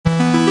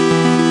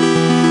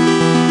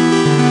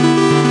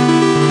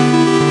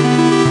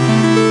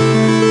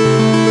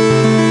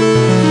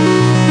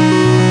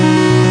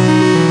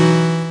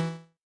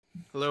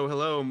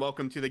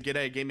welcome to the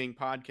G'day Gaming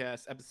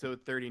Podcast, episode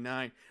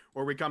 39,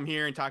 where we come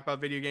here and talk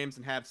about video games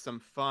and have some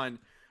fun.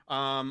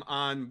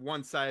 On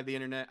one side of the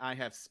internet, I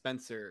have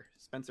Spencer.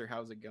 Spencer,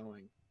 how's it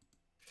going?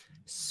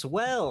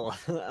 Swell.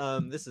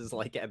 This is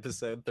like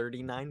episode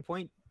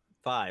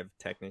 39.5,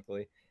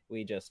 technically.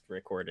 We just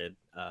recorded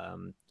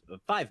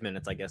 5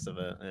 minutes, I guess, of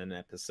an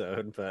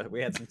episode, but we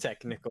had some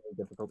technical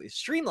difficulties.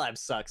 Streamlabs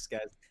sucks,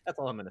 guys. That's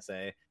all I'm going to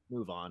say.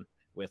 Move on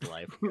with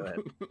life. Go ahead.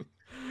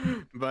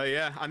 But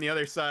yeah, on the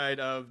other side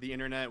of the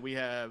internet, we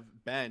have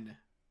Ben.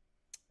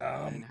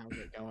 Ben, how's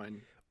it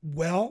going?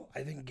 Well,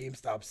 I think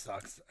GameStop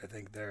sucks. I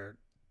think they're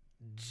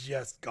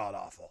just god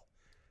awful.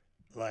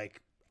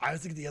 Like, I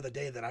was thinking the other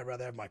day that I'd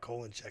rather have my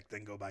colon checked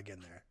than go back in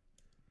there.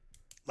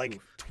 Like,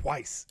 Oof.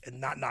 Twice and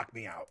not knock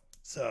me out.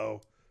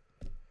 So,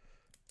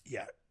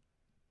 yeah.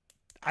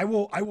 I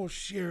will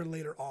share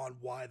later on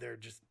why they're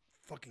just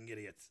fucking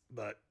idiots.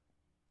 But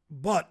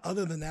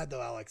other than that,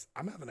 though, Alex,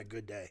 I'm having a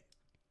good day.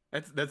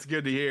 That's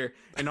good to hear.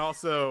 And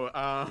also,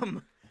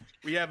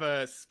 we have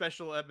a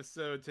special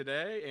episode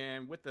today,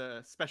 and with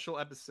the special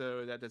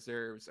episode that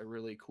deserves a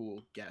really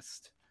cool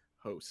guest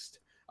host.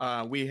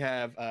 We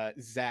have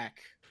Zach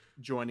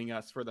joining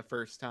us for the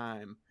first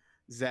time.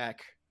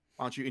 Zach,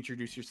 why don't you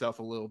introduce yourself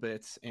a little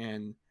bit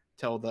and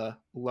tell the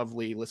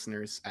lovely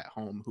listeners at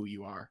home who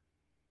you are?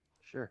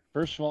 Sure.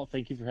 First of all,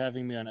 thank you for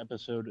having me on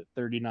episode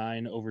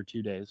 39 over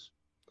 2 days.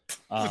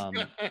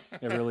 I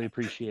really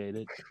appreciate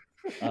it.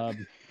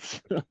 I'm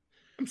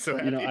so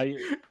happy.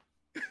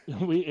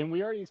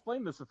 We already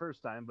explained this the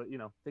first time, but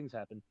things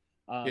happen.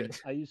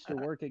 Yes. I used to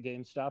work at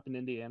GameStop in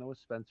Indiana with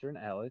Spencer and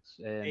Alex,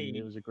 and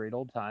It was a great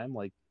old time,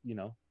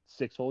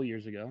 6 whole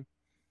years ago.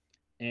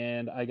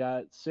 And I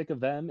got sick of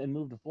them and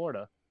moved to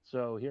Florida.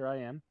 So here I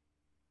am,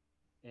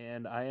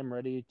 and I am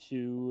ready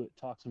to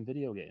talk some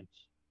video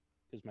games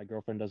because my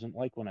girlfriend doesn't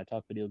like when I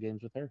talk video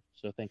games with her.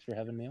 So thanks for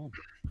having me on.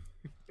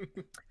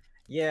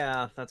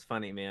 Yeah, that's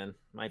funny, man.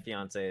 My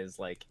fiance is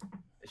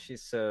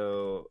she's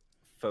so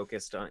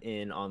focused on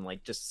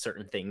just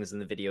certain things in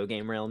the video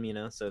game realm,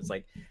 so it's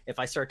like if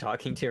I start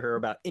talking to her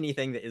about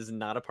anything that is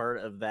not a part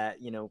of that,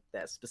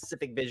 that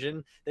specific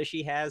vision that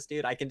she has,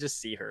 dude, I can just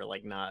see her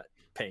not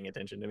paying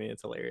attention to me.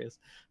 It's hilarious.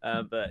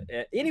 But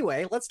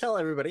anyway, let's tell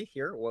everybody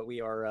here what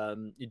we are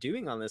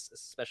doing on this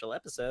special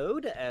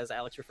episode, as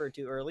Alex referred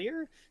to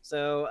earlier.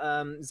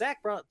 So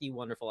Zach brought the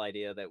wonderful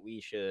idea that we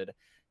should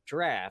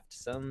draft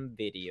some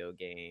video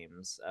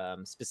games,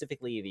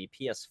 specifically the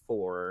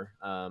PS4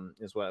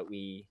 is what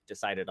we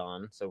decided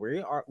on. So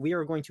we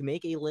are going to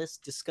make a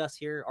list, discuss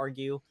here,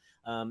 argue,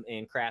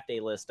 and craft a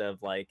list of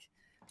 20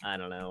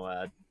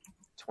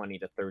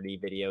 to 30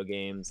 video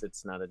games.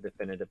 It's not a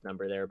definitive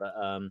number there, but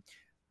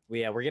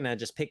we're gonna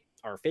just pick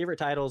our favorite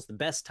titles, the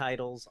best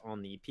titles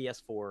on the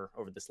PS4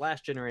 over this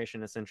last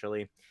generation,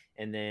 essentially,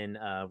 and then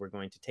we're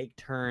going to take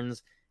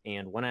turns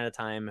and one at a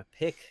time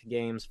pick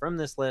games from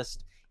this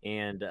list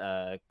and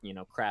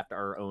craft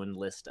our own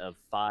list of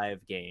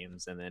 5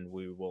 games, and then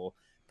we will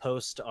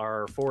post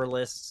our 4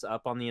 lists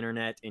up on the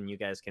internet, and you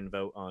guys can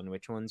vote on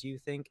which ones you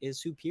think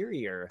is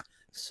superior.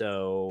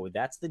 So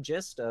that's the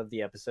gist of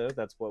the episode.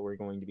 That's what we're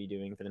going to be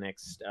doing for the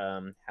next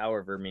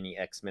however many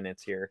X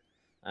minutes here.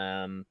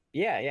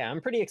 Yeah,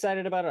 I'm pretty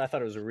excited about it. I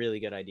thought it was a really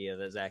good idea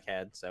that Zach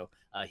had. So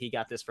he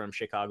got this from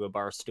Chicago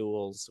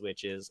Barstools,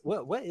 which is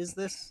what is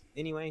this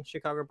anyway?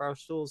 Chicago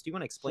Barstools. Do you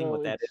want to explain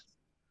what that is?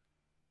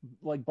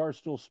 Like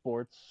Barstool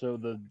Sports, so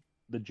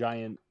the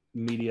giant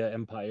media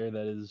empire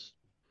that is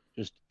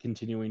just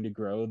continuing to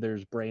grow.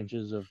 There's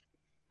branches of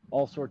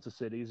all sorts of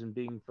cities, and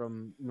being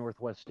from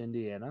Northwest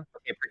Indiana.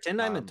 Okay,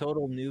 pretend I'm a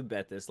total noob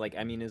at this.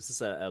 Is this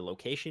a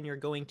location you're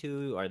going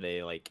to? Are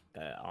they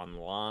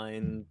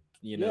online?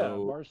 Yeah,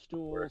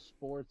 Barstool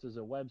Sports is a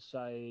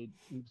website,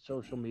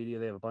 social media.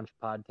 They have a bunch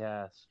of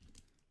podcasts.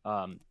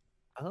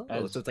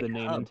 As so it's the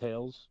name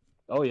entails.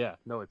 Oh yeah,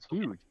 no, it's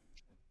huge.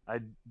 I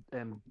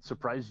am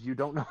surprised you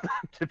don't know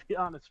that, to be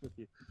honest with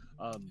you.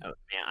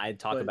 I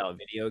talk about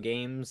video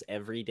games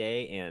every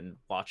day and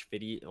watch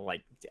video.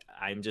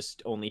 I'm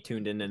just only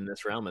tuned in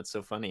this realm. It's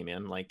so funny,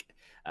 man.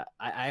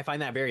 I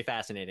find that very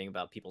fascinating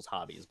about people's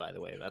hobbies. By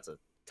the way, that's a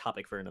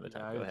topic for another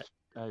time. Go ahead.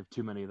 I have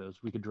too many of those.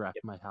 We could draft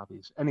my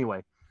hobbies.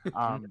 Anyway,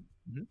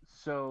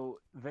 so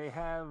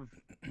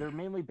they're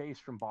mainly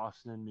based from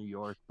Boston and New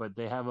York, but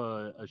they have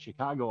a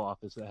Chicago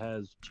office that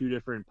has 2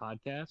 different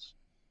podcasts,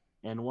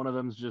 and one of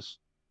them's just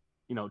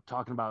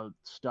talking about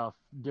stuff,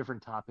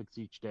 different topics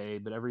each day,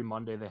 but every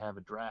Monday they have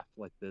a draft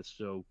like this.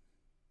 So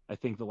I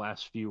think the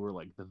last few were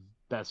the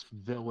best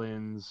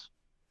villains,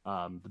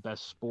 the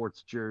best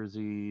sports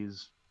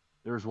jerseys.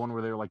 There was one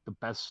where they're the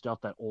best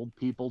stuff that old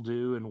people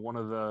do, and one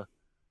of the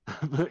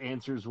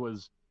answers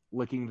was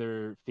licking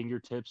their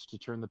fingertips to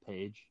turn the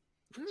page.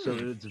 So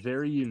it's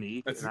very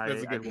unique, and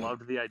I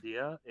loved the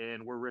idea,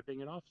 and we're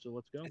ripping it off, so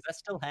let's go. Is that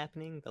still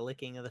happening, the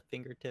licking of the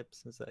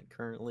fingertips? Is that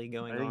currently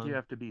going on? I think you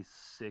have to be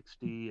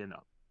 60 and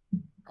up.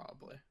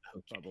 Probably.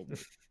 Okay. Probably.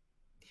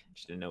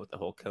 Just didn't know with the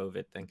whole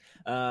COVID thing.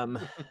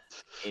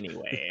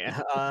 Anyway,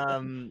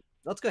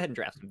 let's go ahead and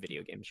draft some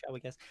video games, shall we,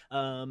 guys?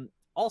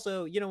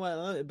 Also, you know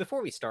what?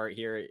 Before we start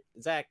here,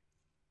 Zach,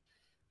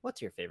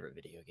 what's your favorite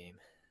video game?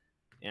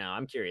 Yeah,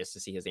 I'm curious to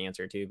see his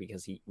answer too,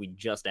 because we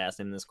just asked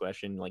him this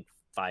question like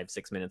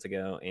 5-6 minutes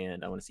ago,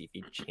 and I want to see if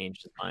he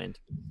changed his mind.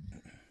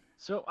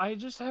 So I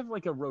just have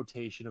like a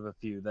rotation of a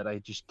few that I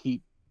just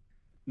keep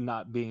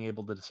not being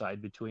able to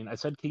decide between. I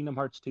said Kingdom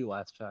Hearts 2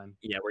 last time,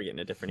 Yeah, we're getting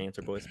a different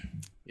answer, boys.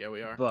 Yeah,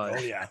 we are. but Oh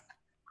yeah.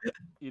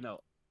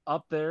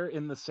 Up there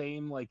in the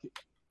same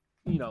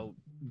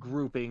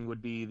grouping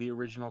would be the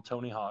original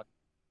Tony Hawk.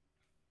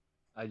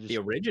 The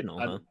original,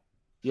 huh?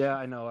 Yeah,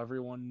 I know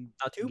everyone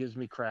Not 2? gives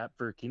me crap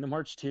for Kingdom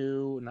Hearts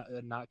 2,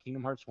 not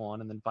Kingdom Hearts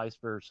 1, and then vice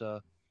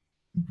versa.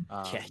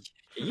 Yeah,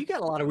 you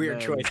got a lot of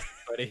weird then- choices,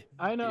 buddy.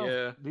 I know.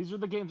 Yeah. These are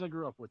the games I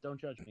grew up with. Don't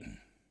judge me.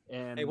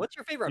 And Hey, what's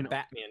your favorite you know-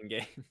 Batman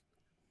game?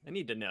 I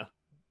need to know.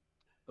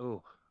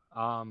 Oh,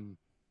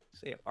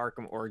 Say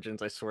Arkham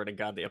Origins. I swear to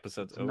God, the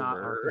episode's It's not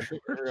over.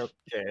 Arkham.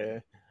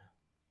 Okay.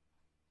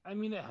 I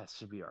mean, it has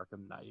to be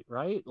Arkham Knight,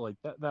 right? Like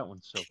that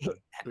one's so good.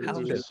 How It's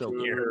dare just so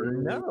you? good.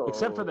 No.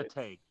 Except for the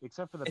tank.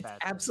 Except for the It's bad.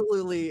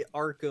 absolutely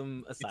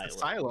Arkham It's Asylum.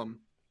 Asylum.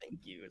 Thank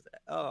you.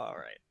 Oh, all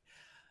right.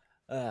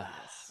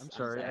 I'm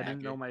sorry, I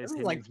didn't know my This is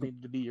opinions like-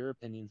 needed to be your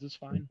opinions. It's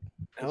fine.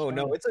 It's Oh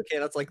no, fine. it's okay.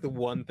 That's like the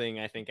one thing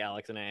I think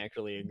Alex and I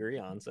actually agree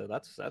on. So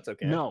that's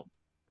okay. No,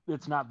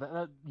 it's not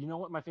that. You know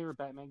what my favorite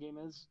Batman game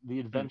is? The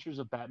Adventures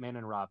of Batman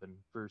and Robin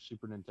for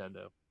Super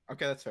Nintendo.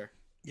 Okay, that's fair.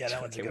 Yeah,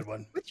 that one's a Okay, good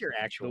one. What's your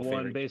The actual one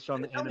favorite? based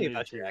on the Tell me animated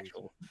about your series.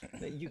 actual.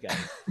 You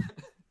guys.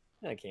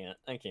 I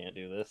can't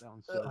do this. That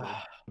one's so good.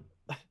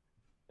 Ugh.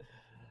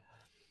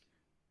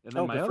 And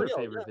then Oh, my but for other real,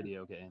 favorite yeah.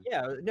 video game.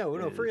 Yeah, no,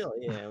 for Is- real.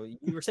 Yeah,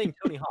 you were saying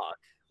Tony Hawk,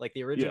 like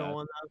the original Yeah.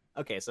 one.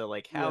 Though? Okay, so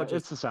like Yeah, how it's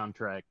just the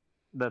soundtrack.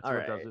 That's All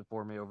what does right. it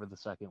for me over the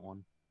second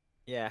one.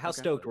 yeah, how Okay.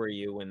 stoked were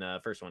you when the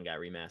first one got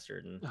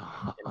remastered and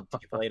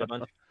did you play it a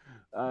bunch?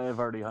 I've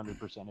already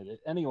 100%ed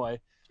it. Anyway,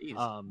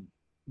 Jeez.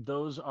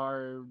 those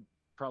are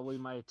probably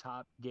my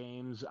top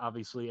games.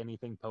 Obviously,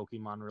 anything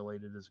Pokemon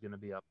related is going to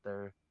be up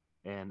there,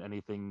 and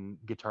anything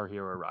Guitar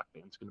Hero Rock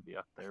Band is going to be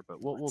up there.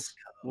 But we'll Let's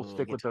we'll go,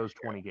 stick with Guitar those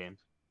Hero. 20 games.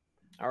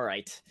 All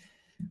right.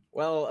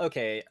 Well,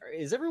 okay.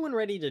 Is everyone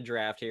ready to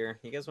draft here?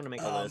 You guys want to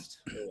make a list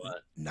or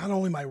what? Not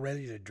only am I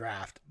ready to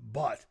draft,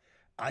 but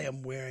I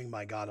am wearing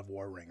my God of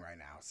War ring right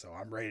now, so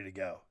I'm ready to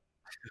go.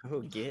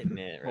 Oh, getting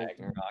it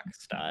Ragnarok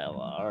style.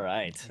 All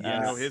right. Yeah,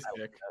 I know his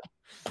pick.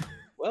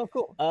 Well,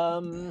 cool.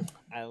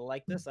 I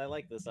like this. I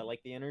like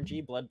the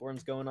energy.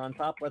 Bloodborne's going on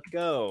top. Let's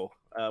go.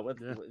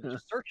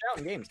 Just search out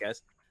in games,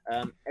 guys.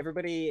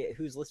 Everybody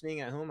who's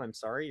listening at home, I'm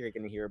sorry, you're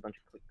going to hear a bunch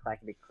of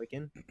clackety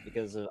clicking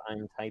because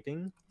I'm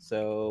typing.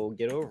 So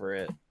get over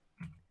it.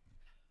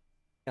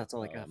 That's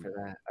all I got for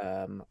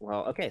that.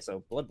 Well, okay.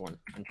 So Bloodborne,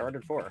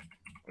 Uncharted 4.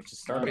 Let's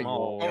just start Wait, them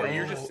all. oh,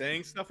 you're just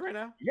saying stuff right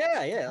now? Yeah.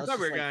 I let's thought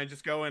we were just, like- gonna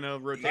just go in a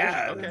rotation.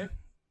 Yeah. Okay,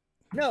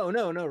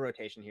 No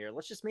rotation here.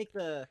 Let's just make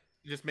the.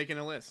 just making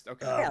a list.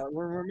 Okay. Uh, Yeah,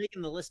 we're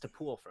making the list to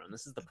pool from.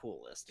 This is the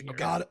pool list. You here.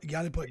 got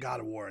to put God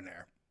of War in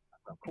there.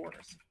 Of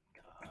course.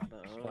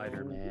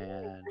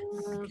 Spider-Man.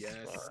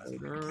 Yes.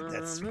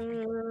 That's-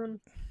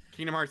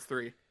 Kingdom Hearts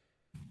 3.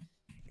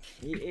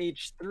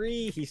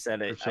 H3, he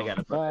said it. I Persona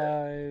gotta put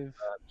that.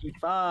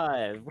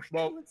 5. P5.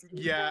 Well, Let's do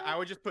yeah, that. I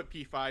would just put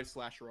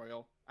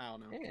P5/Royal. I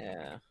don't know.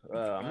 Yeah.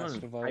 I'm Last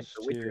gonna of type Us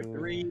The Witcher 2.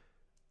 3,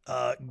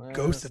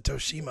 Ghost of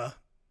Toshima.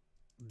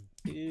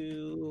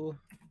 2.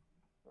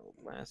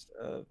 Last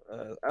of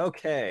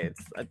okay,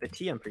 it's the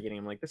T I'm forgetting.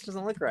 I'm like, this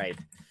doesn't look right.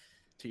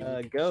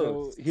 TV.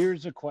 Ghost. So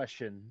here's a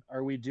question: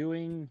 are we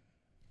doing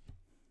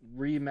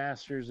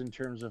remasters in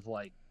terms of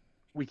like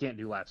we can't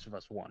do Last of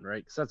Us 1,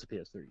 right? Because that's a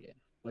PS3 game.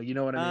 Like, you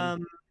know what I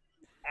mean?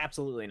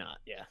 Absolutely not.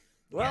 Yeah.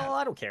 Well,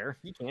 I don't care.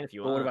 You can if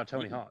you But want. what about You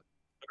Tony can Hawk?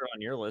 Put her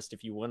on your list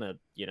if you want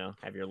to,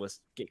 have your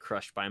list get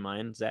crushed by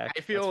mine, Zach.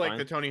 I feel that's like fine.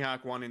 the Tony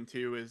Hawk 1 and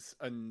 2 is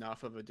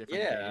enough of a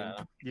different Yeah.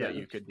 game that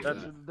you could do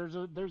That's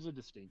that. there's a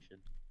distinction.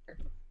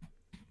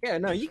 Yeah,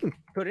 no, you can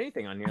put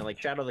anything on here. Like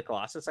Shadow of the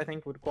Colossus, I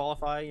think would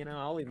qualify.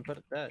 I'll even put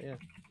it that. Yeah.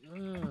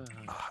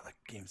 Oh, that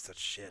game's such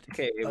shit.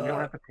 Okay, we don't Uh,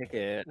 have to pick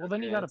it. Well,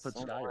 then you got to It's put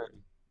on Skyrim.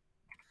 one.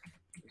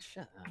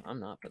 Shut up! I'm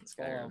not putting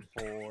Skyrim.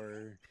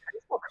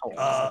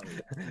 Fallout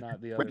 4,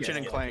 not the other Ratchet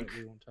and stuff Clank. that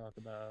we won't talk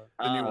about.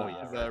 The new Oh, one,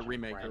 yeah, the Ratchet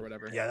remake Clank. or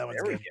whatever. Yeah, that one's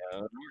There we good. go.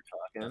 Now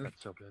we're talking.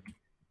 That's so good.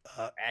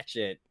 Uh,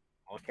 Ratchet,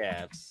 all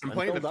caps. I'm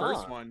playing the Until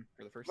first Dawn. one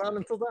for the first Well, time.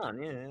 Until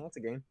Dawn. Yeah, that's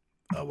a game.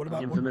 what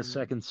about Infamous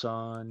Second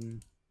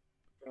Son.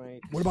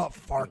 Right. what about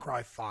Far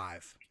Cry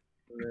 5?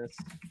 This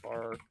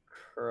Far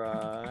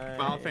Cry.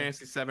 Final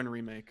Fantasy 7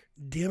 remake.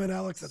 Damn it,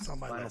 Alex, that's on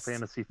my Final list.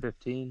 Fantasy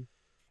 15.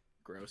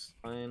 Gross.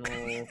 Final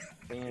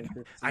Fantasy.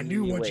 I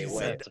knew once Wait, you what?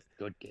 said- That's a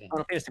good game.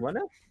 Final Fantasy what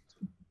now?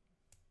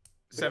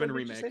 7 What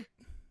did you remake. say?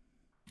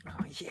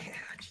 Oh yeah,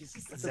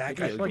 Jesus. That's Zach,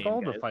 a I video like game, all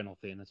the guys. Final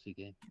Fantasy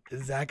games.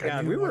 Zach, Yeah,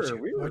 I knew we once, were-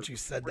 you, we were- once you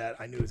said that,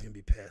 I knew he was going to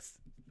be pissed.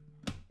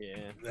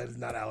 Yeah. That is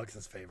not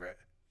Alex's favorite.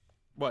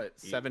 What?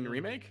 7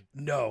 remake?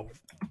 No,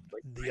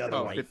 the other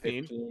Oh, one.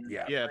 15?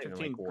 Yeah. Yeah, Not even,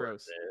 15 worth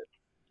gross.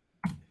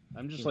 it.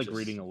 I'm just You like just-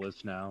 reading a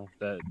list now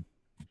that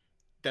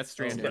Death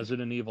Stranding.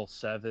 Resident Evil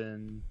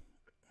 7.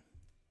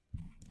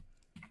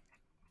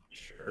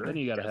 Sure. Then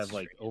you got to Death have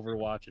like Stranding.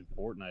 Overwatch and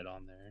Fortnite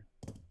on there.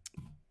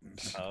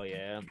 Oh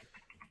yeah.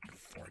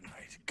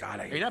 Fortnite. God,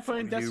 I Are hate you not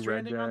putting Fortnite. Death New Red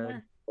Stranding on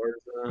Dead.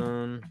 there?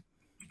 Warzone.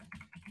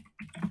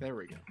 There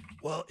we go.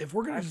 Well, if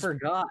we're gonna I just,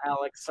 forgot,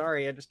 Alex.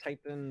 Sorry, I just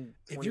typed in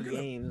if 20 you're gonna,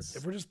 games.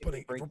 if we're just Give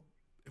me putting, a break.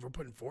 if we're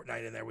putting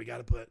Fortnite in there, we got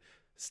to put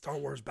Star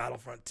Wars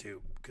Battlefront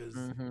 2 because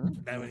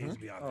that one needs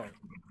to be on Oh, there.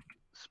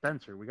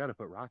 Spencer, we got to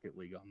put Rocket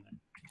League on there.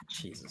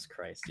 Jesus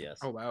Christ, yes.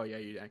 Oh wow, yeah,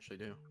 you actually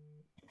do.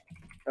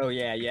 Oh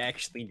yeah, you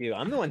actually do.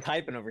 I'm the one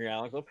typing over here,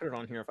 Alex. I'll put it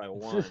on here if I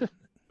want.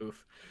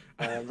 Oof.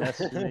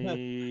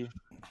 Destiny,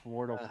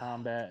 Mortal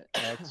Kombat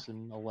X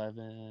and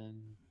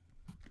 11.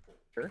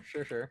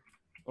 Sure.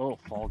 Oh,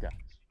 Fall Guys.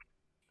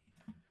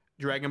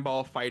 Dragon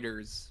Ball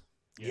Fighters.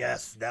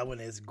 Yes, that one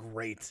is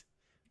great.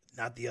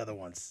 Not the other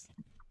ones.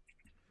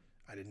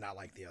 I did not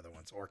like the other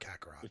ones or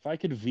Kakarot. If I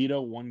could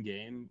veto one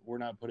game, we're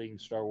not putting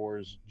Star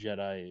Wars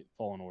Jedi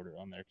Fallen Order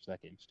on there because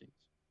that game stinks.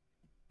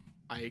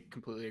 I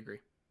completely agree.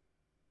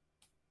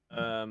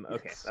 Okay,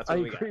 Yes, that's I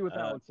what we agree got. with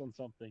Alex on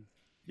something.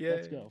 Yeah.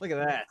 Let's go. Look at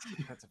that.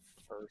 That's a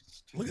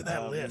first. Look at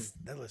that Um, list.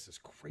 That list is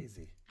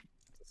crazy.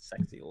 It's a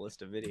sexy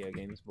list of video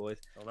games, boys.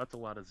 Oh, that's a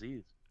lot of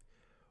Z's.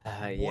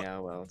 Yeah,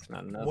 well, it's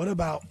not enough. What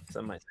about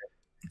Some might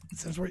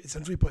say.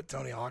 since we put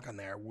Tony Hawk on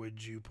there?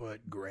 Would you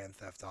put Grand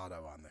Theft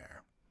Auto on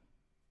there?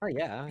 Oh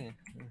yeah.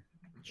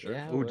 Sure.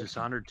 Yeah. I Oh, would.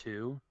 Dishonored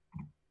 2.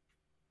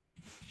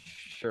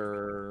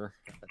 Sure.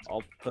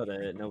 I'll put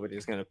it.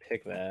 Nobody's gonna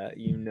pick that.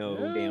 You know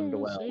Yeah, damn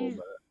we'll well. see.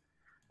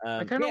 But,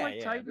 I kind of yeah, like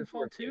yeah, Titanfall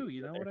before 2.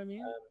 You know what I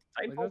mean?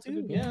 Titanfall that's a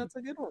 2. good Yeah, game. that's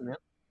a good one, man.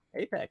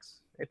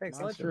 Apex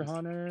Monster Legends.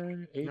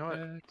 Hunter, Apex. know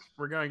what?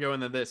 We're gonna go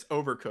into this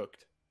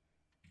Overcooked.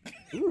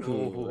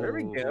 Ooh, there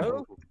we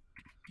go.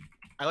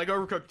 I like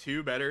Overcooked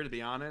 2 better, to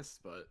be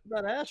honest, but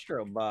That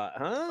Astrobot,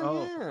 huh?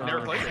 Oh, yeah.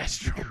 Never played it.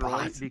 Astrobot.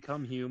 Detroit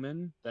Become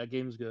Human. That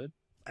game's good.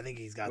 I think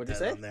he's got What'd you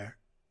that say? on there.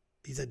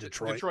 He said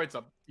Detroit. Detroit's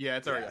up. Yeah,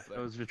 it's already Yeah. up there.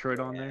 Oh, is Detroit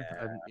on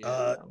there? Yeah,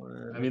 Uh, that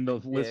one. I mean, the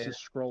list Yeah. is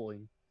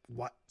scrolling.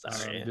 What?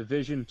 Sorry.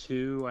 Division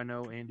 2, I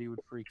know Andy would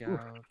freak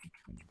out.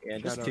 Yeah,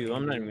 Shout just out two.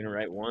 I'm not Andy. even gonna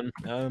write one.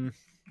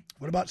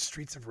 What about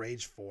Streets of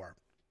Rage 4?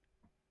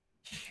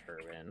 Sure,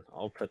 man.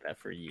 I'll put that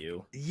for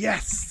you.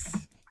 Yes.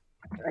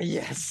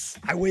 Yes.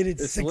 I waited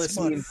This 6 list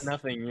months. means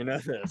nothing. You know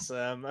this.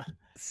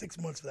 6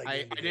 months for that I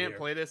game. to get didn't here.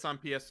 play this on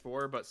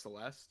PS4, but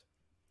Celeste.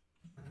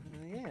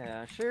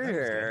 Yeah,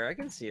 sure. I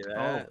can see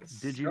that.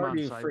 Digimon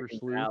Stardew Cyber freaking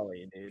Sleuth.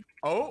 Valley, dude.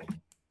 Oh,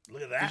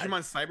 Look at that.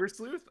 Digimon Cyber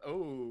Sleuth. Oh,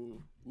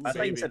 ooh, I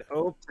thought you baby. said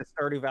 "Oh" to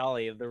Stardew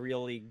Valley, the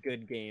really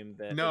good game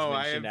that No, was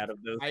I mentioned have- out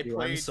of those I two.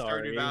 played I'm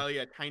sorry. Stardew Valley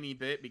a tiny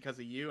bit because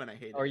of you, and I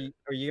hated Are it.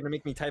 you gonna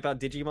make me type out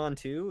Digimon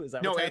too? Is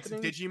that No, what's it's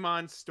happening?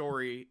 Digimon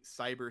Story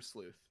Cyber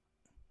Sleuth.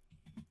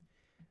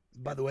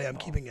 By the way, I'm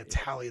keeping a yeah.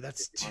 tally.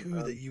 That's Digimon 2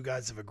 Bug. that you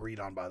guys have agreed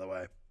on, by the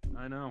way.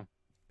 I know.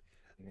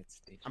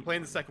 It's I'm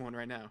playing the Digimon. second one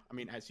right now. I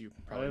mean, as you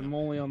probably I'm know.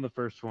 only on the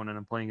first one, and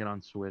I'm playing it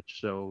on Switch,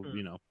 so Hmm.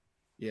 you know,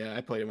 Yeah,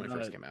 I played it when it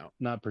first Uh, came out.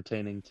 not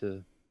pertaining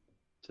to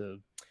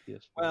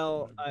PS4.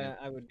 Well, but, yeah.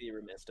 I would be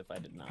remiss if I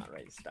did not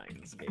write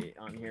Steins Gate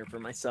on here for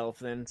myself.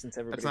 Then, since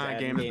everybody's That's not a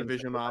adding game, it's a games,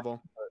 visual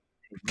novel.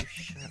 You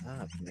shut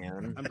up,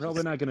 man. I'm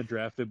probably not going to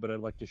draft it, but I'd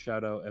like to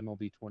shout out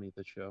MLB 20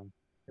 The Show.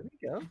 There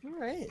we go. All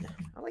right.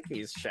 I like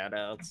these shout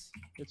outs.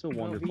 It's a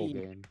wonderful MLB.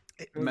 game.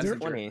 Messenger.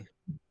 20.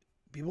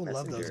 People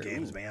love those Messenger,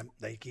 games, ooh. man.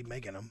 They keep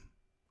making them.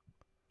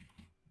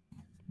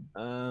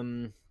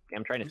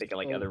 I'm trying to think of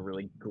like Oh, other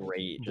really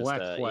great just Black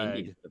Flag.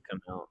 indies that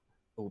have come out.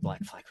 Oh,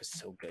 Black Flag was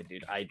so good,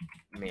 dude. I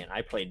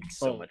played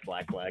so Oh. much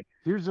Black Flag.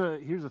 Here's a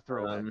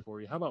throwback Um,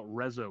 for you. How about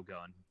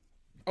Resogun?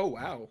 Oh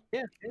wow.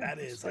 Yeah, That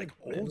it's is, like,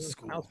 good. old It's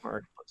school. House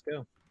Mark. Let's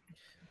go.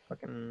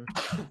 Fucking.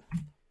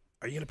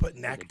 Are you gonna put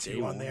Like Knack a 2 day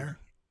on one. there?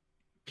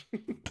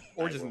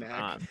 Or I just will Knack.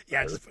 not.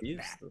 Yeah, I just put refuse.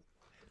 Knack.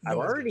 I've No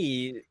one's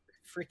already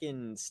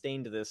freaking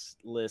stained this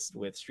list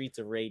with Streets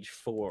of Rage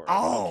 4.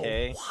 Oh,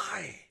 Okay.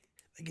 why?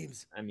 That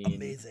game's I mean,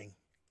 amazing.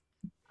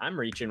 I'm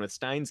reaching with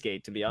Steins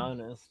Gate, to be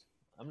honest.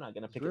 I'm not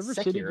gonna Is pick a River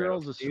Sekiro. City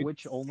Girls a dude.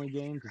 Switch only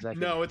game? Because that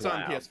No, it's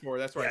on Wow. PS4.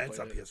 That's where Yeah, I it's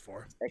played on it.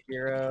 PS4.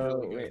 Sekiro,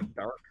 Really good. wait,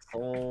 Dark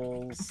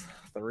Souls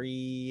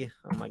 3.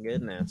 Oh my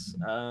goodness.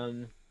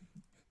 I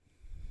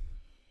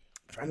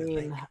Trying to mean,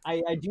 think.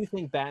 I do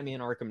think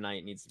Batman Arkham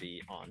Knight needs to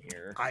be on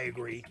here. I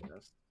agree.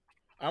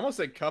 I almost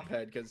said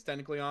Cuphead because it's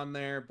technically on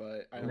there,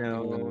 but I don't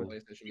No. think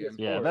it's a PlayStation game.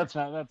 Yeah, Or- that's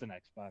an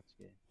Xbox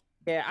game.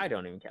 Yeah, I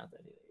don't even count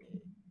that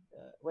either.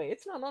 Wait,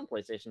 it's not on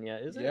PlayStation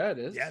yet, is it? Yeah, it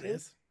is. Yeah, it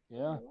is.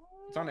 Yeah.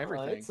 It's on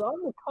everything. It's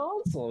on the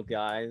console,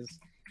 guys.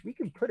 We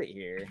can put it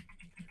here.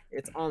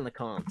 It's on the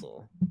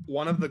console.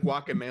 One of the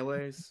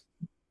Guacameles.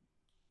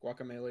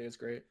 Guacamele is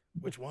great.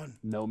 Which one?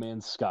 No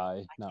Man's Sky.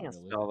 I Not can't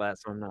really. spell that,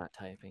 so I'm not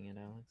typing it,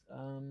 Alex.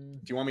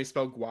 Do you want me to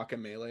spell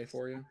Guacamele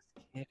for you?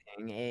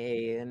 Kidding.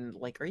 Hey, and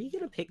like, are you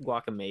gonna pick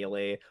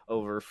Guacamelee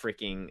over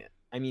freaking?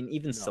 I mean,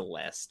 even No.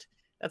 Celeste.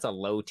 That's a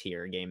low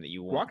tier game that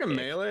you won't pick.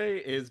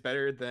 Guacamele is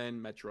better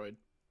than Metroid.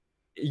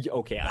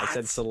 Okay, I said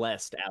What?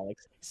 Celeste,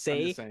 Alex.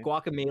 Say just saying.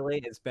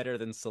 Guacamelee is better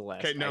than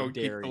Celeste. Okay, no, I keep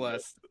dare you.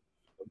 Celeste.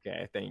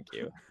 Okay, thank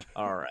you.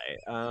 All right.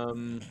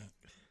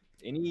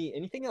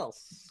 Anything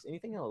else?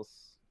 Anything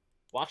else?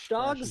 Watch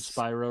Crash and Dogs?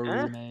 Spyro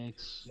Huh?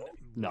 remakes.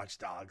 No. Watch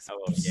Dogs. Oh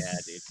yeah,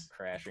 dude.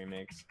 Crash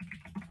remix.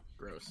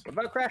 Gross. What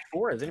about Crash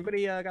 4? Has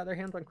anybody got their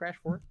hands on Crash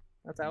 4?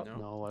 That's out. No.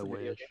 No, I It's a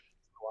video wish. game.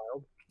 It's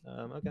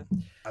wild. Okay.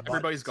 I bought,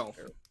 Everybody's golf.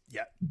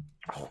 Yeah.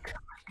 Oh god.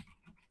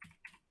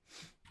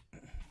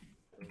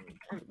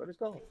 Everybody's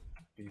golf.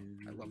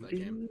 I love that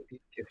game.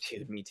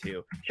 Dude, me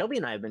too. Shelby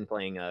and I have been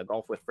playing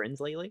golf with friends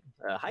lately.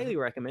 Highly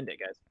recommend it,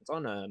 guys. It's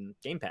on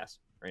Game Pass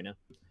right now.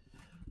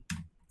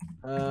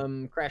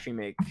 Crash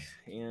Remake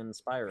and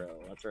Spyro.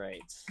 That's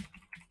right.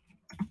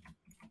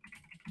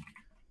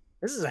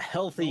 This is a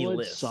healthy You know what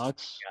list.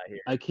 sucks? we got here,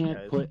 I can't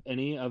guys. put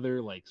any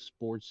other like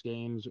sports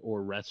games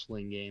or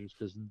wrestling games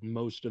because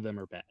most of them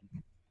are bad.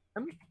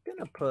 I'm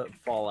gonna put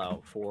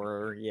Fallout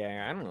 4.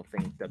 Yeah, I don't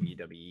think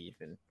WWE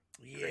even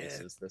Yeah.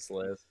 graces this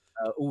list.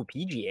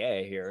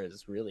 PGA here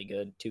is really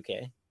good.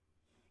 2K.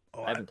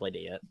 Oh, I haven't played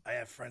it yet. I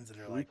have friends that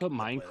are Can we like. put they'll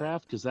play that.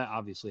 Minecraft because that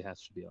obviously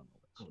has to be on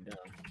the Oh list.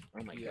 no!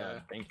 Oh my Yeah.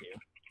 god! Thank you.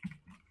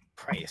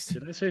 Christ.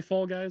 Did I say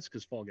Fall Guys?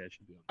 Because Fall Guys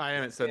should be on. I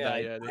haven't said Yeah,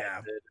 that yet.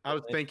 Yeah. I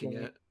was thinking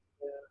it.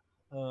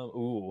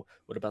 Ooh,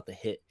 what about the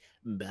hit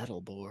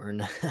Battleborn?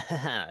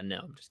 No,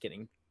 I'm just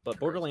kidding. But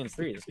Borderlands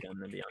 3 is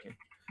gonna be on here.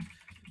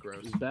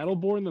 Gross. Is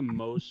Battleborn the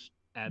most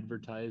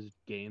advertised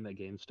game that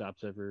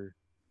GameStop's ever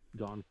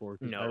gone for?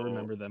 'Cause I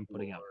remember them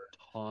putting out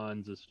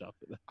tons of stuff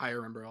for that. I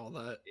remember all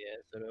that. Yeah,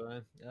 so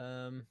do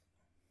I.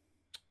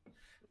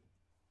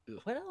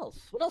 What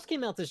else? What else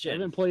came out this I gen?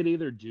 haven't played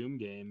either Doom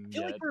game I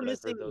feel yet, like we're but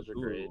I've heard missing those are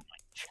Ooh, great. my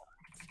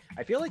God.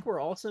 I feel like we're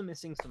also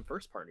missing some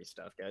first party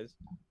stuff, guys.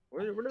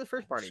 What are the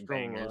first party Scroll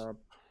bangers? up.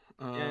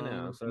 Yeah, I know.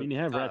 Um, So, I mean, you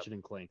have uh, Ratchet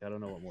and Clank. I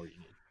don't know what more you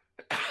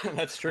need.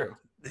 That's true.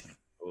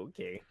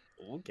 Okay.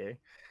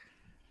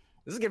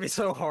 This is gonna be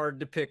so hard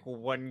to pick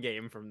one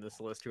game from this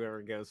list.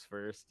 Whoever goes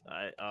first.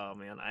 Oh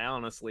man, I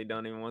honestly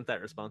don't even want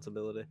that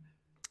responsibility.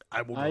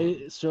 I will.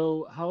 Go.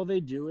 So how they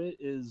do it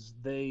is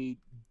they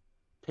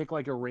pick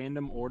like a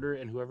random order,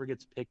 and whoever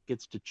gets picked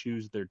gets to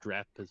choose their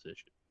draft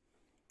position.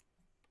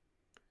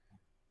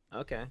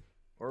 Okay.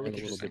 Or we And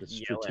a could little just bit of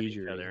yell at each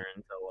strategery. other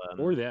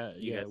until Or that,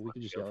 you yeah, guys we want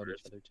could to just go yell at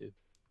first? each other too.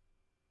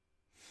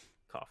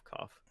 cough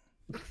cough.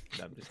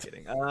 No, I'm just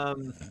kidding.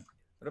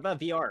 What about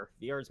VR?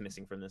 VR is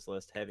missing from this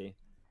list. Heavy.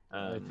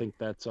 I think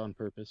that's on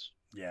purpose.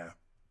 Yeah.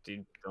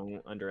 Dude,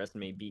 don't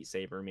underestimate Beat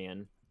Saber,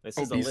 man. This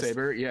Oh, is a Beat list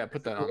Saber. Yeah,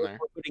 put that on there.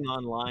 we're putting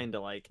online to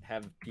like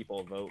have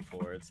people vote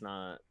for. It's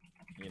not,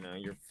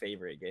 your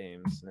favorite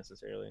games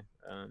necessarily.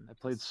 I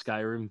played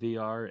Skyrim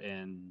VR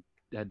and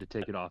had to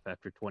take it off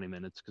after 20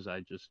 minutes because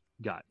I just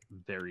got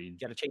very You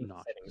gotta change the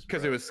nauseous. settings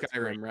Because it bro. was It's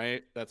great. Skyrim,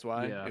 right? That's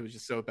why. Yeah. It was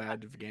just so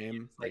bad of a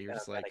game It's that like, you're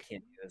just God, like, I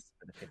can't do this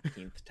for the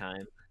 15th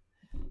time.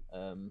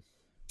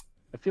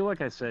 I feel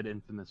like I said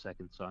Infamous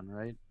Second Son,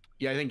 right?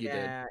 yeah, I think you did.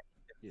 Yeah,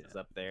 Yeah. it's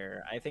up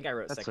there. I think I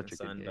wrote That's Second such a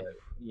good Son, game.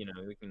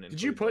 but we can.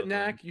 Did you include put both of them.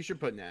 Knack? You should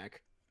put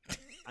Knack.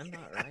 I'm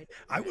not right.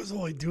 I was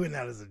only doing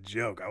that as a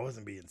joke. I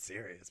wasn't being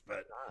serious,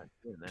 but not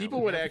doing that. People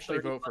We would have actually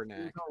 30 vote for plus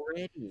views Knack.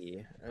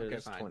 already. Okay,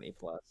 It's fine. 20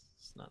 plus.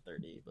 It's not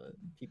 30, but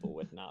people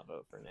would not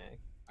vote for Knack.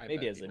 I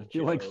Maybe bet as a you. I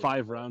feel like joke.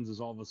 5 rounds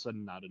is all of a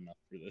sudden not enough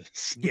for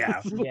this.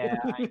 yeah. Yeah,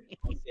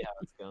 we'll see how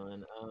it's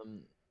going.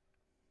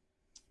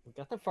 We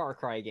got the Far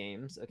Cry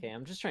games. Okay,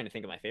 I'm just trying to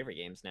think of my favorite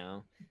games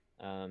now.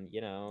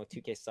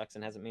 2K sucks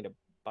and hasn't made a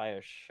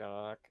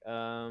BioShock.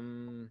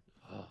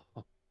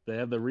 They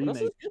have the What else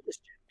remake. is good this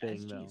gen, guys?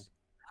 thing, though. Jeez.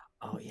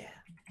 Oh yeah,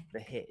 the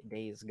hit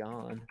Days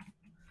Gone.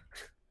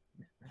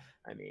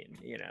 I mean,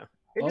 it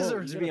Oh,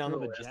 deserves you to be gotta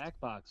on the throw list.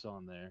 Jackbox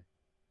on there.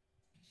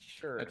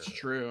 Sure. That's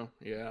true.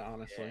 Yeah,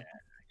 honestly.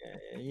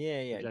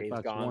 Yeah. Days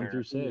Jackbox Gone. 1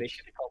 through They 6.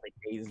 should have called it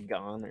Days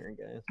Goner,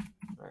 guys.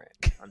 All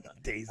right, I'm done.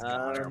 Days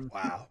Gone. Um,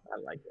 Wow. I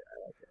like it.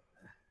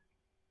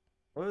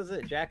 What was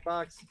it?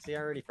 Jackbox? See, I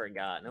already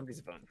forgot. Nobody's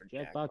voting for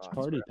Jackbox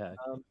Party Pack.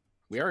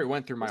 We already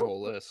went through my whole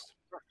list.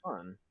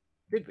 Fun.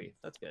 Did we?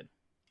 That's good.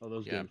 Oh,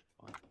 those yeah. games.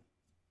 are fun.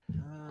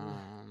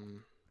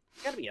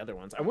 Gotta be other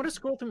ones. I want to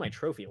scroll through my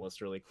trophy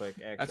list really quick.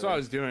 Actually. That's what I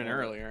was doing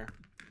earlier.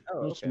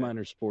 Oh, Most okay. of mine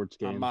are sports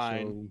On games,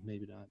 mine. so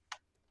maybe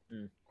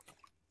not.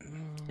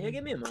 Yeah,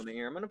 give me a moment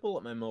here. I'm gonna pull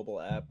up my mobile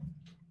app.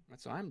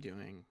 That's what I'm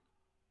doing.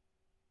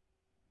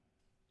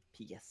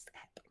 PS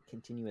app.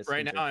 Continuous.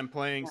 Right now, input. I'm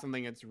playing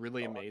something that's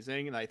really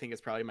amazing, and I think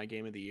it's probably my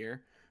game of the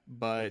year.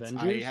 But I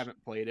Avengers?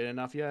 haven't played it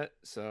enough yet,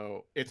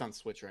 so it's on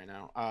Switch right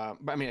now.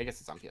 But I mean, I guess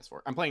it's on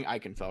PS4. I'm playing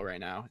Iconfell right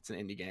now. It's an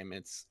indie game.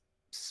 It's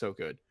so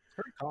good.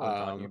 heard Colin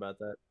talking um, about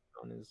that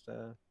on his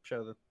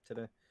show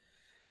today.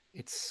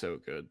 It's so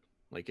good.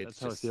 Like it's That's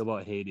how I just. feel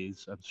about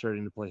Hades. I'm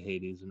starting to play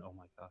Hades, and oh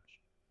my gosh.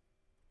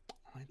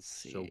 Let's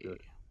see. so good.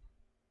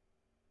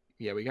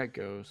 Yeah, we got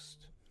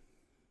Ghost.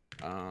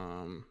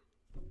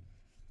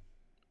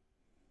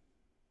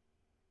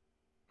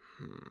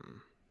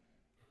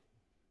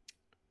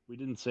 We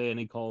didn't say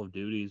any Call of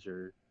Duties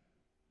or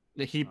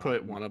He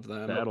put one of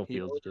them.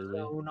 Battlefields, did we?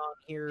 Warzone on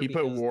here He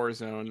put because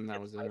Warzone, and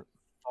that was by it.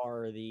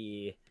 far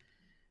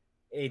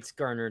it's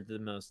garnered the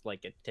most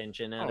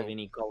attention out of Oh.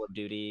 any Call of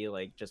Duty,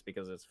 just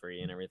because it's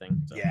free and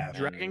everything. So, Yeah. and-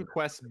 Dragon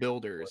Quest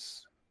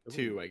Builders Ooh,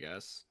 2, I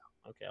guess.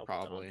 Okay, I'll put that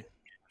on. Probably.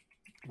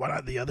 Why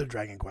not the other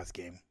Dragon Quest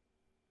game?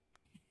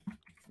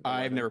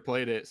 I've 11. never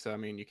played it, so I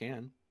mean, you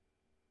can.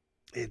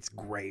 It's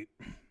great.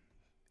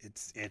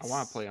 It's I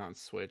want to play on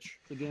Switch.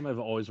 It's a game I've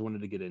always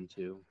wanted to get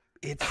into.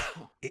 it's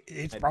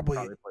I'd probably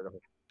play the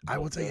whole- I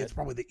would say Go it's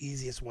probably the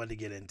easiest one to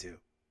get into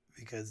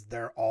because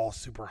they're all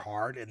super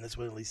hard, and this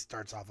one at least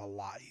starts off a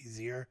lot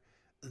easier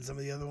than some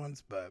of the other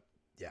ones. But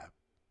yeah,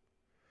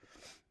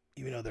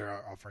 even though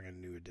they're offering a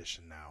new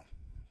edition now.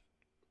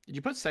 Did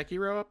you put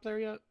Sekiro up there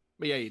yet?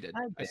 But yeah, you did.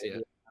 I see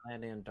it.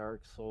 And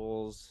Dark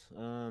Souls.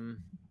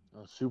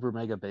 Super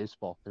Mega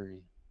Baseball 3.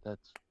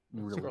 That's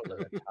really Scroll to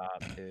good. the top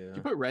Did you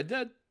too. put Red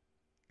Dead?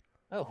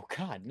 Oh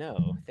God,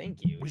 no!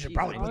 Thank you. We should Jeez,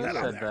 probably I put knew that you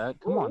on were- there. That.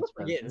 Come on,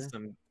 We're getting Spencer.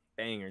 some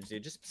bangers,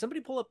 dude. Just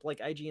somebody pull up like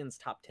IGN's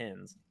top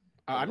tens.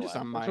 I'm just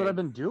on That's my what I've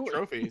been doing.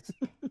 trophies.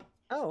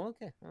 Oh,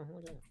 okay. Oh,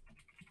 okay.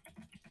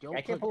 Don't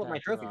I can't put pull up my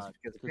trophies Patriot,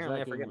 because 'cause apparently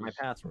I that forget game my was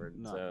password.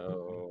 not-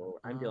 So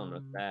I'm dealing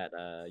with Um, that.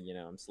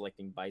 I'm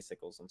selecting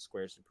bicycles on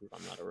squares to prove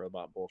I'm not a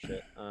robot.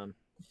 Bullshit.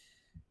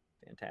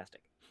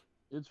 Fantastic.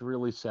 It's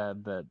really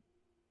sad that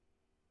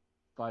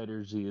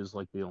Fighter Z is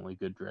like the only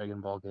good Dragon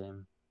Ball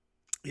game.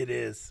 It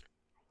is.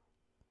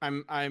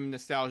 I'm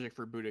nostalgic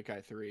for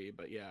Budokai 3,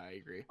 but yeah, I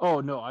agree.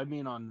 Oh no, I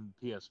mean on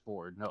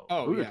PS4. No,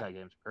 Oh, Budokai yeah.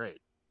 game's great.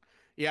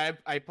 Yeah,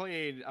 I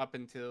played up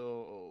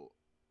until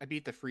I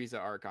beat the Frieza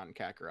arc on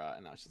Kakarot,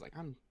 and I was just like,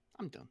 I'm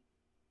done.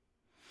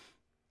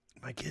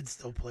 My kids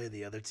still play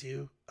the other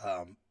two,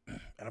 and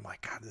I'm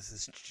like, God, this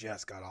is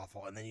just god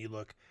awful. And then you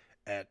look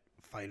at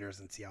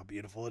Fighters and see how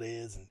beautiful it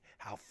is and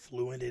how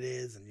fluent it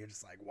is, and you're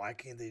just like, why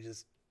can't they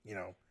just,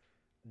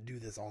 do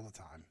this all the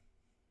time?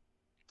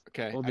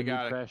 Okay, Well, I the new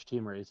got it. Crash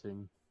Team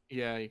Racing.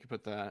 Yeah, you can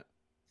put that.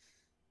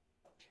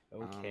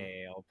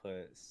 Okay, I'll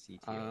put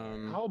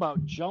CTO. How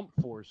about Jump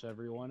Force,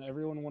 everyone?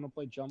 Everyone want to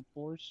play Jump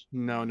Force?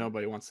 No,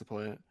 nobody wants to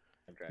play it.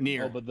 Dragon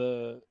Nier. Oh, but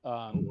the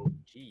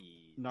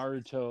Jeez.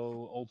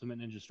 Naruto Ultimate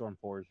Ninja Storm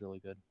 4 is really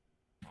good.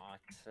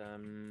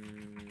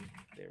 Autumn.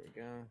 There we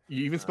go.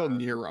 You even spelled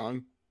Nier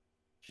wrong.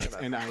 Shut It's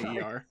up.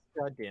 Nier.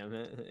 God damn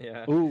it.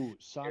 Yeah. Ooh,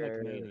 Sonic There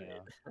it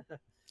Mania.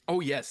 Oh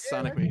yes,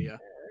 Sonic Mania.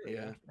 There you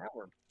go. Yeah. That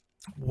worked.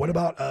 What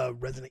about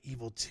Resident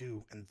Evil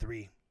 2 and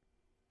 3?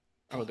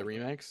 Oh, the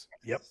remakes.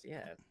 Yep.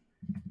 Yeah.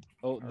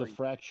 Oh, the Are-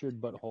 Fractured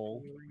But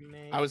Whole.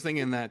 Remake. I was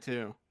thinking that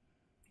too.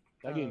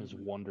 That game is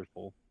Um,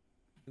 wonderful.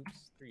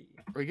 Oops, 3.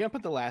 Are you gonna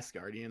put the Last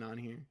Guardian on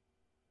here?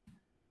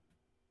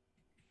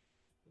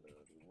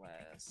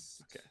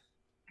 Less. Okay.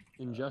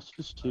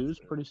 Injustice 2 is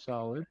pretty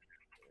solid.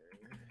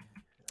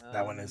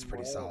 That one is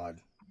pretty solid.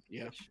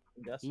 Yeah.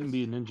 Injustice. You can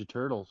be Ninja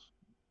Turtles.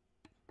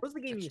 What was the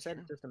game That's you said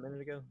true. just a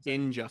minute ago?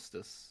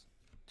 Injustice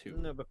 2.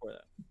 No, before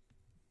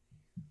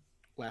that.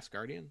 Last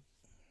Guardian.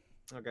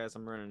 Oh, guys,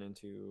 I'm running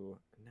into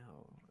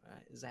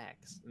Zach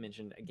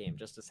mentioned a game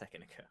just a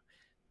second ago.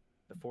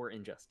 Before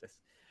Injustice.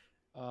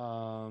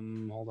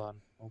 Hold on.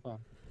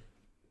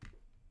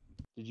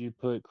 Did you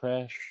put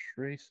Crash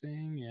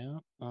Racing? Yeah.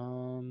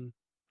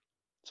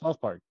 South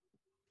Park.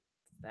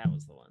 That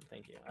was the one.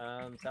 Thank you.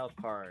 South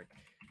Park.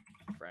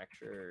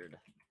 Fractured.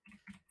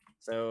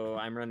 So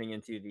I'm running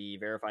into the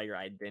verify your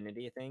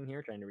identity thing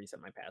here, trying to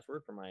reset my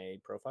password for my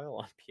profile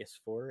on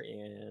PS4,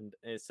 and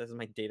it says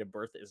my date of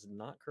birth is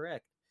not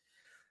correct.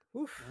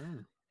 Oof.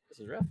 This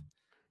is rough.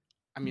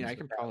 I mean, I Just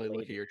can without probably look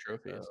lady, at your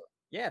trophies. so-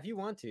 Yeah, if you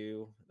want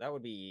to, that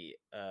would be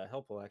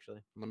helpful, actually.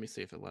 Let me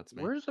see if it lets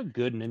me. Where's a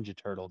good Ninja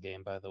Turtle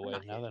game, by the way?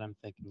 not Now here. that I'm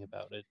thinking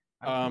about it.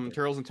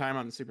 Turtles in Time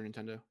on the Super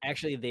Nintendo.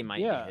 Actually, they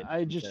might. Yeah, be hidden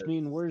I just because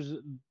mean, where's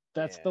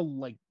that's Yeah.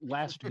 the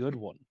last good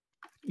one.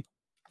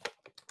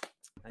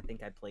 I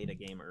think I played a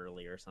game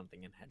early or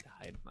something and had to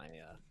hide my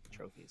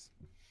trophies.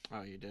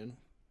 Oh, you did.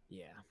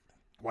 Yeah.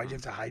 Why'd you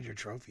have to hide your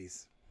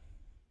trophies?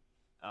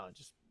 Oh,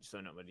 just so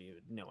nobody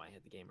would know I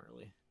had the game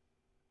early.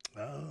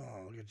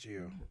 Oh, look at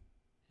you.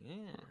 Yeah.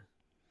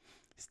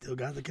 Still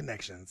got the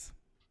connections.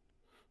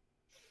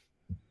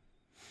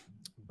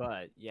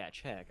 But yeah,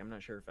 check. I'm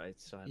not sure if I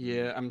still have. the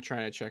Yeah, game. I'm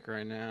trying to check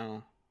right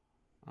now.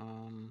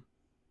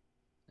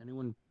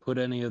 Anyone put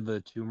any of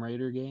the Tomb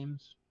Raider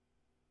games?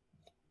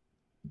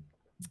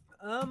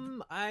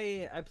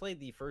 I played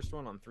the first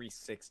one on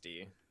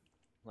 360,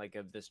 like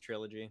of this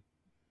trilogy.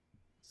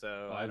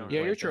 So I don't. Yeah,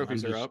 know your if they're-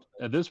 trophies I'm are just- up.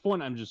 At this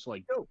point, I'm just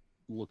like Go.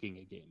 looking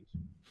at games.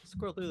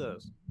 Scroll through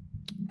those.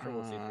 Sure,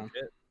 we'll see Uh, some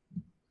shit.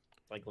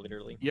 Like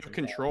literally. You have some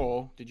bad-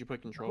 Control. Did you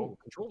put Control? Oh,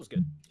 Control was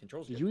good.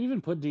 Control's Did good. you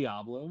even put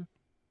Diablo?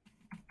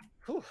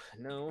 Whew,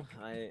 no,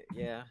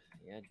 yeah,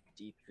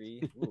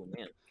 D3. Ooh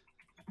man,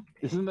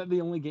 Isn't that the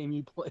only game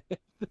you play?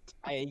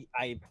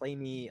 I play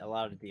me a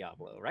lot of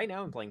Diablo. Right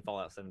now, I'm playing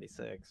Fallout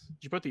 76.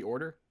 Did you put the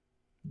Order?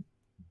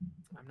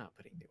 I'm not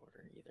putting the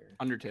order either.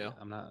 Undertale.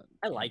 I'm not.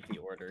 I like the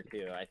order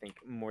too. I think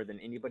more than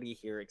anybody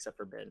here except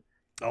for Ben.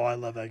 Oh, I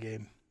love that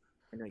game.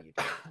 I know you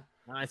do.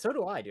 So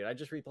do I, dude. I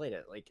just replayed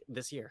it like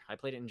this year. I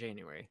played it in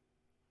January.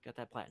 Got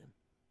that platinum.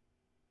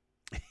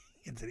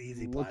 It's an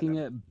easy Looking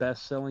platinum. at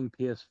best-selling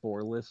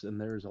PS4 lists, and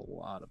there's a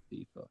lot of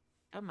FIFA.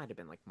 That might have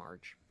been like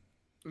March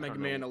Mega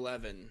don't Man know.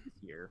 11. this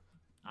year.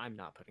 I'm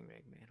not putting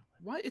Mega Man 11.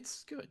 What?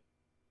 It's good.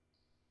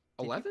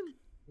 you 11?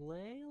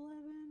 Play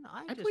 11?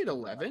 I just played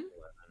don't like 11.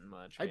 11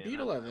 much. I man. beat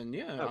 11.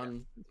 Yeah, Okay.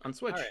 on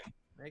Switch. All right,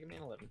 Mega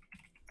Man 11.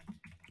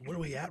 What are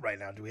we at right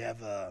now? Do we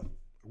have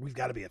We've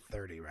got to be at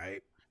 30,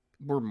 right?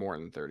 We're more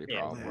than 30, Yeah,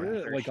 probably.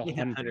 we're like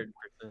 100.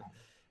 100%.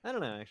 I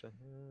don't know actually.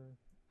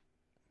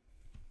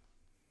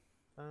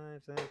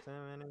 5, 6,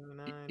 7,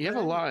 8, 9. You have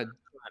a lot.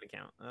 How to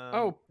count?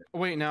 Oh,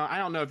 wait, no. I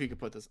don't know if you could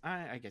put this.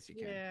 I guess you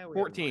can. Yeah, we have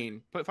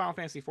 14. Put Final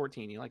Fantasy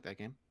 14. You like that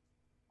game?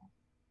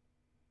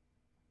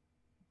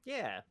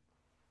 Yeah.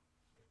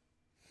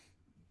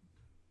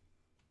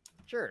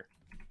 Sure.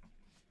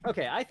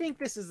 Okay, I think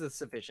this is a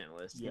sufficient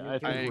list. Yeah, Can I we-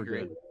 think I we're agree.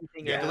 good.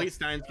 anything Yeah, else? delete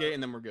Steins Gate,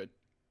 and then we're good.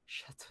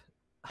 Shut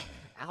up.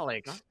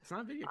 Alex. It's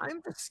not a video. game.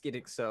 I'm just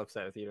getting so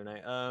upset with you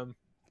tonight. All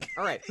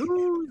right,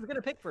 who's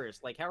gonna pick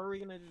first? Like, how are we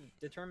gonna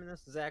determine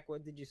this? Zach,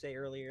 what did you say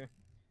earlier?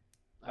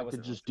 I could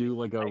wasn't just do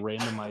like a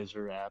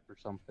randomizer app or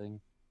something.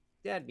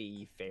 That'd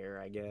be fair,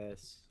 I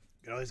guess.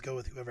 You can always go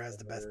with whoever has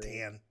the best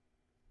tan.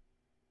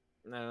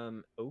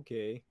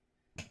 Okay.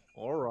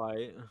 All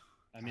right.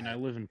 I mean, I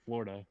live in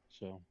Florida,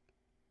 so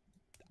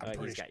I'm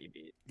pretty He's got you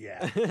beat.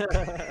 Yeah.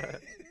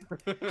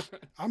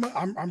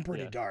 I'm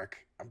pretty Yeah. dark.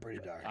 I'm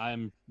pretty dark.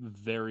 I'm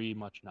very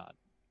much not.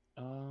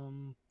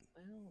 Well,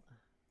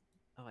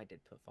 oh, I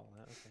did put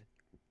Fallout. Okay,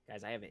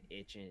 guys, I have an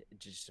itch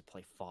just to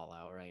play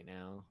Fallout right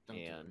now, Don't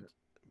do and it.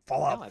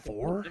 Fallout no, I played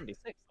 4?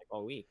 76 like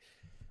all week.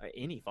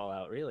 Any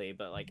Fallout really,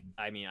 but like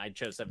I mean, I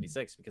chose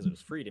 76 because it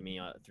was free to me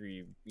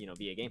through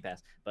via Game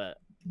Pass. But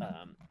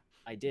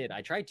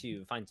I tried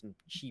to find some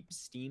cheap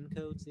Steam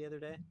codes the other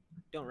day.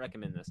 Don't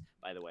recommend this,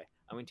 by the way.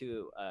 I went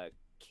to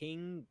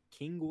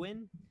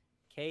Kinguin,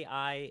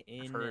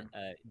 heard.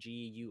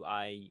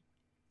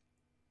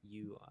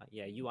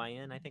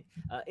 UIN, I think.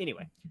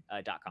 Anyway,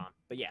 .com.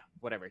 But yeah,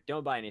 whatever.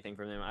 Don't buy anything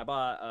from them. I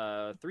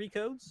bought 3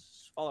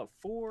 codes: Fallout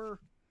 4,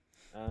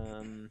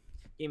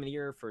 Game of the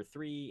Year for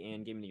 3,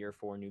 and Game of the Year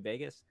for New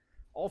Vegas,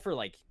 all for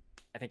like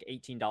I think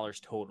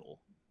 $18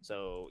 total.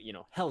 So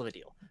hell of a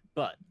deal.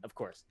 But of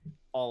course,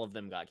 all of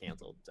them got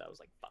canceled. So I was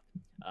like, fuck.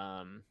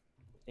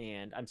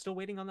 And I'm still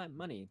waiting on that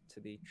money to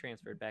be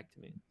transferred back to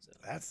me. So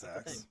That that's the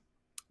thing. sucks.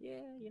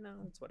 Yeah,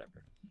 it's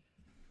whatever.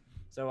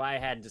 So I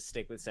had to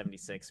stick with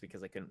 76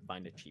 because I couldn't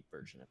find a cheap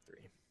version of 3.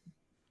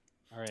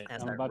 all right.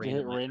 That's I'm not about to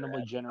hit randomizer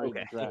randomly app. generate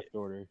Okay. the draft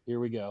order. Here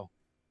we go.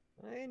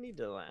 I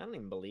don't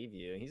even believe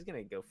you. He's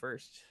gonna go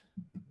first.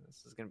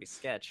 This is gonna be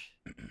sketch.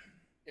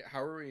 Yeah,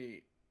 how are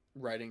we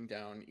writing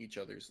down each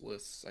other's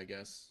lists, I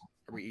guess?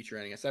 Are we each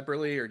writing it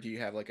separately, or do you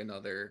have like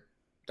another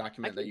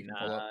document that you can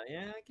pull up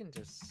Yeah, I can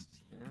just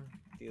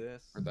do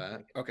this. for that? I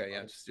can Okay,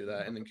 yeah, just do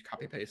that and then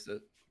copy paste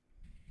it.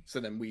 So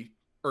then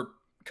or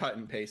cut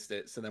and paste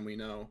it so then we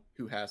know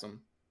who has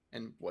them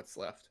and what's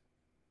left.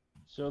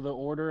 So the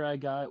order I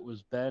got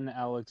was Ben,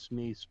 Alex,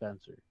 me,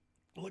 Spencer.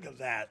 Look at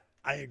that.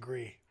 I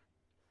agree.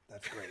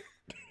 That's great.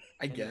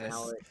 I And guess.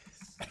 Alex.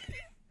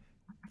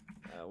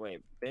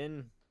 Wait,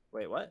 Ben.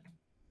 Wait, what?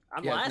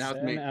 I'm Yeah, last. now-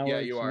 Ben, me- yeah,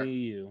 Alex, you are. me,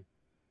 you.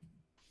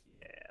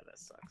 Yeah, that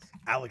sucks.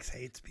 Alex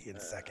hates being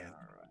second.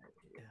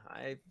 Alright.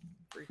 I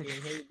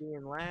freaking hate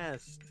being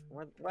last.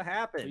 What But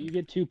happened? you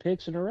get 2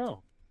 picks in a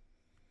row.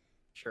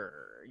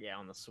 Sure. Yeah,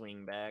 on the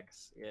swing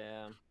backs.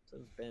 Yeah. So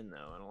it's Ben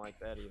though. I don't like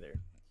that either.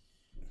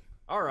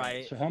 All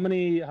right. So how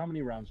many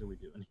rounds are we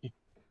doing?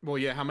 Well,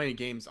 yeah, how many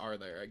games are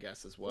there, I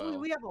guess, as well?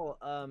 We have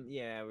a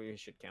yeah, we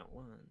should count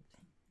 1.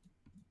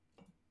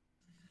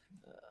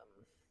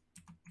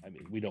 I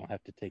mean, we don't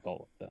have to take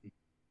all of them.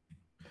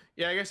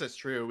 Yeah, I guess that's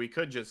true. We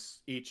could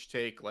just each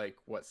take like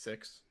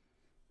 6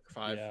 or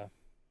 5. Yeah.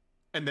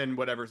 And then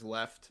whatever's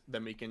left,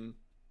 then we can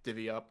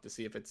divvy up to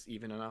see if it's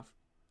even enough.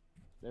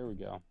 There we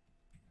go.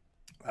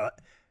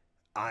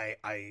 I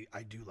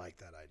do like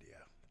that idea.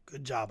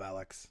 Good job,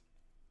 Alex.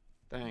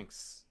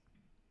 Thanks.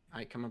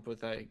 I come up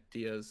with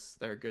ideas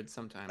that are good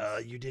sometimes.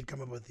 You did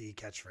come up with the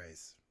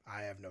catchphrase.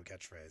 I have no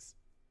catchphrase.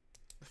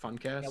 The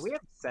Funcast. Yeah, we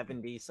have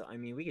 70, so I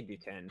mean we could do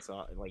 10,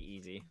 so like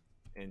easy,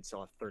 and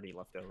still have 30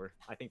 left over.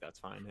 I think that's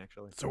fine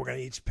actually. So we're gonna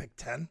each pick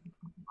 10.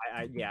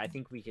 I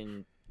think we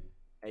can.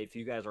 If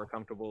you guys are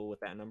comfortable with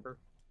that number,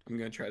 I'm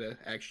gonna try to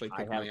actually I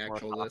pick have my more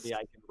actual coffee list. I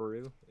can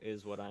brew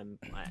is what I'm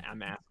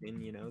asking.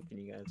 Can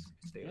you guys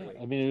stay Yeah, awake?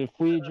 I mean, if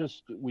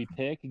we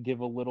pick,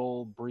 give a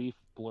little brief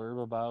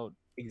blurb about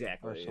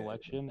Exactly. our yeah.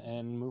 selection,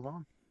 and move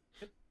on.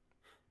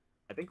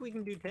 I think we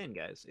can do 10,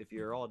 guys. If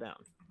you're all down,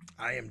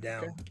 I am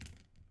down.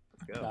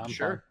 let's go. I'm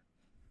Sure.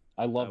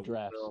 fine. I love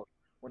drafts.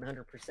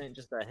 100%.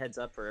 Just a heads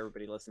up for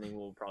everybody listening.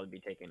 We'll probably be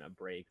taking a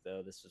break,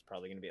 though. This is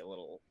probably going to be a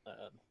little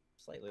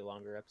slightly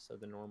longer episode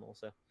than normal.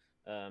 So,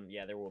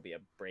 yeah, there will be a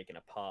break and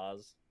a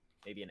pause.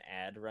 Maybe an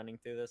ad running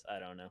through this. I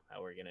don't know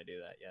how we're going to do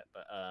that yet.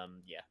 But,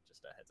 yeah,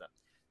 just a heads up.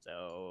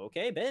 So,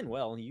 okay, Ben.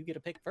 Well, you get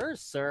a pick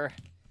first, sir.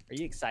 Are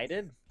you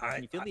excited?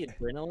 Can you feel the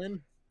adrenaline?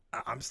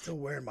 I'm still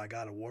wearing my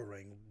God of War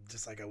ring,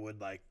 just like I would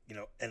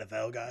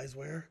NFL guys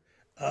wear.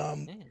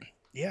 Man.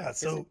 Yeah.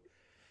 So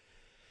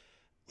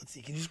let's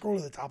see. Can you scroll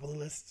to the top of the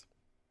list?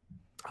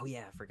 Oh,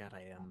 yeah. I forgot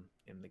I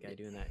am the guy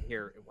doing that.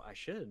 Here, I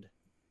should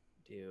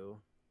do...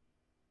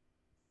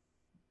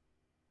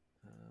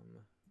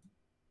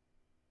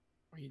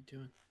 What are you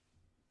doing?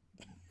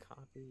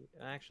 Copy.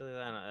 Actually,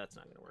 that's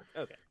not gonna work.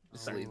 Okay.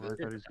 Just Oh, leave I it. thought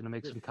he was gonna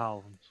make some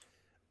columns.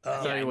 I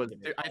thought, Yeah, it was, I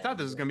need to I thought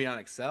this was gonna be on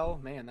Excel.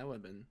 Man, that would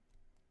have been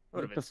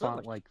What Make if the it's so font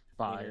much like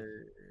 5.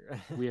 cleaner?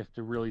 We have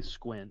to really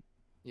squint.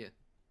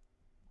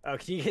 Oh,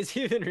 can you guys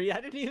even read?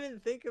 I didn't even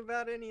think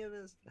about any of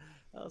this.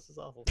 Oh, this is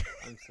awful.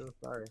 I'm so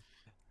sorry.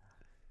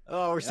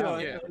 Oh, we're so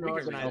Yeah, we can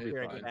unorganized read it.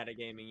 here at Fine. Data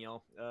Gaming,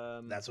 y'all.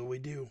 That's what we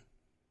do.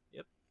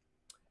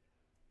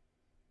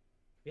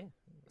 Yeah.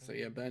 So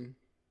yeah, Ben,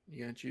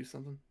 you gonna choose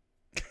something?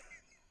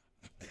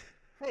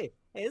 Hey,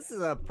 this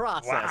is a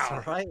process,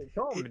 Wow. all right?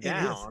 Calm It is.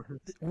 down.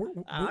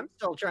 I'm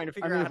still trying to I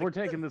figure mean, out. if how we're to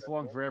get taking this this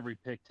long for every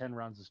pick, 10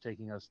 rounds is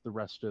taking us the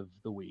rest of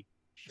the week.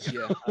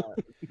 Yeah,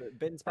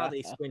 Ben's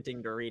probably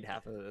squinting to read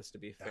half of this. To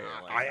be fair,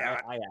 Nah, like,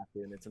 I- I have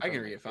to, and it's. In I front can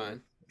of read my it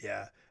fine.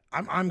 Yeah,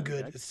 I'm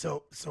good.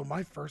 So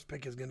my first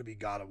pick is going to be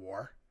God of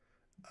War.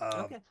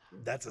 Okay.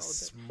 That's a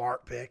Solid pick.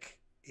 smart pick.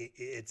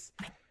 It's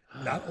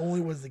not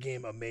only was the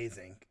game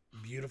amazing,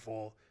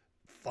 beautiful,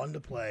 fun to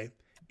play,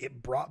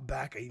 it brought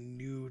back a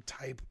new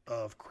type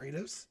of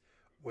Kratos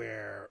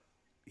where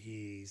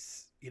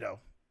he's,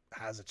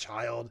 has a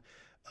child,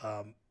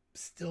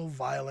 still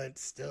violent,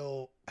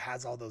 still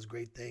has all those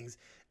great things.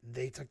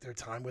 They took their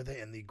time with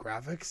it, and the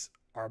graphics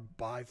are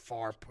by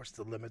far pushed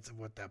the limits of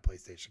what that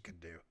PlayStation could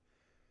do.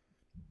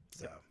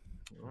 So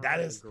that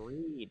is-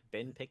 agreed.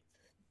 Ben picked.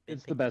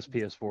 It's the best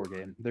PS4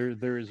 game.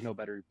 There is no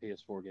better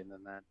PS4 game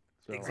than that.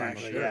 So I'm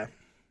exactly, sure. yeah.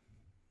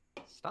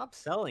 Stop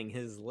selling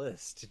his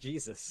list,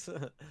 Jesus.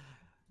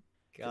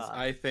 'Cause God.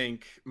 I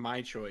think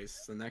my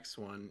choice, the next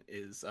one,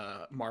 is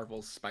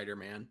Marvel's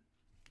Spider-Man,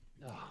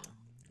 Oh,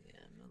 Yeah,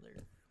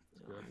 another.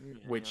 good.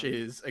 Yeah, which no.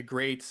 is a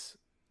great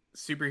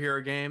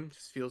superhero game.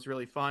 Just feels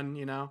really fun,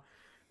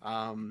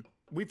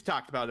 We've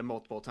talked about it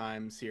multiple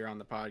times here on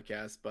the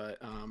podcast, but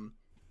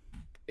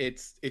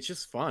it's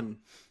just fun,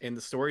 and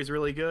the story's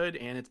really good,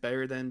 and it's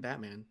better than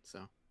Batman.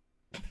 So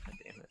God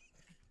damn it.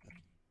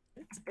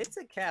 It's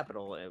a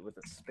capital with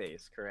a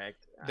space,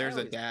 correct? I there's a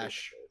always forget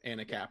dash this.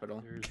 and a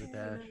capital. There's a Yeah,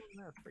 dash.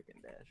 not a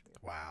freaking dash. Man.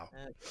 Wow.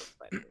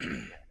 Spider-Man. I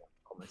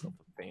don't call myself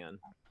a fan.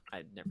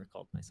 I'd never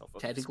called myself a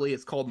Technically,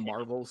 it's called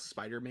Marvel's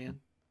Spider-Man.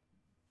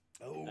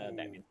 Oh,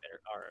 Batman's better.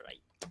 All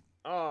right.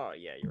 Oh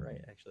yeah, you're right.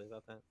 Actually,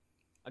 about that.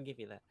 I'll give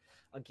you that.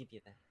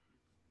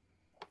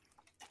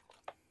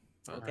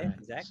 Okay,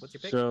 Alright, Zach, what's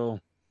your pick? So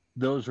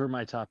those were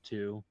my top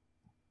 2,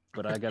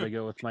 but I got to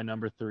go with my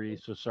number 3.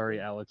 So sorry,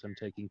 Alex, I'm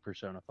taking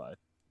Persona 5.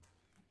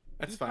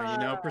 That's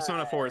fine.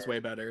 Persona 4 is way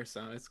better,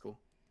 so it's cool.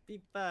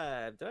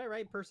 P5. Did I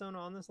write Persona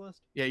on this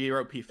list? Yeah, you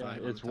wrote P5. Yeah, on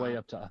it's the way top.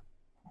 up top.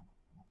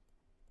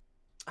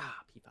 Ah,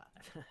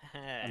 P5.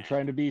 I'm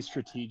trying to be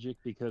strategic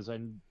because I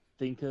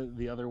think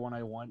the other one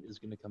I want is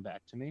going to come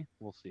back to me.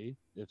 We'll see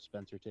if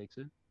Spencer takes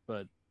it,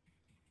 but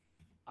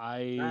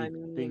I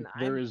think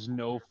there is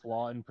no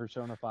flaw in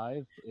Persona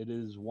 5. It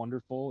is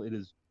wonderful. It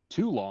is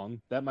too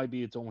long. That might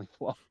be its only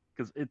flaw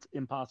because it's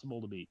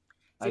impossible to beat.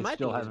 See, I my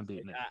still thing is, haven't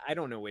beaten it. I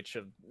don't know which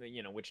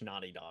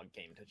Naughty Dog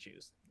game to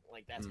choose.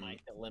 Like that's my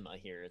dilemma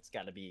here. It's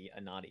got to be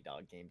a Naughty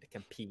Dog game to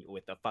compete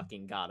with the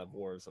fucking God of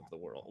Wars of the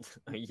world.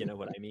 You know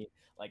what I mean?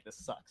 Like this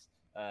sucks.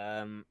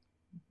 Christ.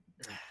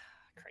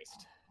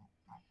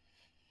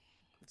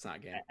 It's not a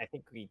game. I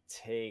think we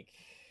take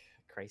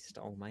Christ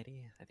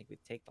Almighty. I think we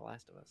take The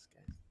Last of Us,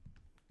 guys.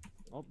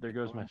 Oh, there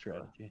goes my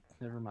strategy.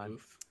 Never mind.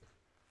 Oof.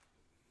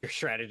 Your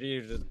strategy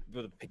is just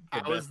pick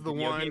I was the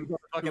one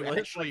who list.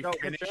 actually Like, oh,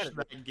 good finished strategy.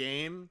 that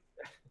game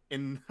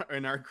in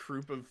our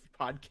group of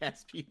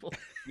podcast people.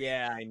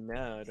 Yeah, I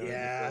know. Don't you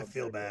Yeah, I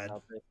feel bad.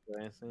 about this,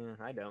 guys?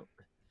 I don't.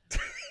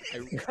 I-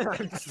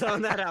 I'm just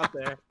throwing that out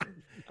there.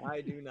 I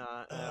do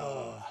not.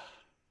 Oh.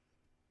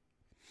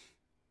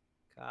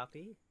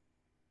 Copy.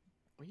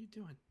 What are you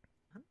doing?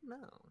 I don't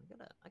know. I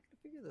gotta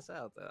figure this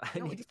out though.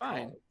 No, I need it's to call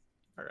fine. it.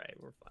 All right,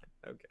 we're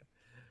fine. Okay.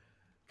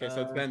 Okay,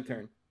 so it's Ben's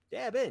turn.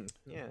 Yeah, Ben.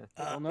 Yeah.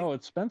 Oh no,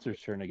 it's Spencer's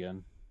turn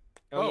again.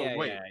 Oh, yeah,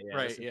 wait, yeah,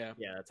 right, this is- yeah.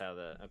 Yeah, that's how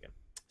the okay.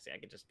 See, I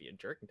could just be a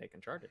jerk and take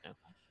Uncharted now,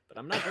 but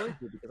I'm not going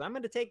to because I'm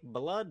going to take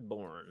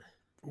Bloodborne.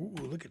 Ooh,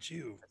 look at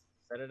you.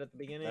 Said it at the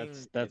beginning.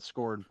 That's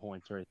scoring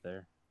points right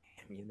there.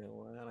 And you know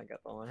what? I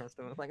got the last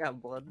one. I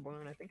got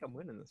Bloodborne. I think I'm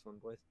winning this one,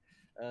 boys.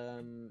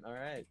 All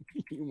right.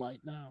 You might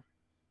now.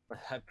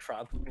 I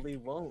probably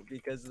won't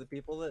because the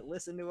people that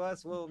listen to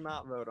us will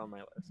not vote on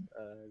my list.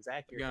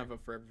 Zach, You're you're gonna vote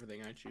for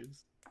everything I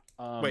choose.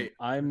 Wait,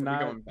 I'm are we not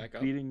going back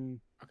up?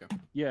 beating. Okay.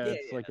 Yeah, Yeah,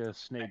 it's yeah, like a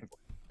snake.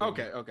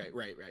 Okay,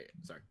 right.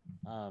 Sorry.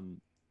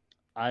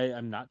 I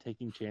am not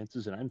taking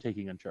chances, and I'm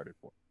taking Uncharted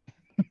 4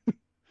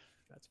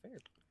 that's fair.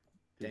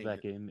 because Dang that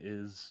it. game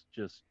is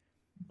just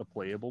a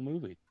playable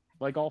movie,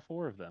 like all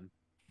 4 of them.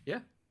 Yeah,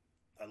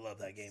 I love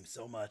that game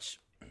so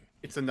much.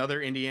 it's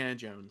another Indiana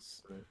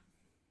Jones.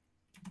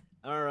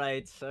 All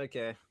right.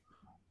 Okay.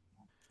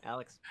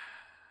 Alex,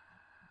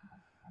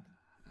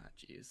 Ah,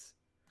 jeez.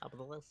 top of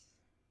the list.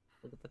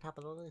 Look at the top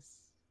of the list.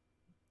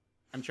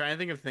 I'm trying to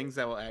think of things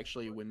that will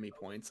actually win me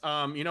points.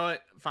 You know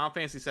what? Final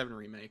Fantasy VII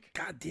Remake.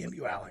 God damn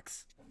you,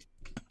 Alex.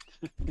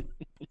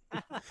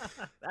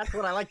 That's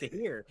what I like to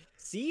hear.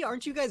 See,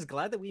 aren't you guys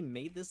glad that we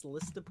made this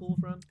list to pull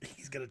from?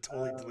 He's gonna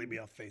totally delete me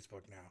off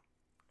Facebook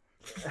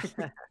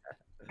now.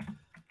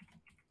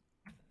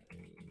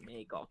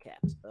 Make all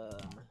caps.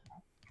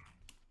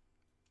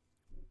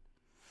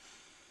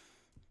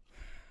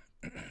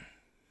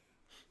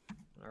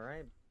 All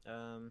right,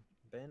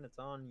 Ben, it's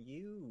on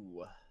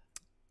you.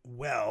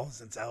 Well,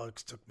 since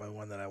Alex took my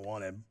one that I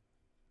wanted,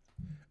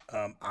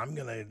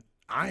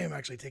 I am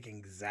actually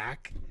taking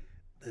Zach,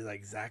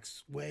 like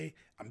Zach's way.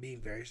 I'm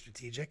being very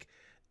strategic,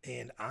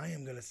 and I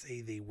am gonna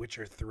say The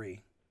Witcher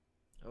 3.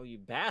 Oh, you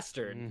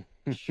bastard!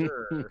 Mm.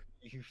 Sure,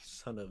 you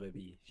son of a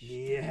bitch.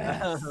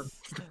 Yes.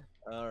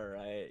 All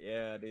right,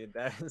 yeah, dude,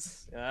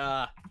 that's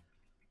okay.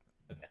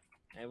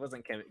 It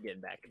wasn't getting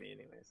back to me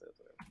anyway, so it's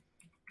whatever.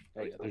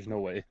 Oh yeah, there's no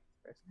way.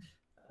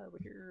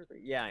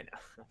 Yeah, I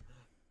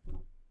know.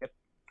 Yep,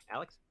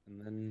 Alex.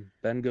 And then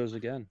Ben goes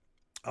again.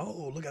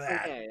 Oh, look at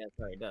that. Yeah,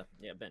 sorry, duh.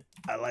 Yeah, Ben.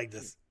 I like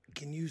this.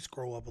 Can you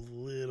scroll up a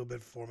little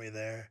bit for me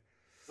there?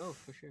 Oh,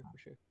 for sure.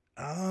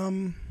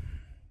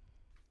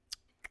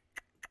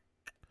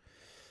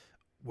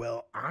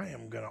 Well, I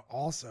am gonna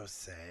also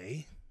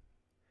say,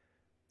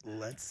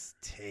 let's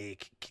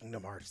take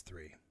Kingdom Hearts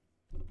 3.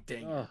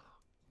 Dang. Oh,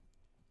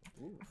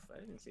 Oof, I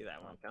didn't see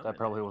that one coming. that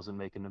probably wasn't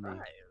making to me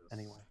Surprise.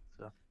 anyway.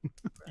 So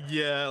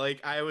Yeah, like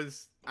I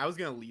was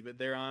gonna leave it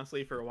there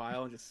honestly for a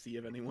while and just see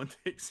if anyone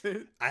takes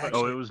it. I But-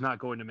 actually, it was not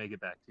going to make it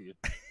back to you.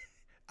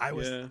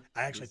 Yeah.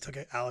 I actually took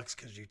it, Alex,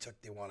 because you took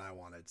the one I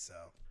wanted. So,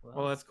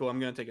 Well, that's cool. I'm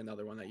gonna take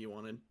another one that you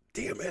wanted.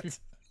 damn it.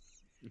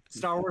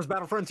 Star Wars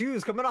Battlefront 2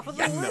 is coming off of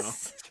the Yes! No.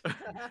 list.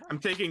 I'm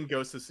taking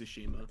Ghost of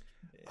Tsushima.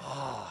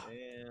 Oh.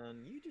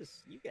 Man,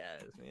 you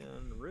guys,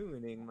 man,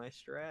 ruining my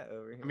strat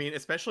over here. I mean,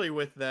 especially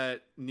with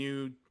that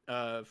new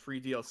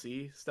free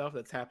DLC stuff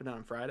that's happening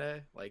on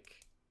Friday. Like,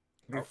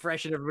 you're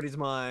fresh in everybody's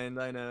mind.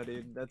 I know,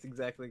 dude. That's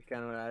exactly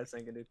kind of what I was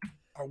thinking, dude.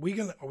 Are we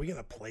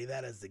gonna play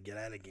that as the Get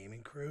Out of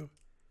Gaming crew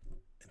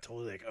and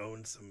totally like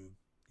own some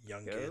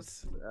young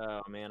Ghost? kids?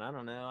 Oh man, I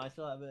don't know. I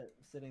still have it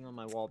sitting on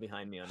my wall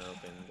behind me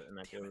unopened, and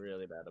I feel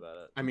really bad about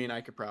it. I mean,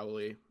 I could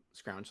probably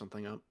scrounge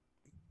something up.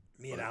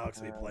 Me and Alex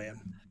will be playing.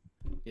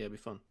 Yeah, it'd be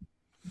fun.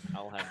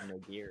 I'll have no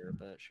gear,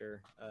 but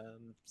sure.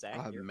 Zach,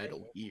 I'll have your Metal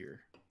pick? Gear.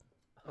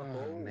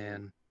 Oh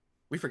man,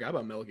 We forgot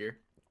about Metal Gear.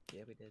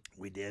 Yeah, we did.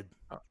 We did.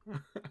 Oh, oh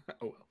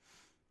well.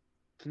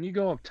 can you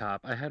go up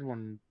top? I had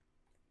one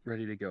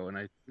ready to go, and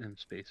I am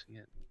spacing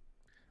it.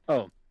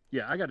 Oh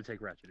yeah, I got to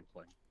take Ratchet and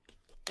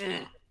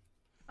Clank.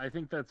 I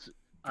think that's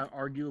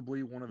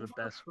arguably one of the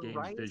best games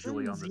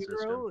visually on the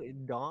Zero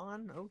system.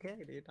 Dawn?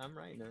 Okay, dude, I'm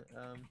writing it.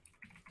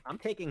 I'm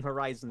taking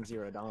Horizon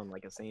Zero Dawn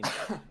like a saint, by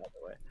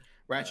the way.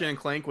 Ratchet and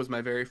Clank was my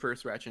very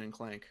first Ratchet and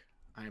Clank.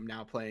 I am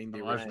now playing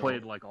the Oh, original. I've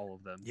played like all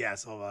of them. Yeah,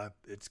 so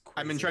it's crazy.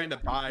 I've been trying to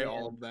buy Yeah.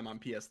 all of them on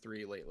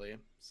PS3 lately.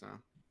 So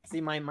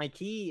See, my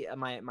key,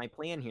 my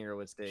plan here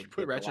was to you get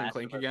put The Ratchet and Last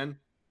Clank of Us- again.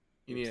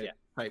 You need Oops,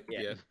 to type.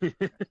 Yeah.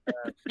 Yeah.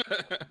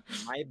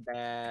 My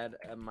bad.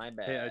 My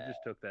bad. Hey, I just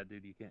took that,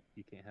 dude. You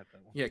can't have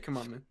that one. Yeah. Come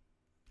on,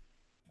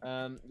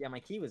 man. Yeah, my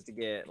key was to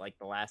get like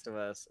The Last of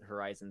Us,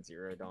 Horizon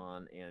Zero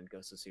Dawn, and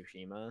Ghost of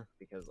Tsushima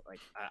because like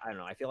I don't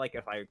know, I feel like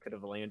if I could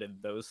have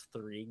landed those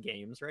 3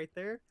 games right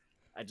there,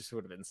 I just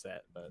would have been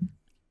set. But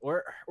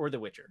or The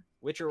Witcher,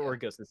 or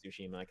Ghost of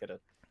Tsushima,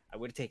 I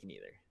would have taken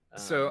either.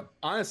 So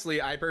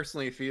honestly, I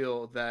personally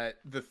feel that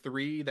the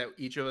 3 that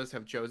each of us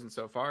have chosen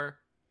so far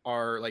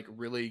are like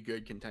really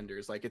good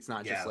contenders. Like it's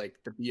not Yeah. just like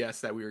the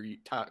BS that we were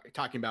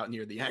talking about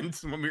near the end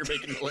when we were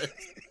making the list.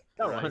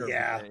 oh, right. 100%,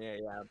 Yeah. yeah.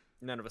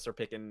 None of us are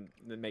picking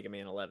the Mega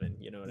Man 11.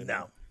 You know what I mean?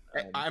 No.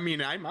 I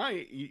mean, I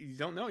might. You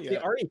don't know The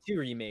yet. RE2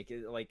 remake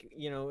is like,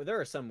 there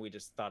are some we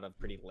just thought of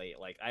pretty late.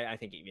 Like I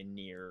think even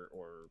Nier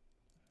or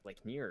like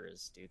Nier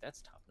is, dude,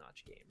 that's top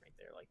notch game right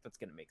there. Like that's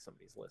gonna make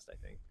somebody's list, I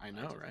think. I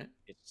know, right?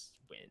 It's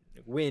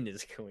Win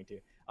is going to.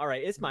 All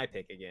right, it's my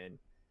pick again.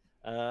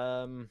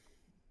 Son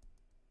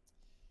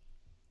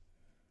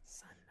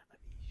of a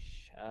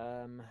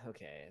bitch.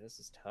 Okay, this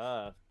is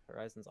tough.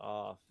 Horizon's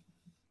off.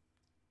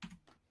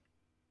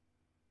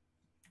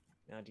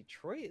 Now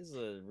Detroit is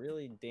a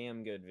really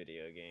damn good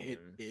video game.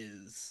 It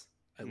is.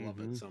 I love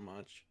it Mhm. so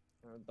much.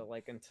 But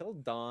like Until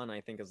Dawn,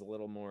 I think is a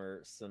little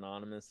more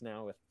synonymous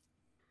now with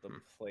the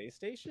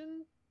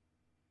PlayStation.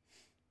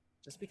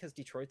 Just because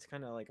Detroit's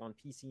kind of like on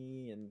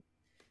PC and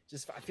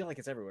just I feel like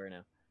it's everywhere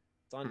now.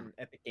 It's on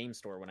Epic Game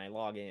Store when I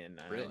log in.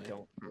 Really? I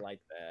don't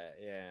like that.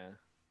 Yeah.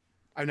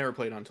 I've never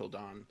played Until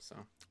Dawn, so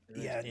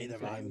Yeah, neither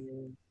have I.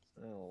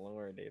 Oh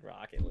Lord, dude,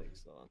 Rocket League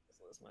still on this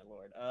list, my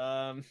Lord.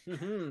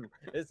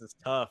 This is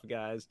tough,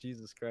 guys.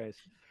 Jesus Christ.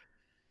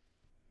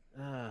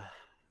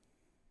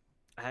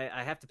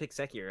 I have to pick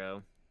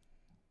Sekiro.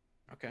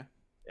 okay.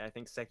 I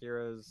think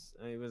Sekiro's.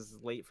 It was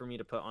late for me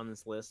to put on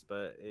this list,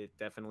 but it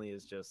definitely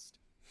is just.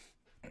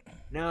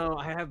 No,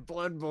 I have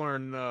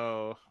Bloodborne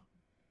though.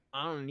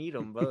 I don't need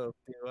them both,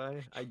 do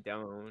I? I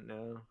don't.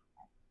 No.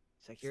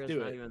 Sekiro's do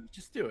not it. even.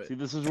 Just do it. See,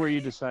 this is where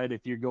you decide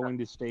if you're going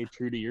to stay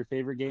true to your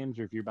favorite games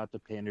or if you're about to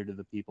pander to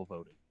the people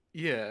voting.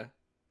 Yeah.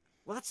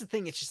 Well, that's the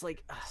thing. It's just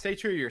like Stay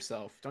true to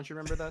yourself. Don't you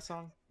remember that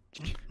song?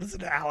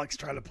 Listen to Alex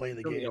trying to play the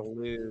I'm gonna game.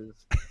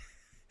 lose.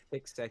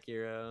 Pick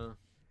Sekiro.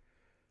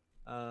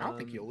 I don't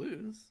think you'll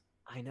lose.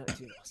 I know,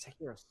 dude.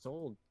 Sekiro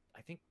sold,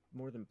 I think,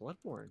 more than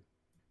Bloodborne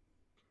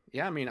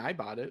Yeah, I mean, I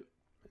bought it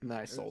and then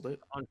I sold it.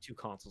 on 2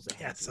 consoles. It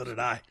Yeah, had to. so did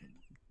I.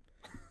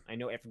 I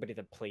know everybody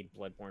that played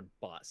Bloodborne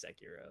bought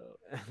Sekiro.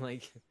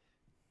 Like,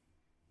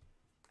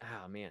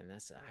 oh man,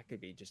 that could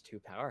be just two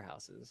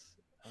powerhouses.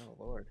 Oh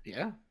lord.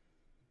 Yeah.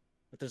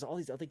 But there's all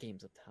these other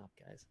games up top,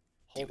 guys.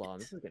 Hold Do on, it.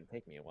 this is gonna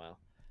take me a while.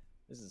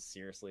 This is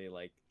seriously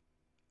like,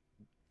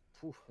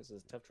 this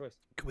is a tough choice.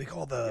 Can we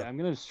call Yeah, the? I'm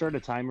gonna start a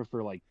timer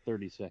for like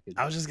 30 seconds.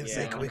 I was just gonna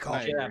say, can we call?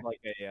 should have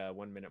like a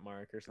 1 minute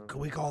mark or something?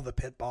 Can we call the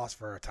pit boss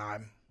for a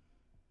time?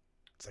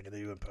 It's like they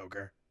do in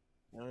poker.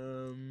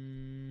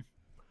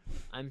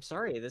 I'm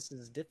sorry, this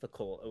is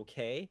difficult.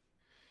 Okay,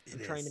 It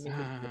I'm is. trying to make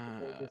a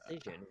difficult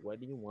decision. What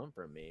do you want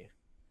from me?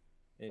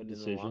 And in the long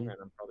decision? run,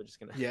 I'm probably just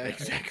gonna Yeah,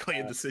 exactly.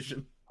 A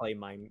decision. play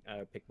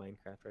pick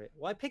Minecraft, right?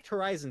 Well, I picked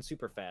Horizon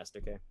super fast.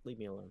 Okay, leave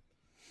me alone.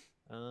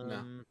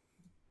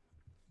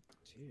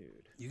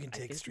 Dude, You can I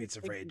take think Streets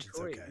of take Rage. It's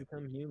Detroit okay.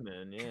 Become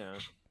Human, yeah.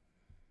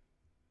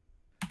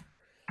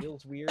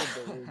 Feels weird,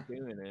 but we're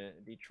doing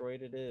it.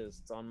 Detroit, it is.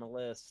 It's on my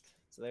list.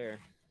 It's there.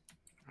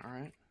 All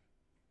right.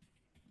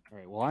 All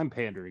right. Well, I'm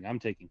pandering. I'm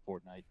taking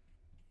Fortnite.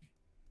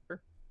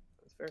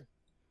 That's fair.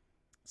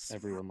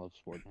 Everyone loves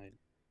Fortnite.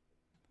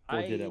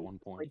 Or did at one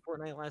point. Played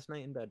Fortnite last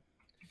night in bed.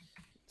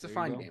 It's a There you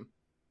fine go. game.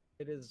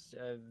 It is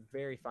a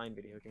very fine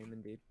video game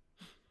indeed.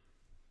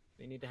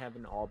 They need to have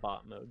an all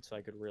bot mode so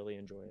I could really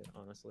enjoy it,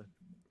 honestly.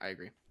 I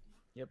agree.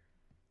 Yep.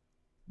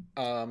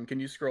 Can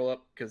you scroll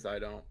up because I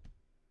don't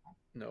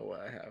know what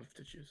I have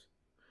to choose.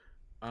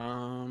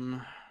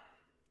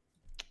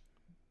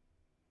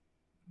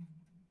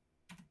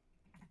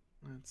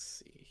 Let's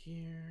see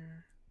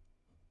here.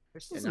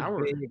 There's And some now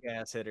we're- big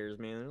ass hitters,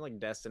 man. There's like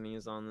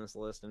Destiny's on this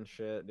list and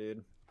shit,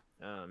 dude.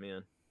 Oh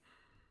man.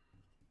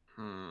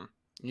 You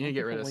need to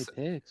get rid of. Late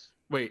picks.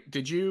 Wait,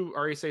 did you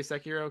already say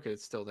Sekiro? Because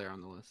it's still there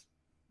on the list.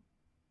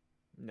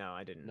 No,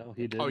 I didn't. No,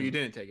 he didn't. Oh, you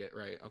didn't take it,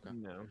 right? Okay.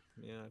 No.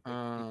 Yeah.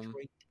 I picked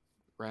Detroit,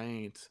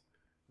 Right.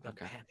 the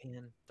Okay.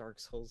 Batman, Dark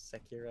Souls,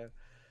 Sekiro,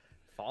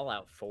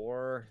 Fallout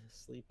 4,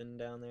 sleeping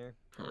down there,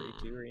 Party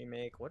 2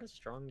 remake. What a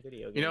strong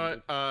video game. You know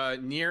dude.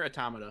 what? Near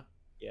Automata.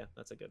 Yeah,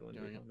 that's a good one,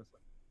 dude, Doing it. honestly.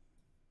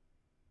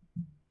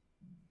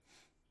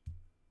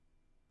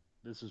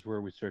 This is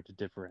where we start to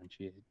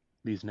differentiate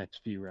these next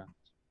few rounds.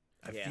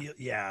 I Yeah. feel.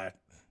 Yeah.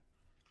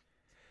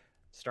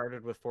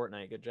 Started with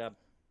Fortnite. Good job.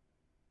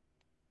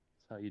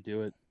 That's how you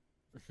do it.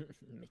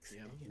 Mixed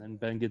Yeah. in. And then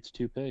Ben gets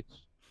 2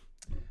 picks.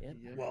 Yep.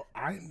 Yeah. Well,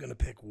 I'm gonna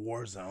pick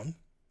Warzone.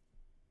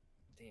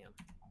 Damn.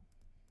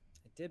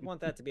 I did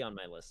want that to be on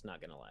my list,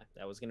 not gonna lie.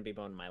 That was gonna be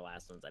one of my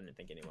last ones. I didn't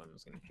think anyone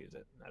was gonna choose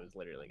it. I was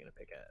literally gonna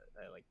pick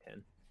at like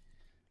 10.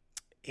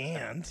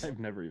 And I've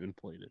never even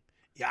played it.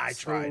 yeah, I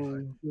tried.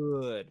 So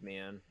good,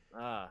 man.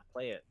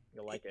 Play it.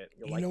 You'll like it.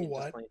 You'll You like know it just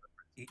what? playing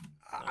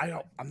I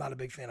don't. I'm not a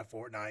big fan of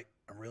Fortnite.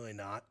 I'm really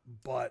not.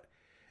 But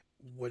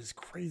what is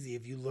crazy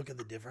if you look at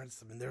the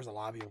difference? I mean, there's a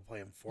lot of people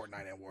playing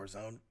Fortnite and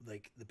Warzone.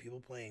 Like the people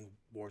playing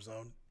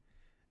Warzone,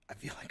 I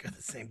feel like are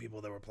the same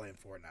people that were playing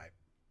Fortnite.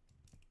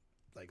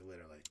 Like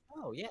literally.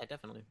 Oh yeah,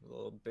 definitely. A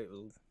little bit,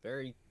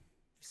 very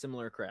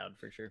similar crowd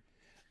for sure.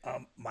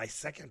 My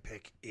second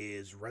pick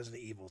is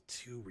Resident Evil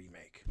 2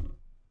 remake.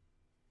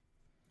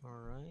 All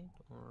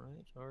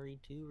right.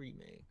 RE2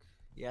 remake.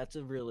 Yeah, it's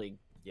a really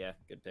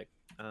good pick.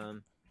 Okay.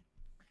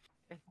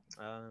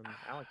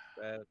 Alex,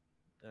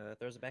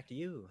 throws it back to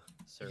you,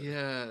 sir.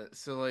 Yeah.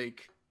 So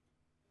like,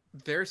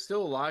 there's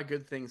still a lot of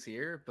good things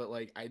here, but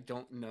like, I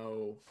don't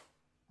know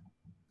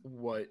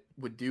what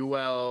would do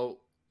well,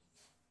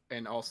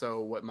 and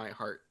also what my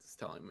heart is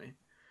telling me.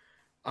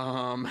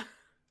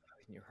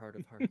 In your heart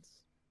of hearts.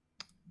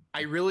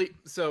 I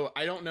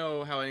don't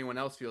know how anyone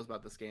else feels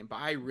about this game, but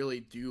I really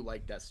do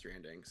like Death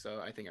Stranding,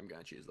 so I think I'm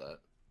gonna choose that.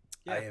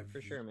 Yeah,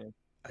 for sure, man.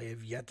 I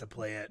have yet to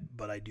play it,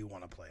 but I do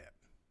want to play it.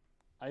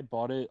 I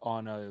bought it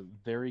on a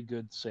very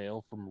good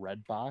sale from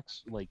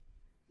Redbox like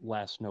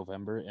last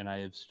November, and I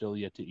have still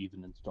yet to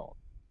even install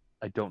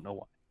it. I don't know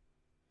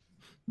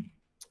why.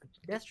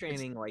 Death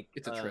Stranding,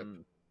 it's a trip.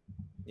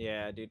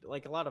 Yeah, dude.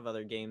 Like a lot of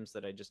other games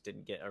that I just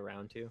didn't get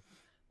around to,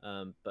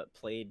 but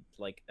played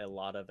like a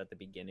lot of at the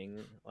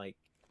beginning. Like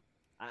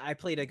I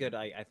played a good,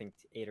 I think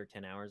 8 or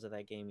 10 hours of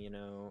that game, you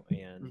know,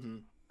 and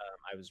Mhm.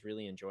 I was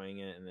really enjoying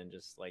it. And then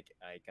just like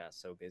I got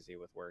so busy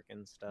with work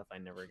and stuff, I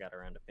never got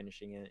around to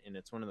finishing it. And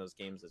it's one of those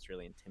games that's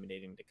really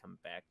intimidating to come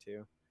back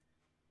to.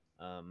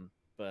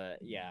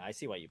 But yeah, I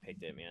see why you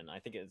picked it, man. I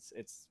think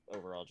it's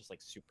overall just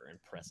like super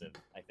impressive.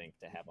 I think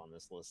to have on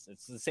this list.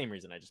 It's the same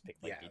reason I just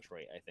picked like Yeah.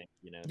 Detroit. I think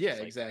it's Yeah, just,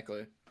 like,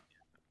 exactly.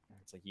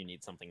 It's like you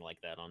need something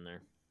like that on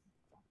there.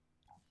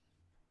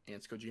 And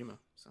it's Kojima,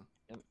 so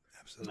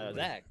Absolutely.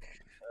 Zach.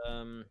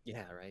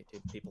 Yeah, right,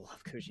 dude. People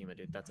love Kojima,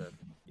 dude. That's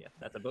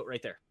a boat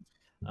right there.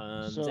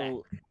 So Zach.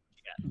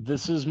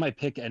 this is my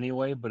pick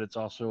anyway, but it's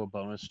also a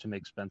bonus to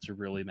make Spencer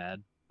really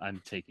mad.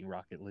 I'm taking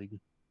Rocket League.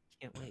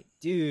 Can't wait,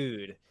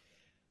 dude.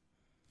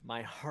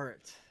 My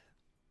heart.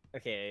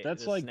 Okay,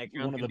 That's this like next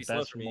round's one of gonna the be slow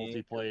best for me,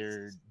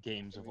 multiplayer 'cause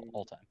games of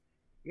all time.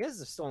 You guys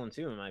have stolen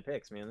 2 of my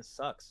picks, man. This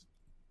sucks.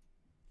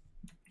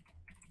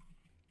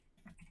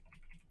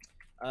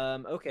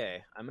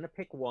 Okay, I'm gonna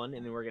pick one,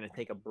 and then we're gonna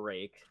take a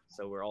break.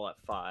 So we're all at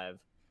 5, and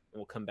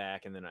we'll come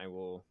back, and then I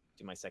will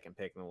do my second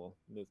pick, and then we'll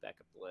move back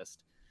up the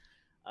list.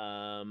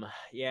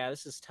 Yeah,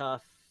 this is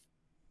tough.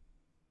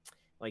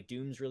 Like,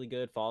 Doom's really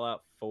good.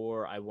 Fallout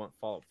 4, I want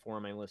Fallout 4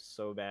 on my list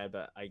so bad,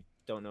 but I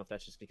don't know if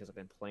that's just because I've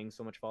been playing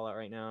so much Fallout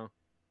right now.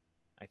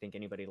 I think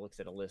anybody looks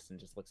at a list and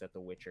just looks at The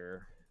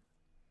Witcher.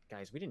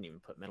 Guys, we didn't even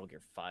put Metal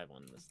Gear 5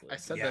 on this list. I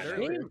said that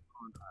earlier.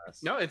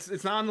 No,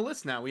 it's not on the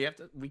list now. We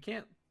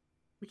can't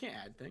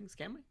add things,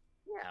 can we?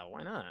 Yeah,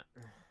 why not?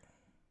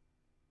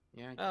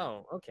 Yeah.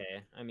 Oh,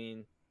 okay. I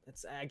mean,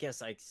 I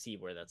guess I see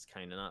where that's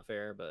kind of not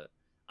fair, but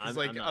I'm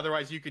not...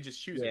 otherwise you could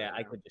just choose it. Yeah,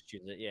 I could just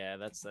choose it. Yeah,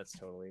 that's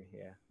totally,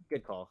 yeah.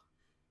 Good call.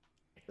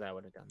 I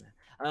would have done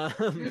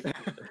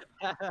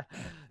that.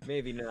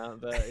 Maybe not,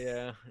 but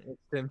yeah,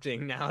 it's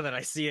tempting now that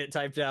I see it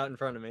typed out in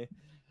front of me.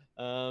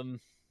 God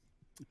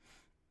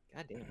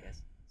damn,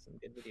 guys, some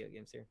good video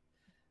games here.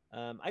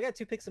 I got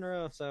 2 picks in a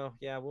row, so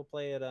yeah, we'll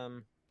play it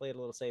a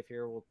little safe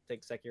here. We'll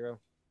take Sekiro.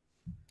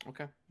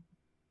 Okay.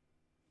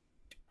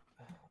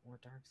 More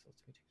Dark Souls.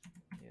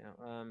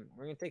 Yeah,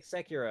 we're gonna take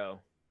Sekiro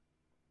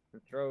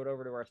and throw it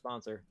over to our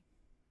sponsor.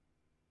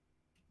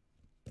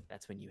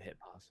 That's when you hit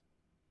pause.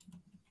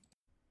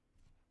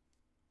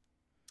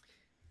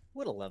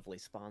 What a lovely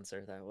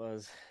sponsor that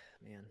was,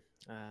 man.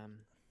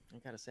 I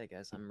gotta say,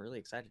 guys, I'm really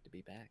excited to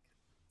be back.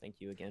 Thank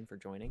you again for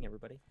joining,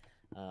 everybody.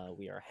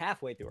 We are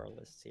halfway through our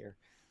lists here,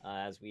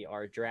 as we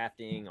are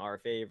drafting our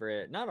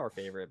favorite, not our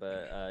favorite,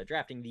 but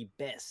drafting the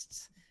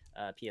best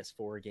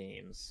PS4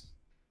 games.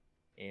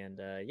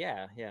 And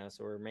yeah,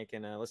 so we're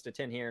making a list of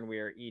 10 here, and we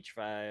are each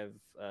 5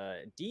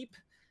 deep,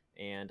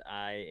 and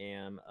I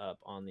am up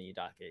on the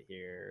docket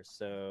here.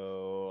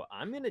 So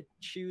I'm gonna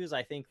choose,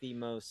 I think,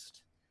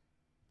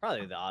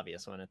 probably the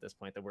obvious one at this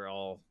point that we're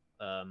all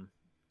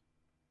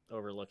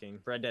overlooking.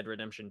 Red Dead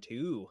Redemption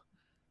 2.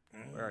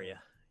 Where are you?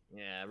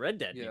 Yeah, Red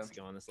Dead needs to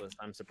go on this list.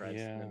 I'm surprised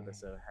none of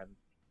us haven't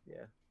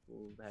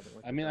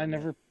looked. I mean, I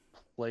never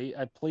played.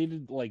 I played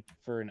it like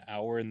for an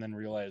hour and then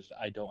realized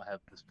I don't have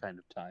this kind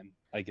of time.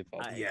 I give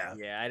up.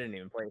 Yeah, I didn't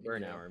even play it for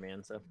an hour,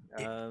 man. So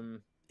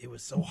it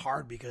was so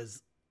hard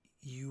because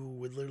you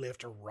would literally have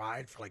to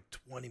ride for like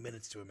 20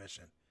 minutes to a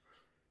mission,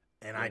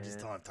 and I just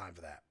don't have time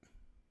for that.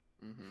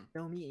 Mm-hmm.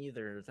 No, me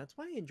either. That's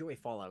why I enjoy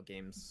Fallout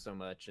games so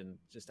much, and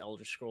just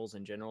Elder Scrolls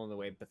in general, and the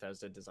way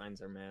Bethesda designs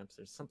their maps.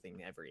 There's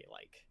something every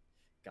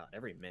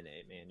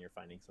minute, man, you're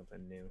finding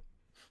something new.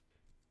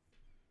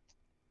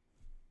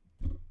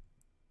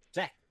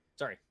 Zach,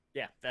 sorry.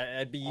 Yeah,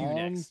 that'd be you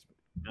next.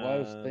 Well, I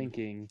was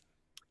thinking,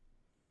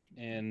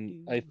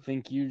 and I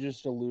think you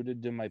just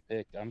alluded to my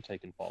pick. I'm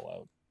taking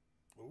Fallout.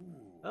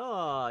 Ooh.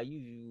 Oh,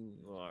 you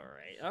all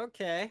right?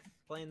 Okay,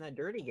 playing that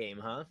dirty game,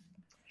 huh?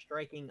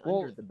 Striking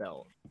under the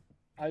belt.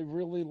 I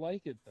really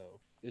like it though.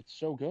 It's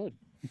so good.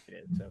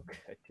 It is so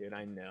good, dude.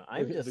 I know.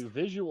 The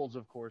visuals,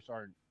 of course,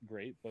 aren't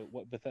great, but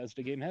what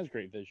Bethesda game has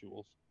great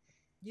visuals?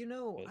 You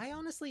know, I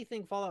honestly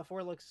think Fallout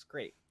 4 looks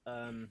great.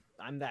 I'm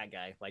that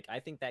guy. Like, I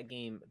think that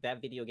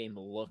video game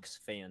looks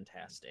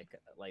fantastic.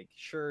 Like,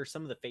 sure,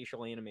 some of the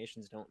facial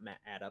animations don't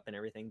add up and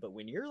everything, but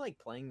when you're like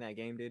playing that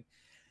game, dude,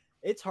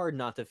 it's hard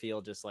not to feel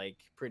just like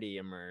pretty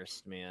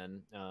immersed,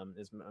 man.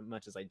 As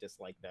much as I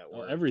dislike that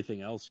word. Well,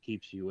 everything else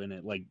keeps you in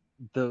it. Like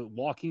the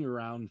walking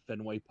around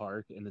Fenway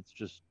Park and it's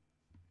just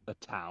a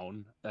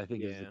town, I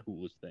think is the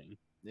coolest thing.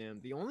 Yeah,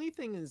 the only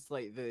thing is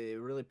like it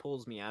really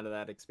pulls me out of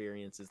that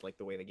experience is like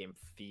the way the game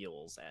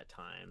feels at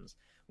times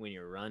when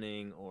you're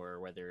running, or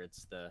whether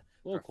it's the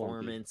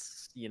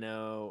performance, clunky. You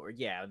know, or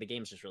the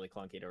game's just really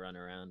clunky to run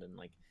around, and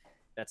like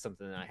that's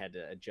something that I had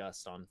to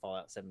adjust on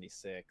Fallout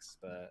 76.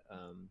 But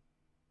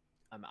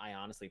I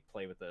honestly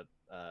play with the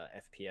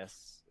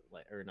FPS,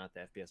 or not the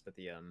FPS, but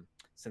the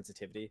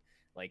sensitivity,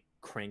 like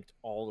cranked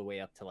all the way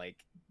up to like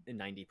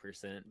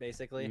 90%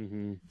 basically.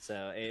 Mm-hmm.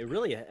 So it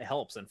really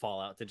helps in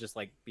Fallout to just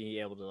like be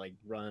able to like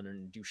run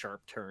and do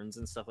sharp turns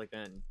and stuff like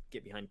that and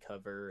get behind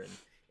cover. And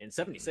in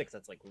 76,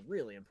 that's like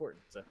really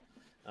important. So,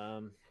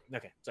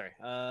 okay, sorry.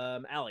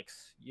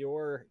 Alex,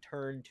 your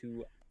turn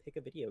to pick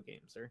a video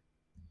game, sir.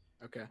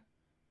 Okay.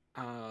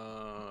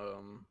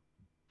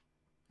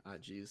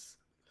 Jeez.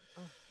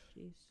 Oh,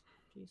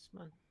 jeez,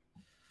 man.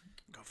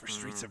 Go for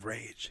Streets of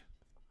Rage.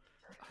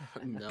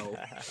 No.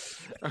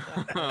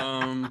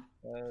 Oh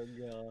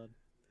god.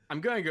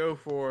 I'm gonna go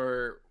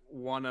for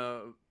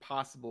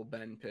possible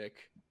Ben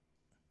pick.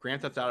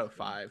 Grand Theft Auto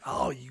 5.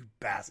 Oh, you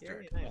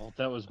bastard! Well,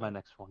 that was my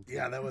next one.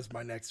 Yeah, that was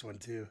my next one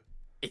too.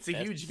 It's a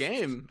huge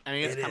game. I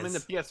mean, it's coming to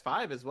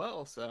PS5 as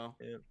well. So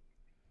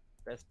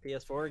best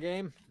PS4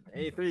 game,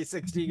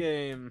 A360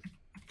 game.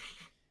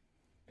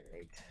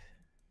 Great.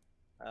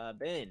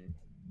 Ben,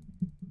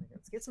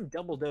 let's get some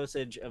double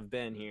dosage of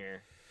Ben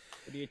here.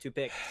 What are your 2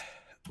 picks?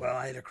 Well,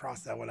 I had to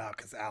cross that one out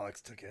because Alex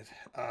took it.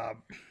 Ouch.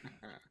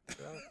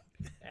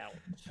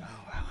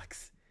 Oh,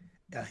 Alex.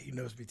 Yeah, he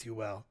knows me too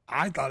well.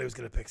 I thought he was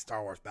going to pick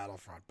Star Wars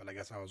Battlefront, but I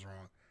guess I was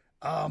wrong.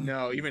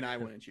 No, even I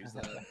wouldn't choose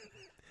that.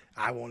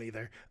 I won't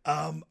either.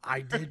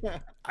 I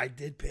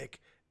did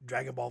pick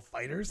Dragon Ball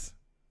Fighters.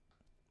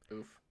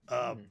 Oof.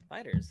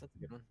 Fighters, that's a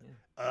good one.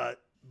 Yeah.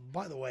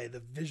 By the way,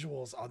 the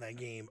visuals on that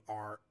game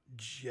are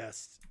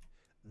just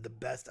the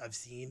best I've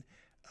seen.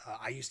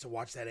 I used to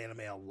watch that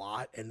anime a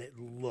lot, and it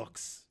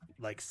looks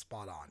like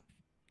spot on.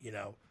 You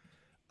know.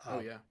 Oh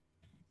yeah.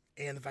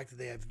 And the fact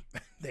that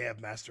they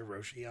have Master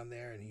Roshi on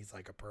there, and he's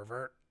like a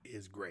pervert,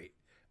 is great.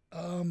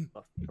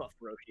 Buff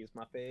Roshi is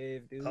my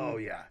fave, dude. Oh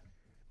yeah.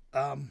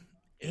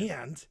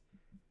 And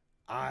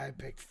I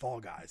picked Fall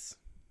Guys.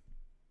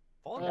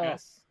 Fall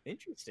Guys.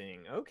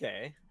 Interesting.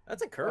 Okay,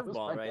 that's a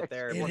curveball right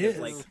there. It Look, is.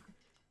 like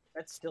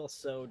that's still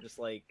so just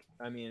like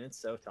I mean, it's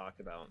so talked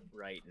about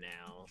right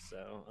now.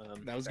 So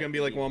That was gonna be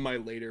like one of my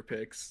later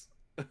picks.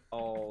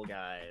 Fall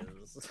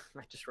Guys.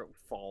 I just wrote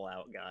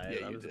Fallout Guys.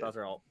 Yeah, you did. Those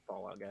are all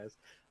Fallout Guys.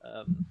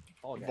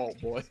 Fall Guys.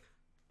 Vault Boy.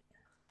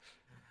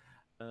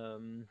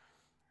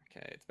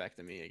 Okay, it's back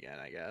to me again,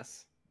 I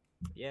guess.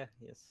 Yeah.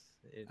 Yes.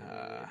 It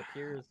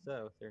appears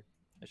so. There.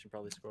 I should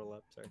probably scroll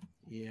up. Sorry.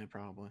 Yeah,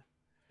 probably.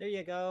 There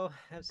you go.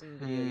 Have some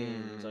video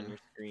games on your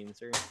screen,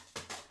 sir.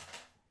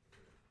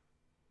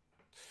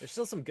 There's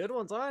still some good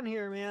ones on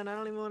here, man. I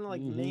don't even want to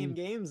like name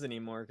games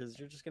anymore because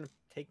you're just gonna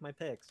take my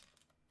picks.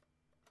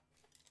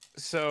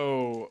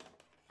 So,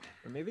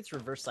 or maybe it's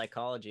reverse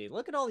psychology.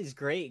 Look at all these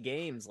great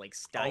games like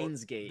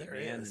Steins Gate,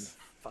 man. Is.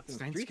 Fucking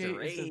Steins Streets Gate of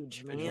Rage,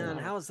 is man.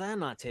 How is that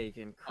not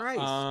taken? Christ.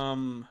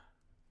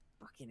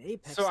 Fucking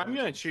Apex. So I'm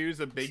gonna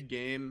choose a big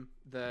game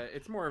that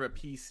it's more of a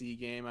PC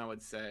game, I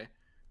would say.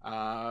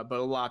 But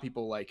a lot of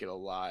people like it a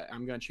lot.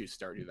 I'm gonna choose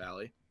Stardew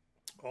Valley.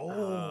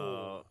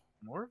 Oh,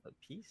 more of a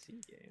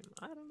PC game.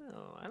 I don't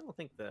know. I don't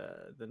think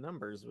the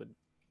numbers would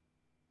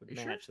You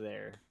match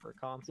there for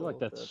console. I feel like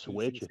that's the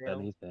Switch, PC if sale.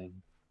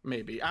 anything.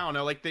 Maybe, I don't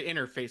know. Like the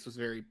interface was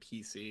very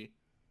PC.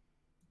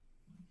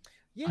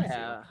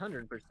 Yeah,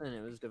 100%.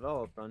 It was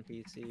developed on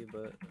PC,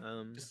 but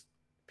Just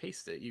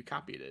paste it. You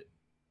copied it.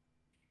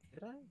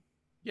 did I?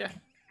 Yeah.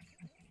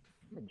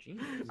 I'm a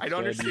genius. I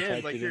don't Said you understand.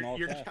 typed Like it in you're all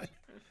you're. caps.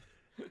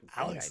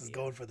 Alex is idea.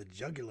 going for the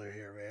jugular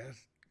here, man.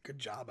 Good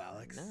job,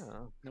 Alex.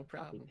 No, No copy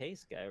problem.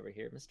 paste guy over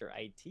here, Mr.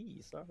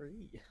 IT.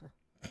 Sorry.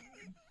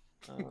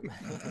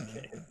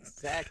 Okay,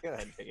 Zach, go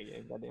ahead and pick a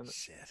game. Goddamn it.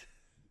 Shit.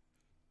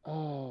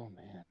 Oh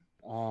man.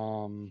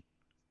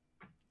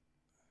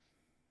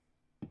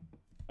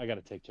 I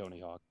gotta take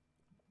Tony Hawk.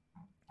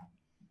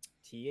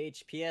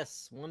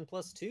 THPS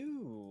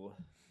 1+2.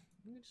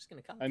 I'm just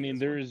gonna copy. I mean, this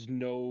there one. is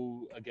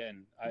no.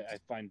 Again, I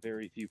find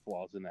very few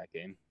flaws in that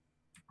game.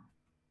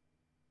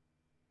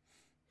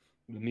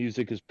 The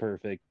music is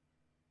perfect.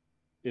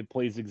 It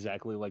plays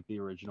exactly like the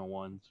original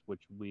ones,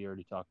 which we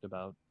already talked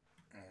about.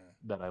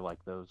 That I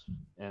like those,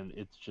 and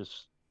it's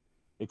just,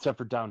 except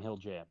for Downhill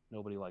Jam,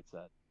 nobody likes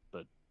that.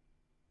 But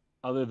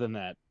other than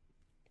that,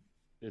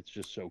 it's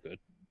just so good.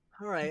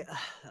 All right.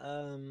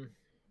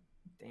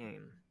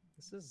 Dang,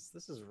 this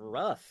is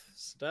rough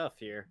stuff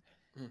here.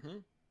 Mm-hmm.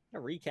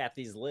 I'll recap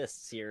these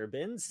lists here.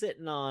 Ben's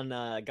sitting on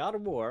God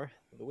of War,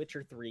 The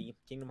Witcher 3,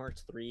 Kingdom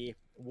Hearts 3,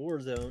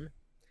 Warzone,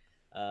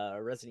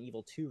 Resident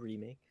Evil 2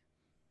 Remake,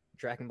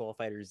 Dragon Ball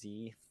Fighter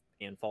Z,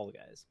 and Fall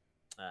Guys.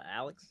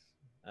 Alex,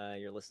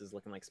 your list is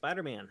looking like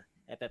Spider-Man,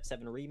 FF7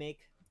 Remake,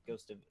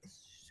 Ghost of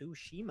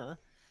Tsushima,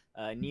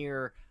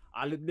 Nier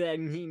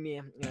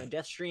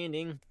Death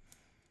Stranding,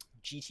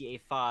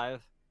 GTA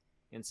 5,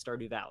 and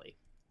Stardew Valley.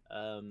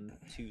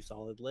 Two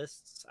solid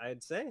lists,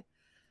 I'd say.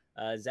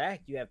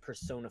 Zach, you have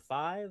Persona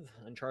 5,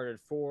 Uncharted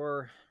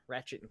 4,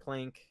 Ratchet and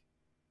Clank,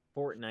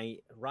 Fortnite,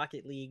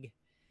 Rocket League,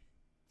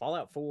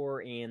 Fallout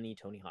 4, and the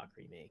Tony Hawk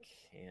remake.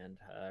 And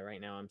right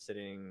now I'm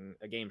sitting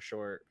a game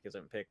short because I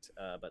haven't picked,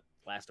 but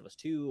Last of Us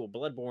 2,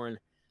 Bloodborne,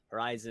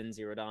 Horizon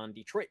Zero Dawn,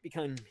 Detroit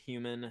Become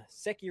Human,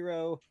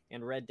 Sekiro,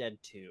 and Red Dead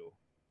 2.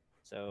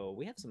 So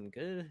we have some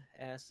good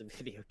ass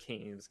video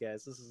games,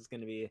 guys. This is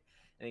going to be,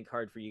 I think,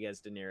 hard for you guys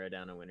to narrow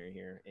down a winner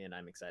here, and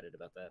I'm excited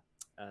about that.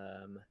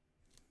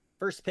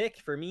 First pick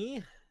for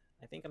me,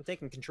 I think I'm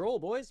taking Control,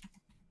 boys.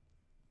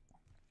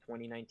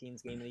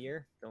 2019's game of the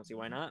year. Don't see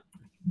why not.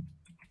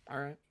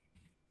 All right.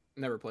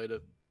 Never played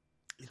it.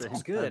 It's I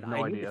good. have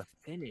no I need idea. to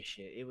finish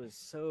it. It was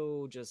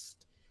so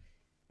just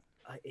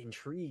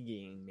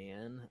intriguing,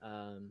 man.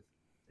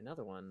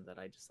 Another one that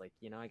I just like,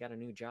 I got a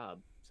new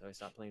job, so I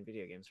stopped playing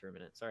video games for a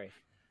minute. Sorry.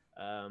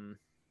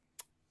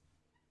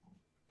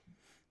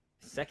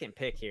 Second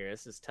pick here.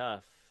 This is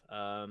tough.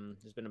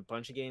 There's been a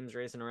bunch of games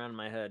racing around in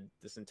my head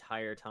this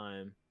entire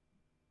time.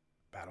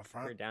 We're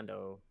Battlefront. down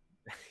to,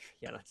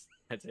 yeah,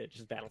 that's it.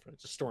 Just Battlefront.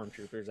 Just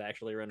stormtroopers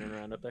actually running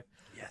around up there.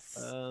 Yes.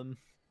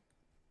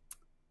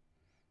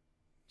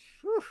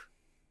 Whew.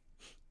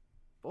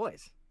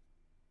 Boys.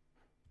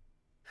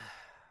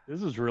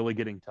 This is really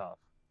getting tough.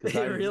 It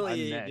Because I'm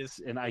really next, just-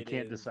 and I it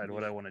can't is, decide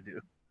what I want to do.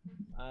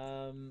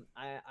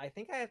 I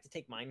think I have to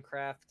take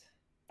Minecraft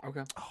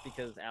Okay.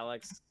 because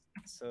Alex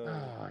so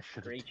Oh, I should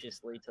have.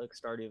 graciously took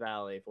Stardew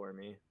Valley for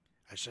me.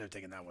 I should have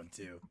taken that one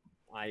too.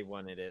 I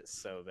wanted it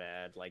so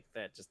bad. Like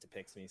that just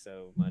depicts me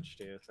so much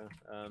too. So,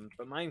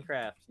 but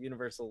Minecraft,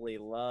 universally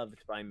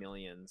loved by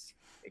millions,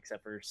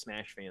 except for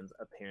Smash fans,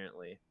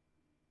 apparently.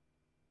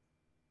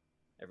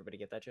 Everybody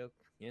get that joke?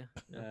 Yeah.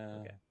 No?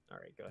 Okay. All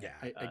right. Go ahead.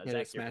 Yeah. I get Zach, it.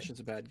 your Smash pick. is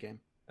a bad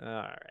game. All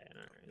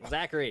right.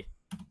 Zachary.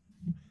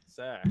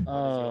 sir. What is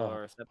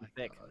your my seventh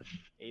pick? gosh.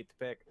 8th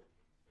pick.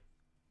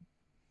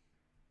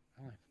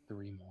 I only have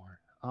 3 more.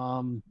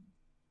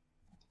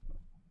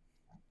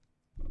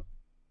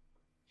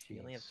 You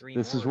only have 3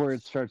 This more. is where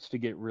it starts to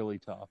get really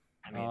tough.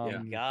 I mean,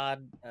 thank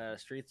God,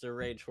 Streets of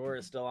Rage 4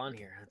 is still on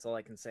here. That's all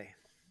I can say.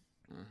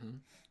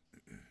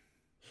 Mm-hmm.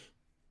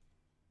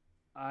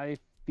 I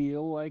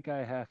feel like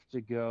I have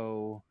to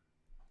go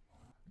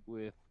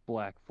with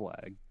Black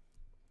Flag.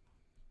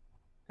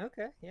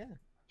 Okay, yeah.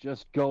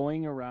 Just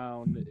going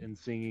around and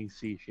singing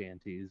sea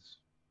shanties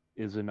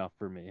is enough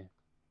for me.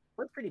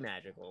 We're pretty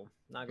magical,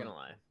 not gonna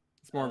lie.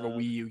 It's more of a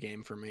Wii U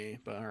game for me,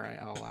 but all right,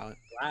 I'll allow it.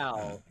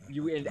 Wow.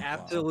 You and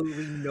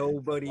absolutely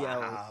nobody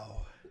else.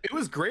 Wow. It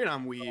was great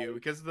on Wii U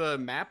because the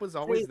map was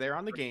always there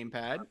on the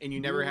gamepad, and you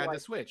never had to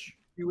switch.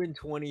 You and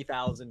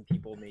 20,000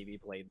 people maybe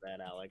played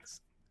that,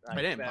 Alex. I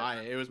didn't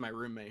buy it. It was my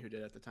roommate who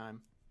did at the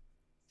time.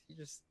 You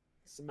just.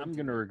 I'm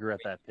gonna regret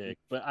that pick,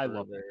 but I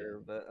love it.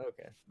 But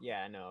okay,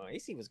 yeah, no,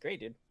 AC was great,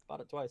 dude. Bought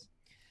it twice.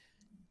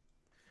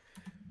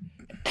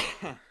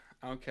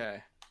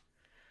 Okay.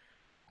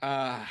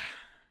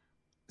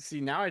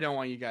 See, now I don't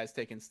want you guys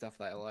taking stuff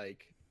that I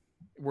like.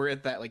 We're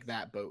at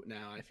that boat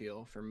now. I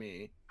feel for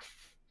me.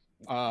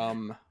 I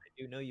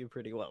do know you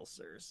pretty well,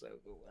 sir. So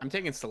I'm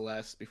taking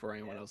Celeste before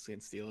anyone else can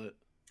steal it.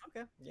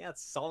 Okay, yeah,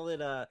 it's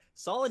solid.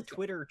 Solid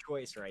Twitter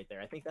choice right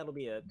there. I think that'll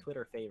be a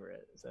Twitter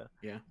favorite. So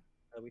yeah,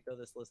 we throw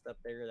this list up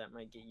there. That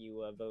might get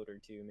you a vote or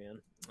two,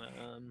 man.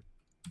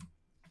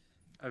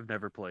 I've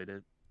never played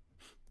it.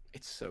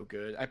 It's so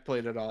good. I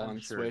played it all on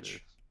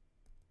Switch.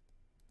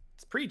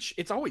 It's pretty.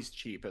 It's always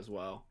cheap as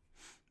well.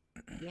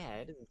 Yeah,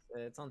 it is.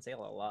 It's on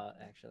sale a lot,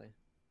 actually.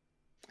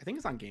 I think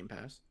it's on Game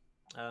Pass.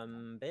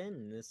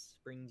 Ben, this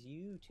brings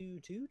you to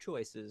 2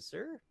 choices,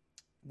 sir.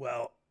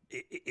 Well,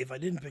 if I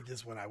didn't pick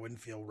this one, I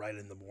wouldn't feel right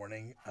in the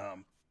morning.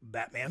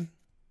 Batman.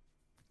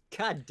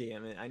 God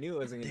damn it! I knew it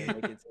wasn't gonna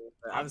make it.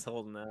 But I was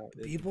holding out.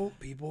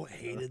 People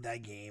hated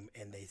that game,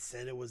 and they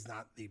said it was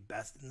not the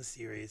best in the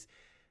series.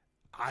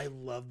 I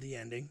loved the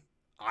ending.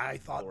 I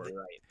thought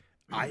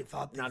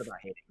not about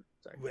hating.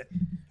 Sorry.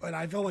 But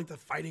I felt like the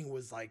fighting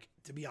was like,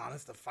 to be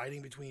honest, the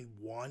fighting between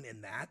 1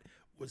 and that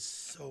was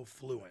so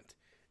fluent.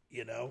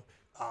 You know,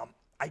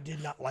 I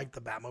did not like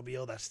the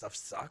Batmobile. That stuff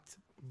sucked.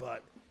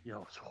 But it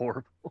was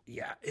horrible.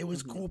 Yeah, it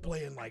was cool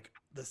playing like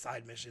the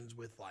side missions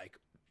with like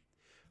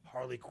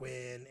Harley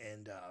Quinn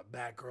and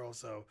Batgirl.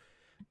 So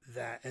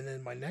that, and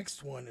then my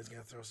next one is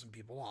gonna throw some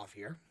people off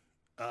here.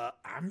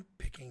 I'm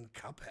picking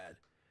Cuphead.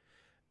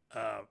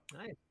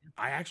 Nice.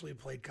 I actually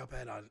played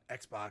Cuphead on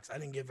Xbox. I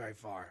didn't get very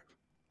far.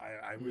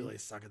 I really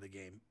suck at the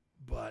game,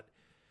 but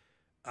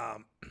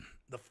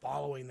the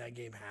following that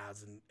game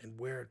has and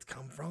where it's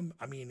come from,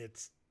 I mean,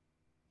 it's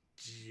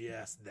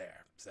just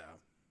there. So.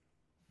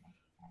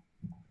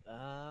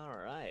 All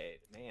right,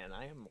 man.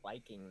 I am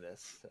liking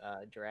this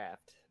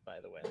draft, by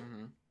the way.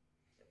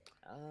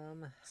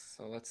 Mm-hmm.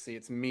 So let's see.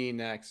 It's me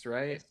next,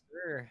 right? Yes,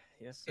 sir.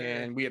 Yes, sir.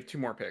 And we have 2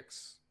 more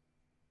picks.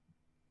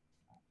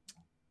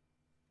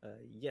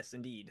 Yes,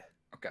 indeed.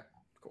 Okay,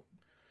 cool.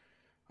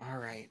 All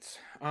right.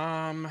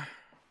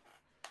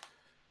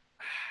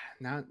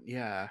 Now,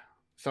 yeah.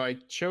 So I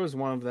chose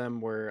one of them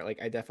where like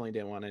I definitely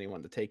didn't want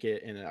anyone to take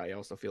it, and I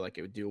also feel like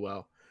it would do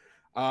well.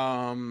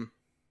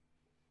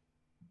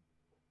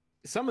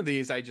 Some of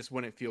these I just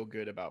wouldn't feel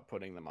good about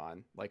putting them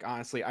on. Like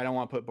honestly, I don't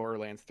want to put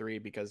Borderlands 3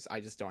 because I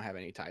just don't have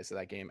any ties to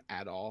that game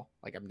at all.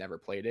 Like I've never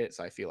played it,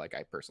 so I feel like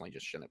I personally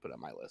just shouldn't put it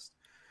on my list.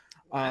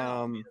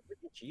 Wow, man, look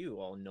at you,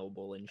 all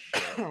noble and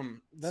shit.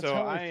 That's so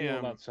how I feel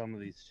about some of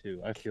these too.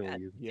 I feel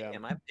you. Yeah.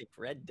 Damn, I picked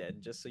Red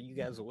Dead just so you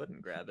guys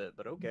wouldn't grab it,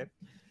 but okay.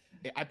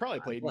 I probably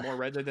played more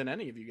Red Dead than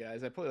any of you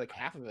guys. I played like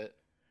half of it.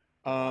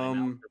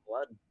 Blood.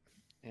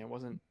 And it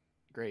wasn't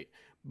great.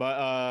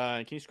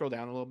 But can you scroll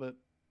down a little bit?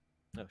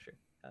 Oh sure.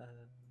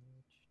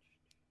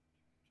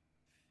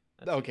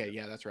 Okay,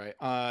 yeah, that's right.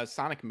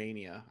 Sonic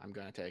Mania, I'm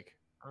gonna take.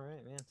 All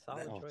right, man.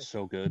 Solid choice. It's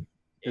so good.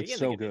 Yeah, It's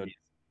so good.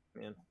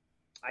 Man.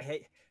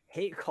 I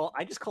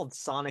I just called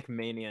Sonic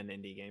Mania an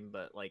indie game,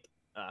 but like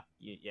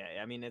yeah,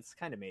 I mean it's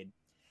kind of made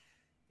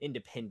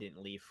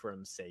independently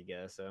from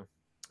Sega, so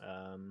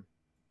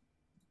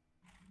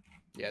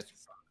yeah,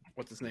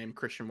 what's his name?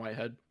 Christian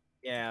Whitehead.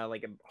 Yeah,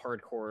 like a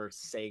hardcore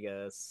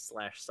Sega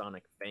 /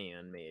 Sonic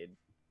fan made,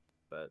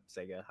 but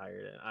Sega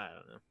hired it. I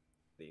don't know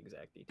the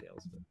exact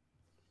details, but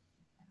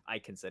I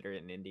consider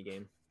it an indie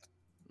game.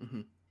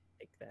 Mm-hmm.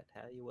 Take that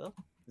how you will.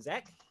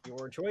 Zach,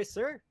 your choice,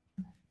 sir.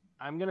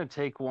 I'm gonna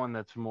take one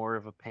that's more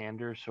of a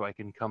pander, so I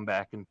can come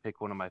back and pick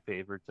one of my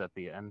favorites at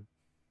the end.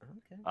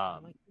 Okay.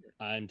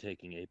 I'm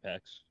taking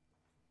Apex.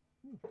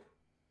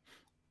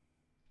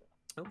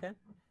 Okay.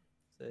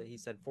 So he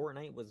said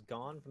Fortnite was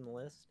gone from the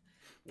list.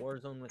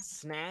 Warzone was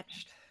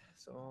snatched.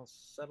 So I'll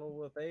settle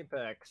with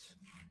Apex.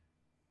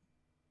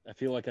 I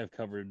feel like I've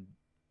covered,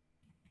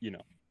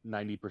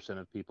 90%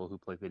 of people who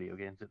play video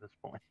games at this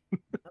point.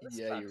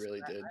 Yeah, you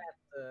really did.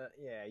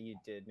 Yeah, you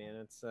did, man.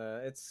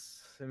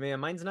 It's. I mean,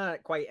 mine's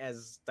not quite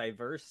as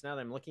diverse now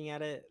that I'm looking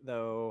at it,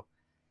 though.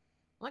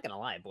 I'm not gonna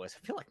lie, boys.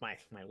 I feel like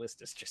my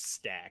list is just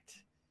stacked.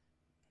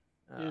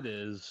 It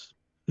is.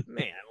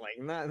 Man,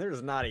 like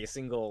there's not a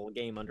single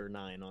game under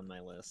 9 on my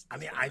list. I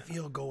mean, I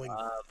feel going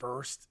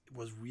first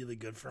was really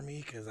good for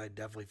me because I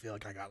definitely feel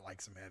like I got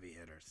like some heavy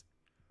hitters.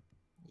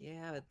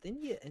 Yeah, but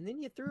then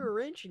you threw a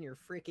wrench in your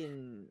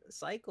freaking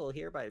cycle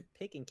here by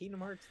picking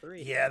Kingdom Hearts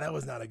 3. Yeah, that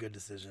was not a good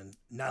decision.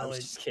 Not I'm only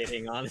just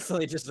kidding,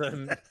 honestly, just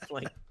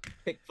like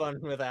pick fun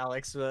with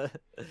Alex, but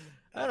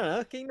I don't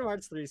know. Kingdom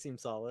Hearts 3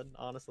 seems solid,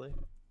 honestly.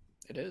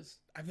 It is.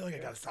 I feel like I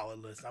got a solid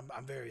list.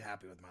 I'm very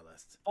happy with my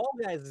list. Fall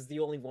Guys is the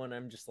only one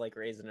I'm just like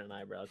raising an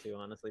eyebrow to,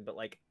 honestly. But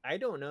like, I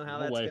don't know how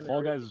No that's way. gonna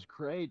Fall Guys is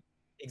great.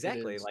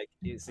 exactly. is. Like,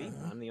 you see,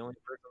 I'm the only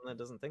person that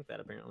doesn't think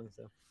that apparently.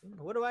 So,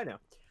 what do I know?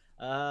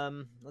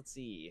 Let's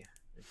see.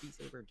 Beat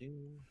Saber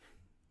Doom.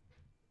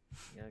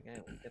 Yeah,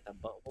 okay, we got the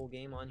butthole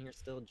game on here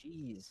still.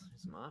 Jeez,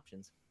 there's some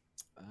options.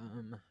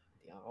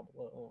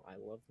 Diablo. I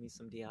love me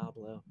some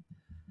Diablo.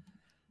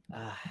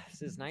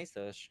 This is nice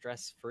though,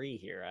 stress free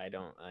here. I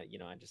don't, I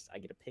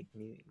get to pick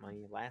my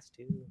last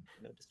two,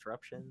 no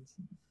disruptions.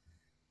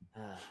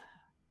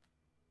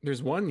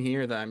 There's one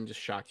here that I'm just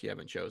shocked you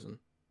haven't chosen.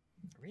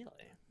 Really?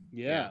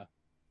 Yeah.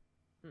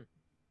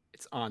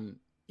 It's on.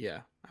 Yeah,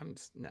 I'm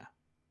just nah.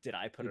 Did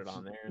I put it It's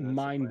on there?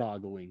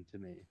 mind-boggling to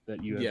me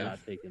that you have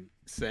not taken.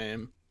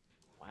 Same.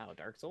 Wow,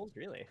 Dark Souls,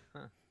 really?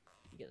 Huh?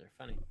 You guys are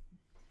funny.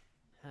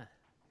 Huh?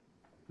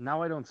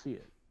 Now I don't see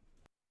it.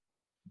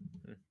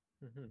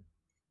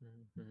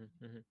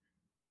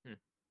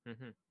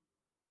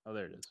 Oh,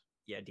 there it is.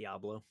 Yeah,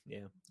 Diablo.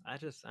 Yeah, I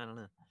don't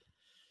know.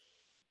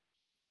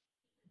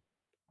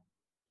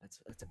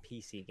 That's a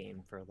PC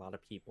game for a lot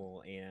of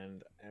people,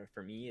 and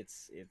for me,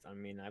 it's. I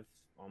mean, I've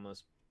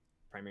almost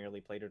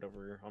primarily played it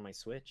over on my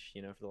Switch,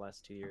 for the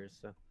last 2 years.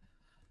 So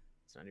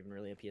it's not even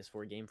really a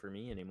PS4 game for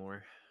me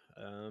anymore.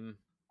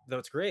 Though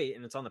it's great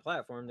and it's on the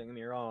platform. Don't get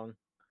me wrong.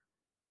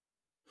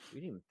 We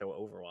didn't even throw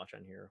Overwatch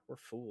on here. We're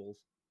fools.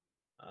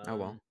 Oh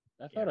well.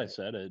 I thought I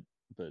said it,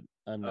 but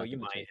I'm not. Oh, you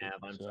gonna might take have.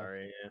 it, I'm so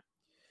sorry. Yeah.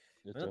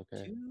 It's Well,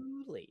 okay.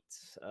 too late.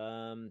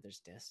 There's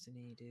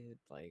Destiny, dude.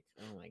 Like,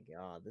 oh my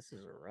god, this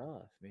is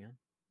rough, man.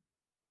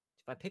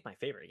 If I pick my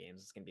favorite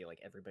games, it's gonna be like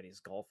Everybody's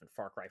Golf and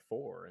Far Cry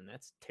 4, and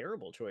that's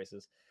terrible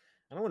choices.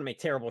 I don't want to make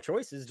terrible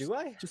choices, do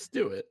I? Just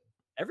do it.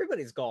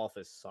 Everybody's Golf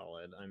is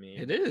solid. I mean,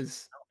 It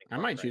is. I don't think I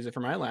Far might Cry choose it for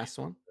my last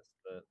one.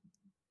 But...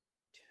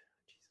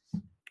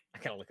 Jesus, I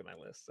gotta look at my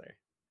list there.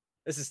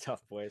 This is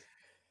tough, boys.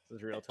 This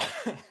is real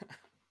tough.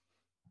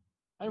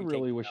 I We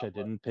really take wish I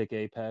Diablo. didn't pick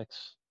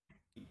Apex.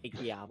 Take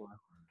Diablo.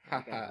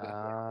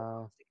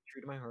 Ah, Stick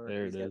true to my heart.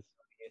 there it These guys is.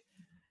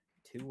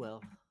 know me too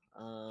well.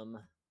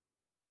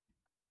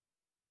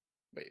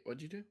 Wait,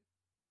 what'd you do?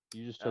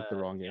 You just took the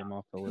wrong game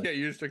off the list. Yeah,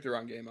 you just took the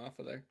wrong game off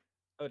of there.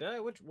 Oh, did I?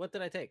 What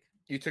did I take?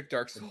 You took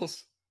Dark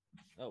Souls.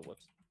 Oh,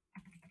 whoops.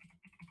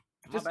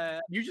 My Just-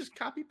 bad. You just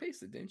copy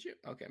pasted, didn't you?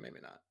 Okay, maybe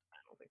not. I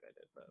don't think I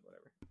did, but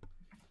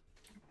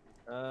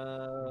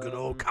whatever. Good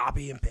old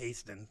copy and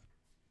pasting.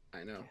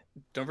 I know.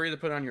 Don't forget to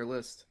put it on your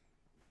list.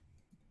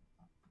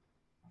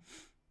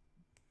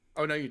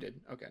 Oh no, you did.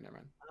 Okay,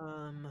 never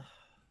mind.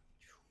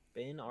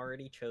 Ben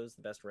already chose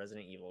the best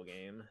Resident Evil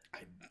game. I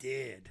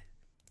did.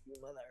 You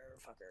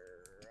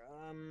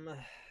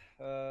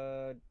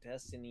motherfucker.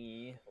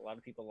 Destiny. A lot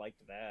of people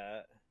liked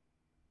that.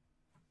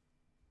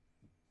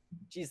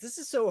 Jeez, this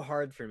is so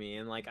hard for me,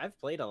 and like I've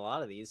played a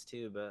lot of these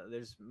too, but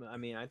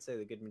I'd say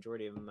the good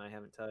majority of them I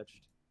haven't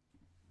touched.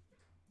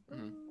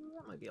 Mhm.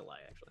 That might be a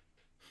lie, actually.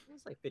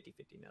 It's like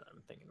 50-50 now that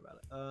I'm thinking about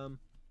it.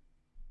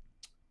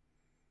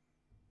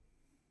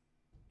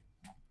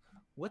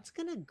 What's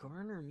gonna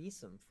garner me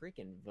some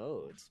freaking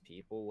votes,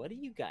 people? What do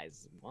you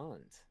guys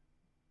want?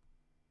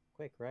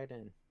 Quick, write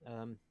in.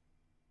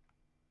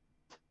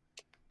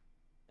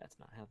 That's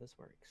not how this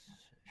works.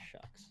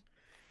 Shucks.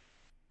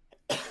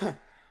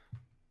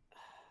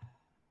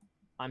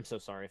 I'm so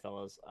sorry,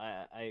 fellas.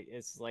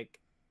 It's like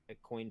a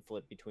coin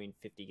flip between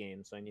 50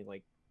 games, so I need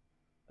like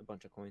a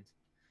bunch of coins.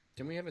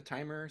 Can we have a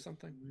timer or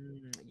something?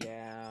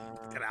 Yeah.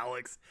 Get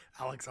Alex.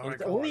 Alex on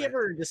It's it. only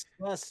ever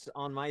discussed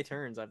on my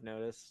turns, I've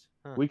noticed.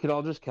 Huh. We could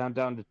all just count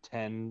down to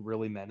 10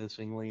 really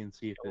menacingly and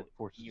see if it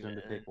forces him to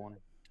even. pick one.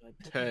 Do I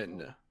pick 10,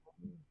 one?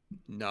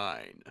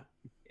 9.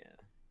 Yeah.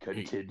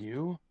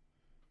 Continue.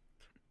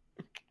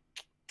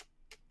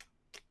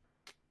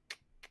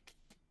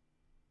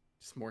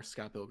 Just more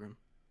Scott Pilgrim.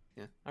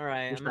 All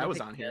right. Wish I'm gonna that was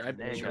pick on here. I'd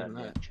Destiny. be chosen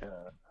that.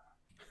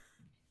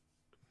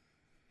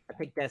 I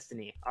picked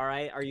Destiny. All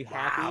right. Are you Wow,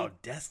 happy?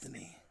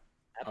 Destiny.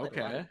 I played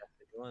a lot of Okay.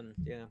 Destiny 1.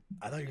 Yeah.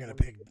 I thought you were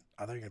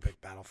gonna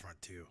pick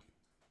Battlefront 2.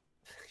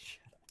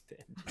 Shut up,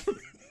 Ben.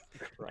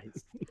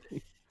 Christ.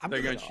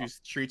 They're gonna off. choose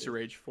Streets of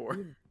Rage 4.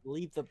 You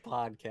leave the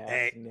podcast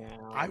Hey,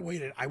 now. I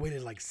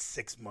waited like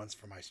 6 months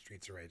for my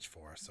Streets of Rage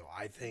 4, so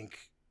I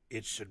think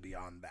it should be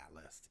on that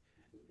list.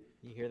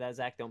 You hear that,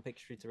 Zach? Don't pick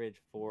Streets of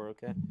Rage 4,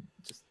 okay?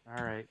 Just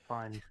All right,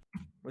 fine.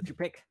 what'd you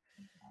pick?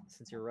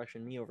 Since you're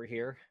rushing me over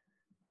here.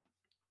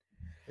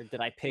 Or did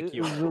I pick It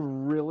you? was a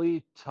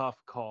really tough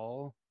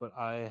call, but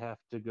I have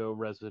to go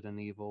Resident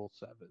Evil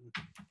 7.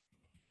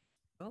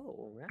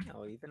 Oh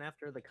wow! Even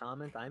after the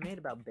comment I made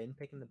about Ben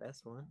picking the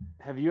best one.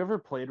 Have you ever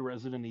played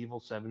Resident Evil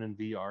 7 in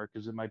VR?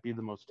 Because it might be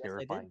the most Yes, I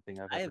did. terrifying thing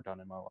I've I ever have- done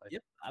in my life.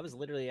 Yep, I was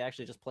literally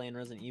actually just playing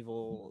Resident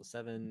Evil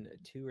 7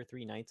 2 or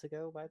 3 nights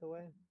ago. By the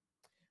way,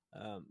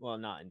 well,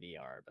 not in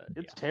VR, but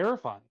It's yeah.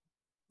 terrifying.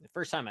 The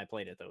first time I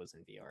played it though was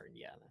in VR, and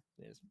yeah,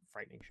 it was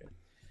frightening shit.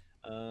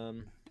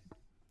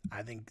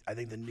 I think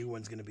the new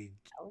one's gonna be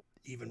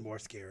even more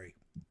scary.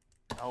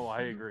 Oh,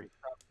 I agree.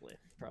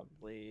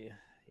 Probably,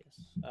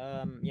 yes.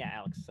 Yeah,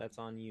 Alex, that's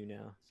on you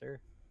now, sir.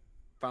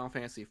 Final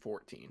Fantasy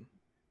 14.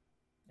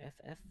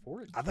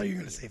 FF14. I thought you were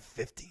gonna say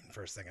 15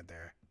 for a second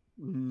there.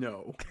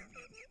 No,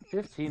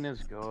 15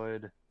 is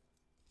good.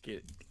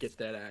 get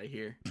that out of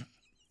here.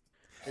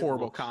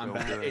 Horrible looks so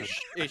combat. good.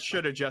 It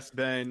should have just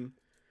been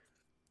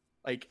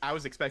like I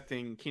was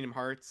expecting Kingdom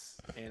Hearts,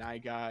 and I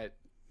got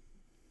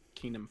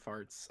Kingdom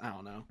Farts. I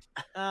don't know.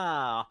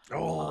 Ah,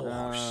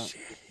 Oh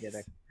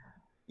shit!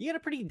 you got a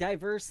pretty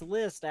diverse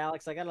list,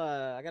 Alex. I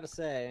gotta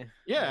say.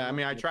 Yeah, I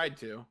mean, I tried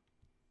to.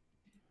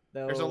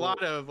 Though, There's a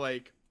lot of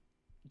like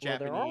well,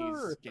 Japanese.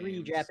 there are 3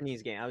 games.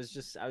 Japanese games. I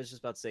was just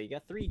about to say you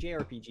got 3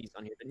 JRPGs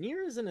on here, but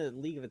Nier is in a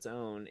league of its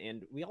own,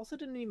 and we also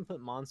didn't even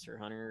put Monster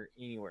Hunter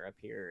anywhere up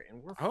here,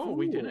 and we're Oh,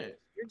 we didn't. fools.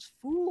 You're just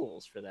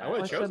fools for that. I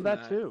would've I chosen said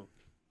that that. too.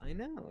 I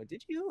know.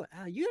 Did you?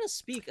 You gotta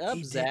speak up,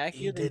 He Zach.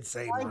 He You're the did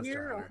say guy Monster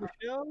here on Hunter.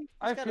 the show. You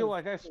I just feel gotta-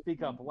 like I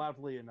speak up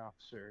loudly enough,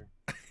 sir.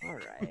 All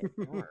right,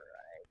 all right.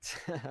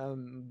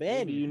 Ben,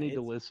 Maybe you need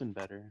to it's- listen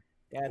better.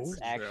 That's Ooh,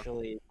 true.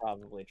 actually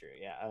probably true.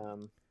 Yeah.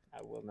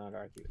 I will not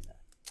argue with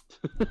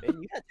that.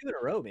 Ben, you got 2 in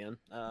a row, man.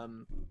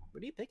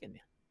 What are you picking,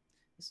 man?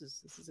 This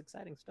is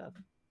exciting stuff.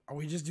 Are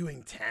we just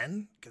doing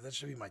 10? Because that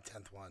should be my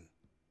 10th one.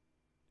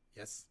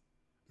 Yes.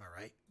 Am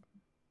I right?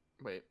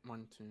 Wait,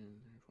 1, 2,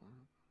 3, 4.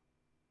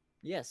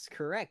 Yes,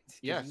 correct. 'cause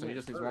Yeah, you so he went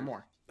just needs one first.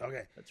 more.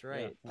 Okay. That's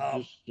right. Yeah,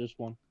 Um, just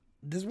one.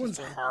 This one's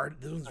one.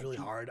 hard. This one's really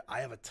hard. I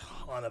have a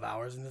ton of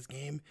hours in this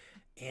game,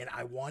 and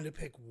I wanted to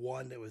pick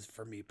one that was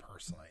for me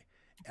personally,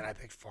 and I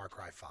picked Far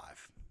Cry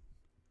 5.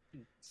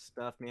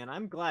 Stuff, man.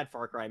 I'm glad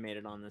Far Cry made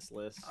it on this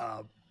list.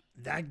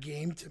 That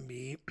game to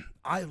me,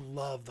 I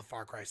love the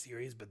Far Cry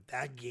series, but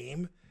that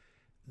game,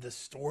 the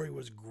story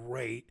was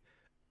great.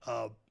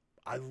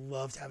 I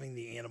loved having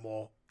the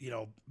animal,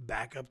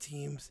 backup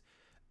teams.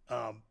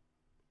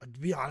 To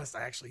be honest,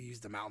 I actually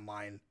used the mountain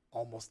lion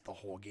almost the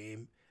whole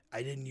game.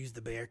 I didn't use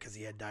the bear because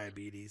he had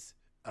diabetes.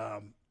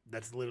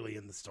 That's literally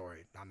in the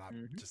story. I'm not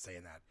just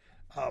saying that.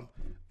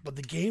 But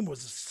the game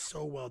was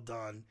so well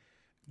done.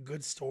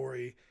 Good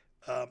story.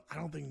 I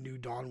don't think New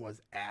Dawn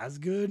was as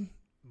good,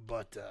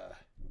 but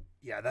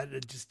yeah, that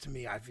it just to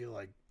me, I feel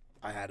like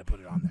I had to put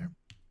it on there.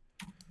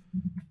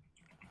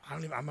 I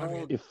don't even. I'm not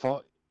Well, even.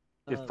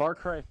 If Far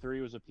Cry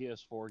 3 was a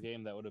PS4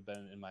 game, that would have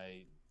been in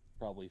my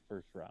probably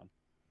first round.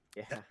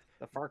 Yeah,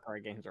 the Far Cry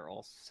games are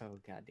all so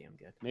goddamn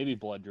good. Maybe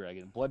Blood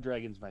Dragon. Blood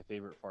Dragon's my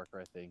favorite Far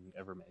Cry thing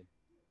ever made.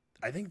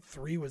 I think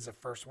 3 was the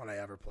first one I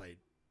ever played,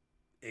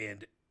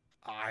 and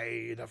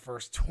the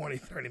first 20,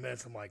 30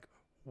 minutes, I'm like,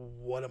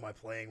 what am I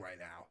playing right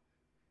now?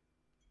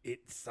 It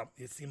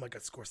seemed like a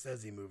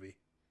Scorsese movie.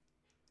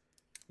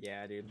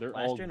 Yeah, dude. They're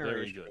Last all very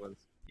generation good. was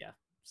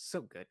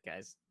so good,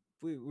 guys.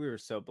 We were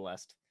so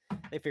blessed.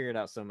 They figured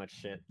out so much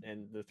shit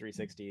in the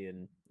 360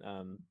 and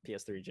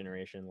PS3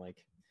 generation. Like,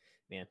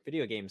 man,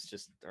 video games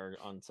just are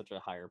on such a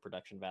higher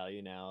production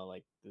value now,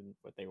 like than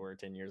what they were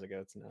 10 years ago.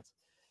 It's nuts.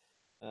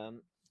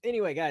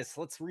 Anyway, guys,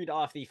 let's read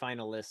off the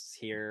final lists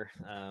here.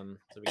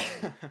 So we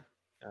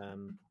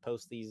can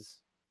post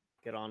these,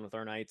 get on with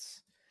our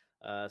nights.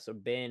 So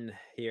Ben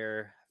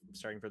here,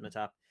 starting from the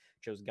top,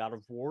 chose God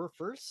of War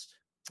first,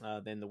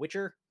 then The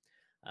Witcher,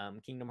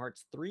 Kingdom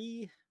Hearts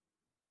 3,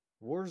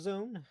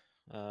 Warzone,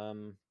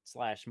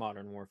 /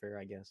 Modern Warfare,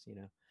 I guess,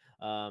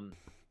 a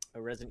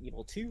Resident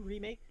Evil 2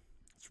 remake,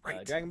 That's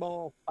right. Dragon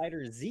Ball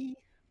Fighter Z,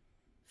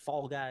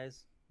 Fall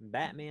Guys,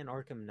 Batman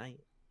Arkham Knight,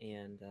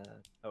 and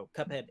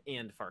Cuphead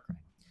and Far Cry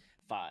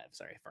 5.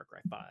 Sorry, Far Cry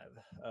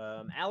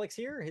 5. Alex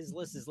here, his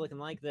list is looking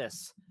like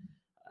this.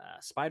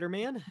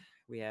 Spider-Man,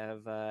 we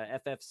have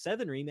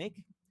FF7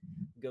 remake,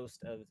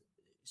 Ghost of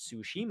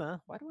Tsushima.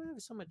 Why do I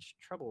have so much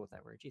trouble with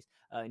that word?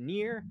 Jeez.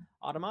 Nier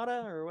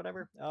Automata or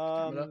whatever.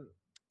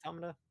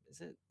 Automata.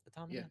 Is it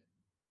Automata?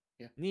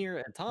 Yeah.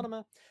 Nier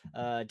Automata.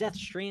 Death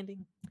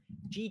Stranding,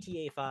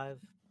 GTA 5,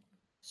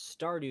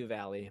 Stardew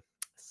Valley,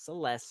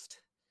 Celeste,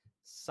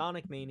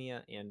 Sonic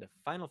Mania, and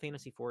Final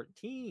Fantasy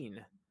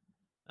 14.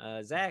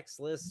 Zach's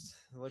list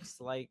looks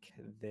like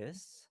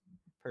this: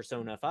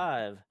 Persona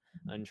 5,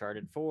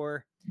 Uncharted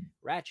 4,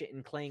 Ratchet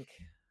and Clank,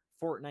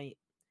 Fortnite,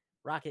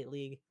 Rocket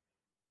League,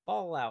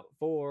 Fallout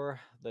 4,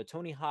 the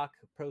Tony Hawk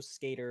Pro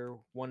Skater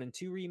 1 and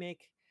 2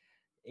 remake,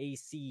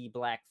 AC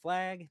Black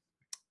Flag,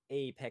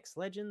 Apex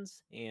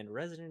Legends, and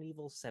Resident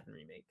Evil 7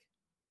 remake.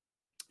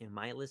 And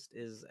my list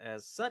is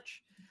as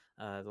such: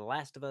 The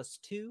Last of Us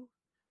 2,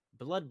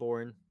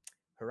 Bloodborne,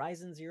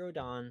 Horizon Zero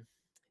Dawn,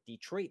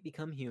 Detroit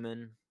Become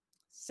Human,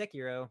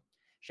 Sekiro,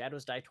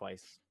 Shadows Die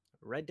Twice,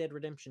 Red Dead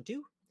Redemption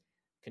 2,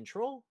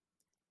 Control,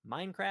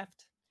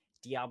 Minecraft,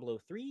 Diablo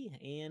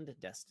 3, and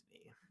Destiny.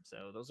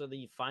 So those are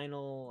the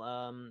final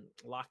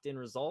locked in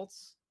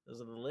results.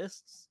 Those are the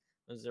lists.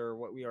 Those are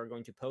what we are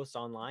going to post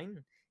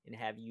online and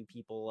have you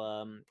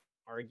people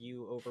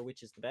argue over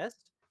which is the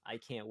best. I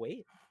can't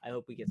wait. I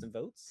hope we get some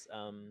votes.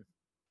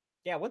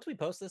 Yeah, once we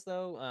post this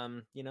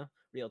though,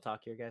 real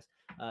talk here, guys.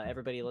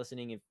 Everybody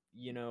listening, if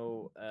you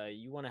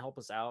want to help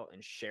us out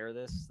and share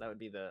this, that would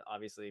be the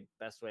obviously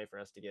best way for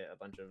us to get a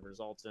bunch of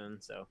results in.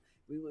 So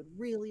we would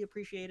really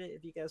appreciate it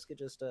if you guys could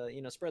just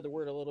spread the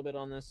word a little bit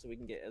on this so we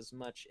can get as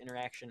much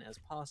interaction as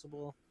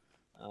possible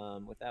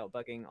without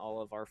bugging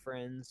all of our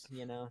friends,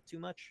 too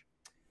much.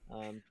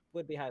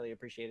 Would be highly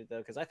appreciated though,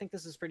 because I think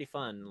this is pretty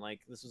fun. Like,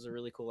 this was a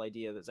really cool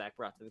idea that Zach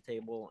brought to the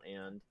table,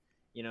 and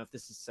if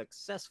this is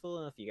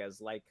successful enough, you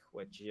guys like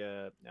what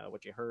you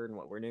heard and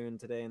what we're doing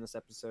today in this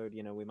episode,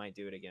 we might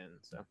do it again.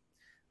 So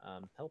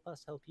help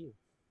us help you.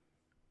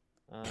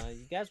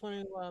 You guys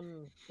want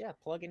to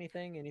plug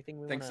anything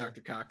we Thanks, want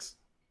Dr. Cox.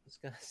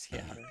 discuss?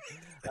 Yeah.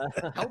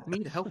 Help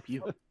me to help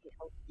you.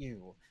 Help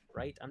you,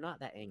 right? I'm not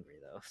that angry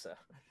though. So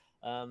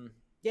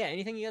yeah,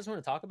 anything you guys want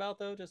to talk about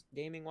though, just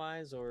gaming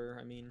wise,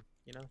 or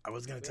I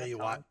was gonna tell you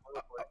why.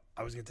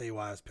 I was gonna tell you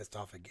why I was pissed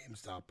off at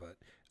GameStop, but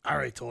I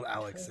already told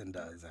Alex and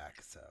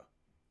Zach. So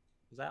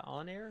was that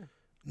on air?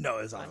 no,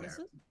 it's off air.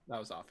 That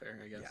was off air,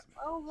 I guess.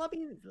 Yeah. Oh, let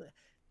me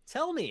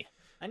tell me.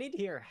 I need to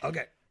hear.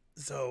 Okay,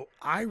 so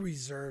I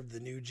reserved the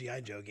new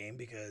GI Joe game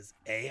because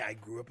I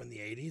grew up in the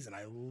 '80s and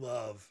I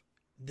love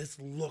this.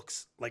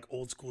 Looks like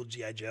old school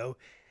GI Joe,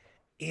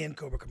 and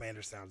Cobra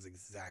Commander sounds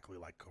exactly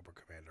like Cobra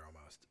Commander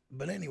almost.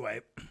 But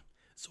anyway,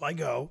 so I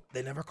go.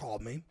 They never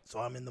called me, so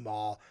I'm in the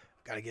mall.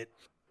 Got to get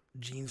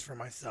jeans for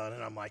my son,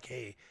 and I'm like,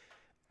 hey,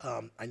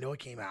 I know it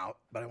came out,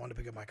 but I want to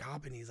pick up my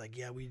copy. And he's like,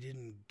 yeah, we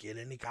didn't get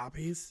any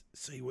copies.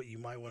 So what you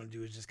might want to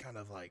do is just kind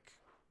of like,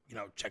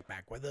 check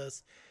back with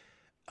us.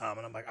 And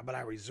I'm like, but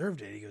I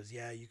reserved it. He goes,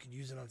 yeah, you could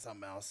use it on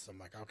something else. So I'm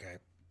like, okay.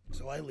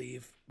 So I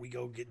leave. We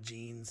go get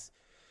jeans.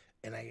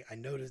 And I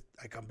noticed,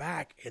 I come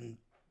back, and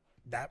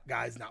that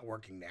guy's not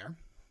working there.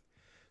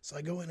 So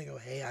I go in and go,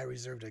 hey, I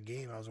reserved a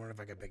game. I was wondering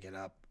if I could pick it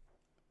up.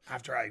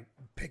 After I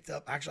picked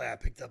up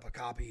a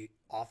copy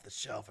off the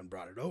shelf and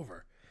brought it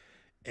over.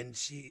 And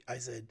she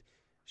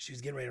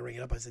was getting ready to ring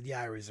it up. I said,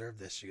 yeah, I reserved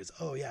this. She goes,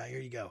 oh yeah, here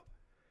you go.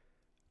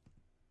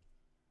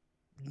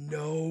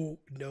 No,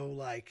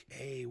 like,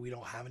 hey, we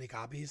don't have any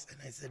copies. And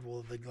I said,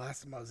 well, the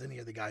last time I was in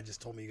here, the guy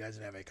just told me you guys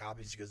didn't have any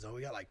copies. She goes, oh,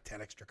 we got like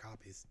 10 extra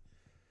copies.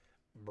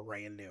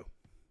 Brand new.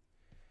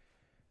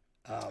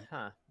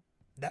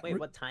 Wait,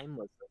 what time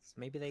was this?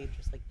 Maybe they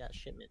just like that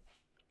shipment.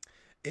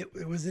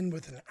 It was in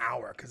within an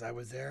hour because I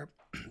was there,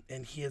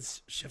 and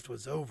his shift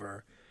was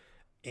over,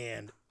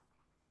 and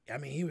I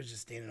mean he was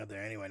just standing up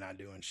there anyway, not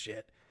doing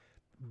shit.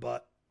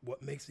 But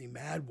what makes me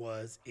mad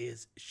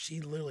is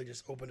she literally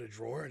just opened a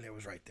drawer and it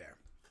was right there,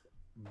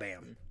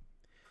 bam.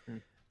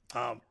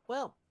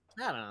 Well,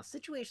 I don't know.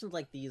 Situations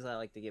like these, I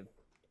like to give.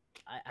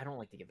 I don't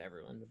like to give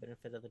everyone the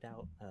benefit of the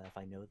doubt if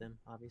I know them,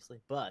 obviously.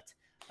 But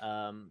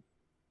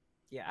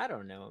yeah, I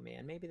don't know,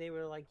 man. Maybe they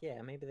were like,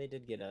 yeah, maybe they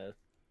did get a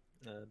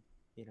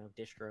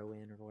distro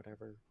in or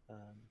whatever,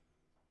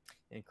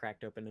 and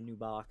cracked open a new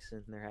box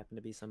and there happened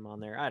to be some on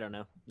there. I don't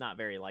know. Not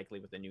very likely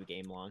with a new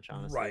game launch,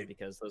 honestly, right?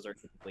 Because those are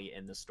typically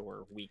in the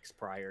store weeks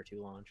prior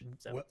to launch.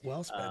 So,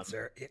 well,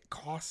 Spencer, it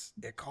costs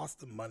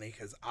the money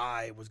because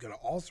I was going to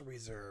also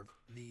reserve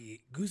the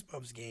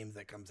Goosebumps games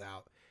that comes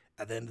out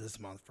at the end of this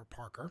month for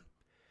Parker.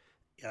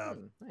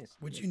 Nice.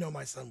 Which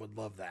my son would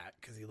love that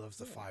because he loves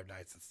the Five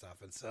Nights and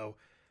stuff, and so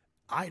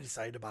I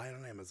decided to buy it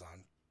on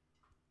Amazon.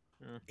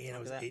 And it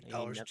was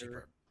 $8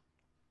 cheaper.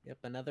 Yep,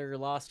 another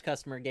lost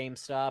customer,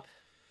 GameStop.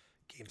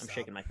 I'm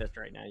shaking my fist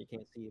right now. You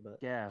can't see, but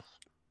Yes.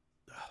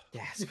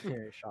 yes,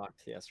 very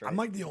shocked. Yes, right. I'm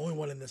like the only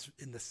one in this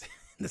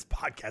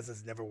podcast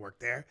that's never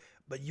worked there,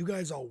 but you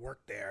guys all work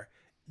there.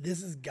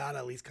 This has got to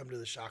at least come to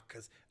the shock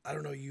because I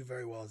don't know you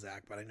very well,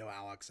 Zach, but I know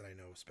Alex and I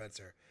know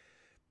Spencer.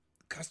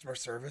 Customer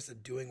service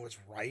and doing what's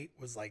right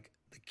was like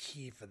the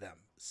key for them.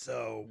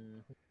 So,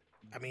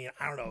 I mean,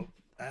 I don't know.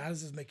 How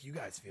does this make you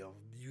guys feel?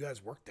 You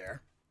guys work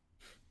there.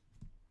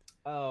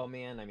 Oh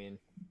man, I mean,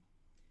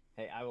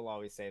 hey, I will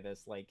always say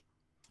this: like,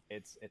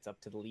 it's up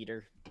to the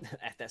leader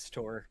at that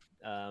store.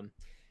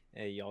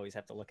 You always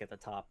have to look at the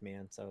top,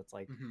 man. So it's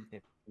like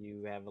if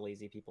you have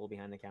lazy people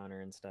behind the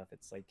counter and stuff,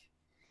 it's like,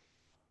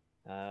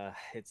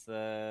 it's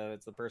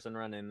the person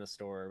running the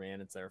store, man.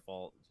 It's their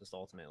fault, just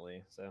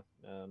ultimately. So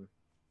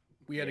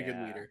we had a good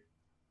leader.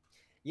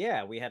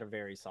 Yeah, we had a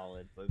very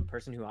solid. The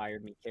person who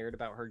hired me cared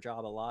about her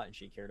job a lot, and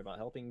she cared about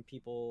helping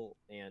people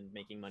and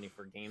making money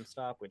for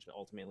GameStop, which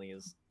ultimately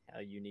is how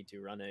you need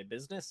to run a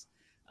business.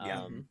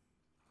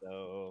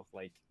 So,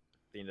 like,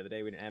 at the end of the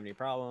day, we didn't have any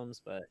problems,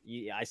 but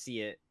I see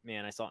it,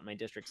 man. I saw it in my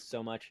district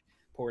so much.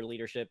 Poor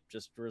leadership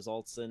just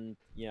results in,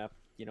 a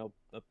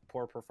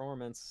poor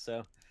performance.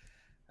 So,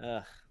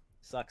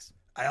 sucks.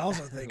 I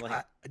also think,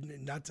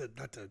 not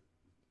to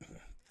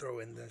throw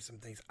in there some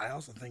things. I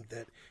also think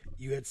that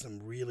you had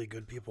some really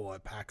good people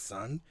at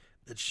PacSun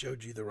that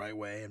showed you the right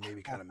way and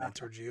maybe kind of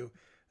mentored you.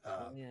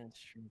 Yeah, it's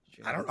true.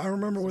 I don't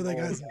remember where that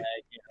guy's.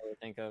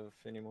 think of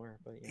anymore.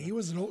 But you know. He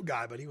was an old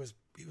guy, but he was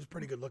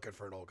pretty good looking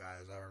for an old guy,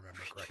 as I remember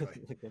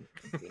correctly.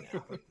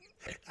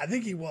 I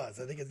think he was.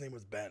 I think his name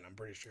was Ben. I'm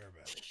pretty sure of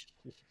it.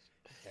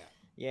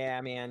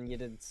 Yeah, man, you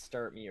did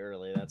start me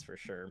early, that's for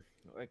sure.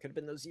 It could have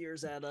been those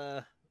years at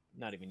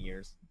not even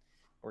years.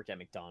 Worked at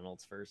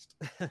McDonald's first.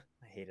 I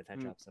hated that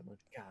job so much.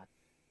 God.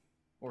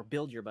 Or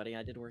Build Your Buddy.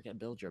 I did work at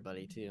Build Your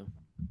Buddy too.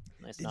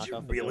 Nice Did knockoff you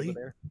of really?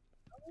 Build-A-Bear.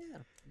 Oh yeah,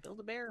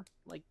 Build-A-Bear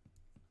like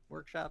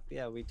workshop.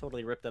 Yeah, we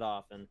totally ripped it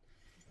off, and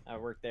I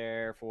worked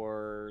there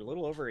for a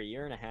little over a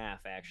year and a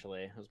half.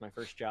 Actually, it was my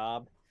first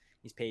job.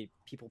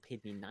 People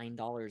paid me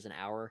 $9 an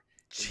hour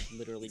to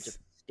literally just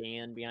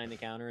stand behind the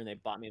counter, and they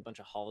bought me a bunch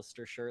of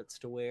Hollister shirts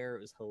to wear.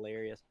 It was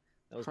hilarious.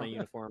 That was my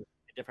uniform.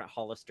 A different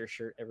Hollister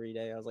shirt every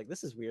day. I was like,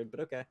 this is weird, but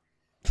okay.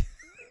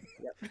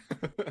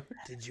 Yep.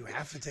 Did you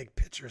have to take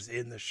pictures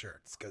in the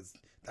shirts? Because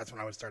that's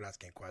when I would start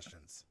asking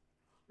questions.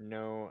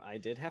 No, I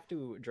did have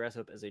to dress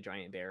up as a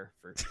giant bear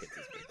for kids'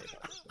 birthday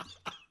party.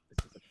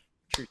 This is a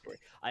true story.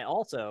 I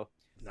also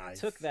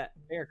took that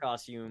bear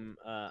costume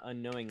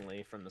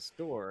unknowingly from the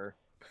store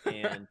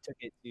and took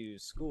it to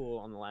school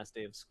on the last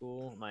day of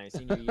school, my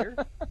senior year,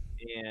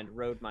 and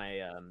rode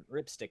my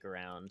ripstick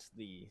around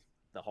the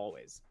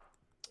hallways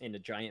in a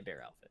giant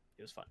bear outfit.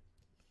 It was fun.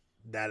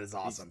 That is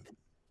awesome. It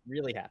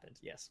really happened,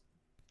 yes.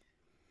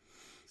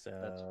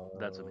 So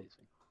that's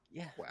amazing.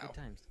 Yeah, Wow.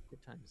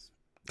 Good times.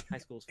 High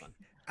school's fun.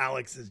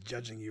 Alex is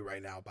judging you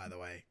right now, by the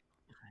way.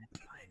 I'm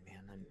fine,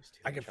 man. I'm used to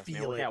it. I can Trust me.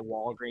 feel I work it. at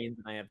Walgreens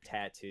and I have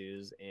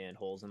tattoos and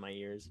holes in my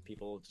ears.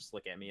 People just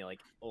look at me like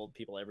old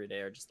people every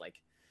day are just like,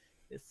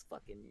 this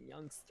fucking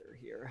youngster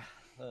here.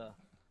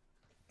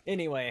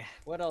 Anyway,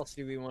 what else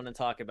do we want to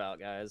talk about,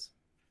 guys?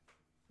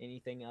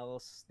 Anything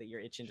else that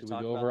you're itching Should to we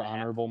talk go about? over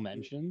honorable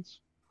mentions?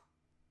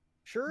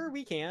 Sure,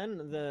 we can.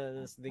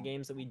 The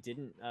games that we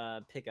didn't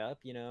pick up,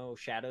 you know,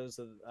 Shadow of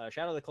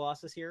the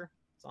Colossus here.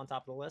 It's on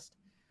top of the list.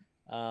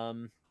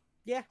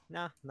 Yeah,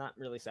 nah, not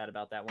really sad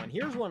about that one.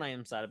 Here's one I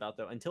am sad about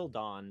though. Until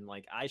Dawn,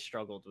 like I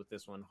struggled with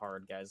this one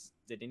hard, guys.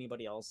 Did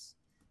anybody else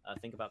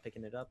think about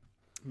picking it up?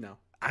 No.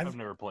 I've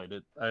never played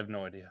it. I have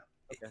no idea.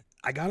 Okay.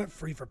 I got it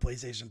free for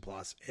PlayStation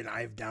Plus, and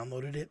I've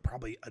downloaded it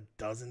probably a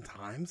dozen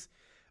times,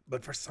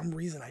 but for some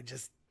reason I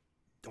just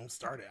don't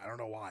start it. I don't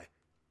know why.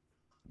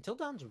 Until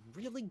Dawn's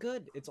really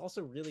good. It's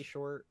also really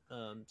short,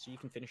 so you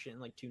can finish it in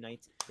like 2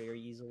 nights very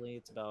easily.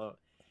 It's about,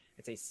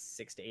 I'd say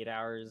 6 to 8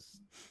 hours,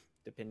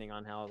 depending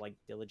on how like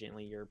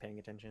diligently you're paying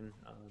attention,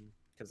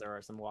 because there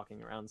are some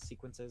walking around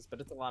sequences,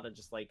 but it's a lot of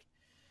just like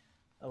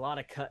a lot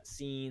of cut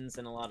scenes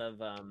and a lot of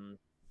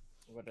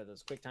what are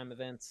those quick time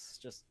events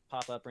just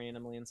pop up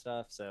randomly and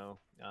stuff. So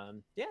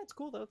yeah, it's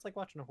cool though. It's like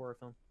watching a horror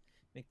film.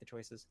 Make the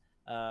choices.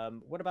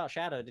 What about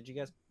Shadow? Did you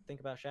guys think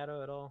about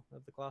Shadow at all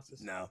of the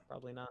Colossus? No,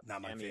 Probably not.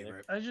 not my Yeah, me either.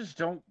 favorite. I just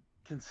don't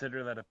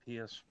consider that a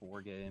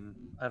PS4 game.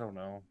 I don't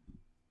know.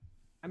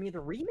 I mean, the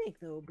remake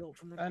though, built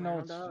from the I know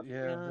ground it's up.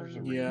 there's a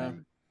man. Yeah.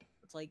 remake.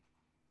 It's like,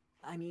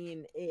 I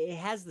mean, it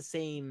has the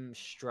same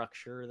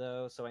structure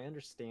though, so I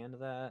understand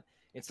that.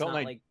 It's Felt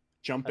not like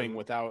jumping Oh.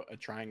 without a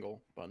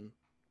triangle button.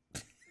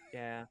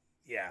 yeah.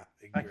 Yeah,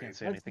 I agree. can't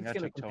say I was anything. just I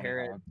gonna took Tony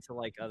compare it Hawk. to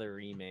like other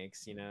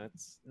remakes. You know,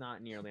 it's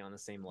not nearly on the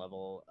same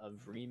level of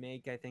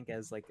remake, I think,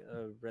 as like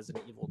a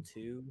Resident Evil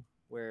 2,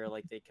 where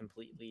like they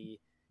completely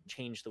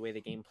changed the way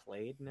the game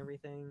played and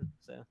everything.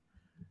 So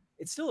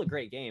it's still a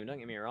great game. Don't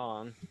get me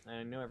wrong.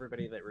 I know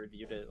everybody that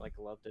reviewed it like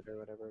loved it or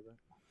whatever.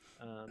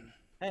 But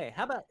hey,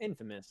 how about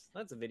Infamous?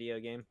 That's a video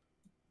game.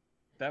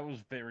 That was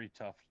very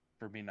tough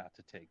for me not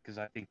to take because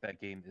I think that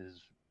game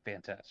is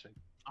fantastic.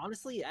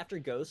 Honestly, after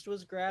Ghost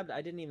was grabbed, I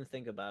didn't even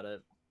think about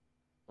it.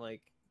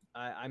 Like,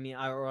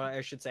 I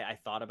should say I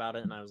thought about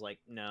it and I was like,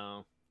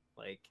 no.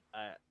 Like,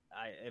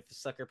 if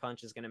Sucker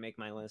Punch is gonna make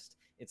my list,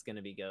 it's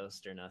gonna be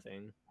Ghost or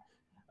nothing.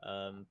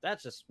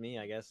 That's just me,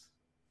 I guess.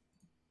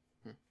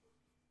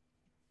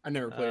 I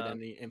never played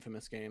any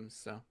Infamous games,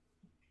 so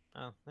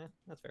Oh, yeah,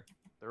 that's fair.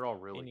 They're all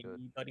really good.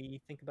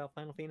 Anybody think about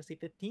Final Fantasy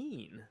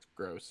 15?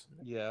 gross.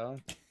 Yeah.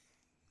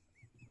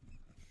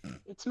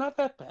 It's not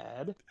that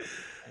bad.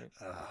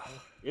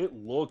 It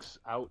looks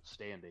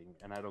outstanding,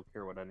 and I don't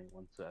care what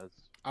anyone says.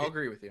 I'll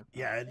agree with you.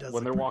 Yeah, it does. When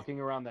look they're pretty- walking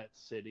around that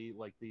city,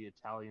 like the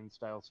Italian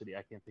style city,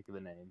 I can't think of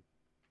the name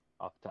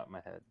off the top of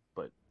my head,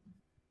 but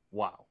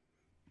wow.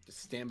 Just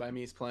Stand By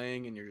Me is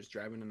playing, and you're just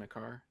driving in a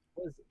car.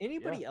 Was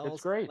anybody Yeah, it's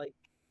else great. like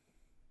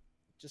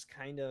just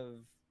kind of,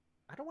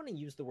 I don't want to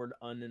use the word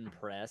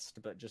unimpressed,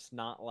 but just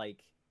not wowed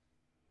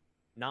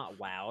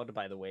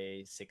by the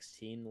way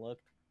 16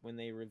 looked when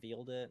they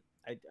revealed it?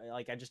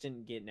 I just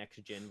didn't get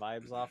next gen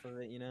vibes off of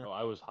it, you know? Oh,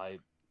 I was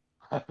hyped.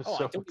 I was Oh,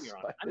 so don't get me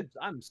wrong. excited.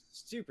 I'm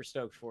super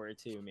stoked for it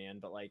too, man.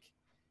 But like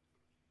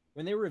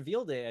when they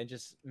revealed it,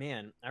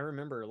 I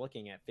remember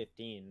looking at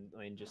 15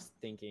 and just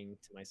thinking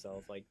to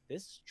myself, like,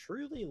 this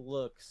truly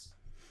looks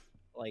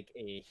like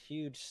a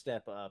huge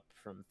step up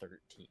from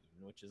 13,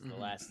 which is the Mhm.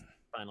 last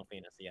Final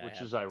Fantasy I Which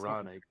have. is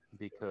ironic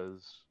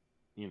because,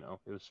 you know,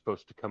 it was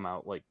supposed to come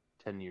out like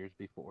 10 years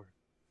before.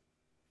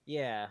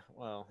 Yeah,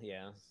 well,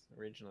 yeah, it's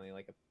originally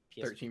like a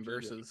PS 13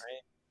 verses.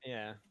 right?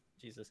 Yeah,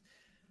 Jesus.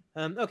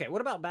 Okay,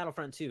 what about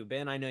Battlefront 2?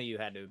 Ben, I know you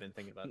had to have been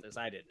thinking about this.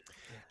 I didn't.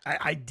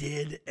 I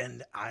did,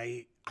 and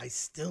I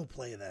still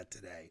play that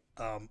today.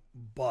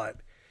 But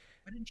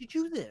Why didn't you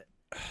choose it?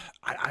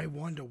 I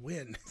wanted to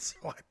win, so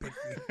I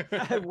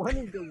picked. I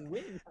wanted to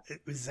win.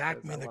 Zach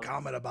That's made the how I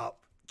comment about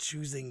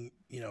choosing,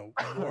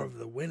 more of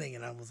the winning,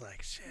 and I was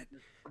like, shit.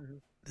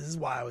 Mhm. This is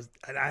why I was.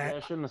 And I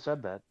shouldn't have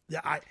said that.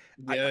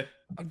 Yeah.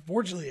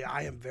 Unfortunately,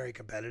 I am very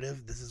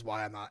competitive. This is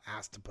why I'm not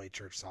asked to play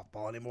church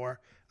softball anymore.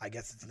 I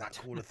guess it's not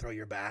cool to throw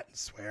your bat and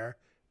swear.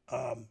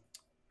 Probably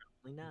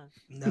not.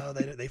 No,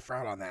 they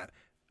frown on that.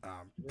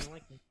 You don't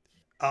like me.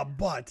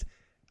 But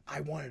I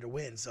wanted to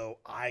win, so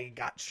I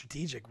got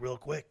strategic real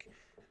quick.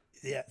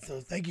 Yeah, so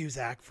thank you,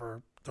 Zach,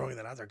 for throwing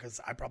that out there, because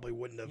I probably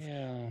wouldn't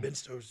have been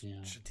so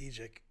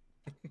strategic.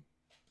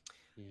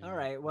 All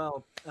right.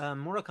 Well,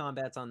 Mortal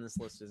Kombat's on this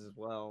list as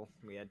well.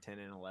 We had 10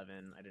 and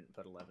 11. I didn't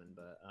put 11,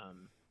 but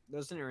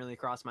those didn't really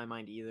cross my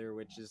mind either,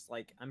 which is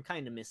like I'm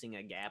kind of missing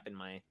a gap in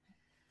my.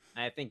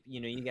 I think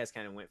you guys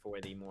kind of went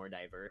for the more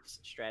diverse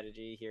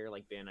strategy here.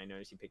 Like Ben, I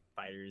noticed you picked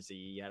Fighter Z.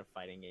 You had a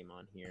fighting game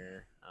on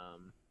here.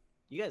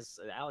 You guys,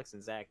 Alex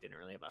and Zach, didn't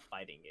really have a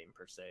fighting game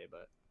per se,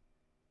 but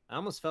I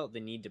almost felt the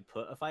need to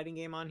put a fighting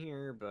game on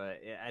here. But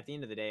at the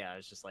end of the day, I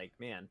was just like,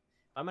 man,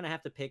 if I'm gonna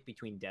have to pick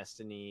between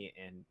Destiny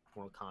and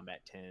Mortal Kombat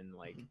 10,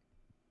 like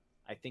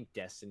I think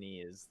Destiny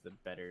is the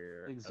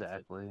better.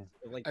 Exactly.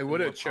 Like I would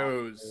have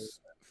chose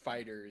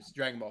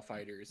Dragon Ball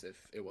Fighters, if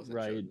it wasn't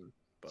Right. chosen,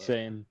 but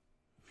Same.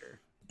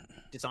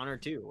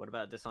 Dishonored 2. What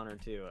about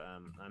Dishonored 2?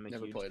 I'm a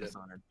Never huge played it.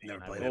 Dishonored fan.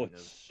 Never I played Oh, wouldn't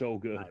it's have- so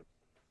good.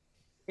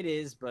 It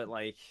is, but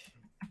like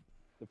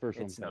The first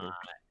it's one's better. not.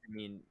 I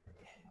mean,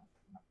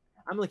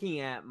 I'm looking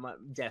at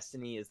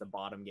Destiny as the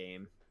bottom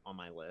game on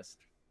my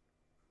list,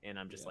 and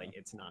I'm just Yeah. like,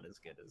 it's not as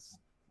good as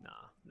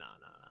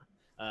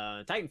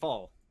nah.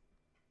 Titanfall,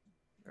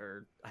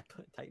 or I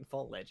put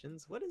Titanfall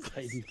Legends. What is this?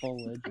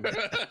 Titanfall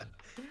Legends.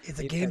 It's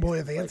a Apex Game Boy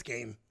is Advance like-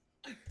 game.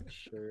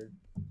 Sure.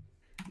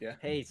 Yeah.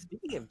 Hey,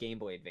 speaking of Game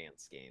Boy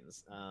Advance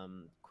games,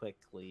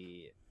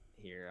 quickly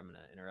here, I'm gonna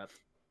interrupt.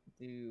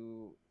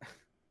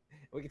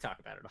 We can talk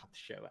about it off the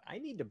show. I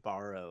need to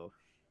borrow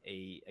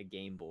a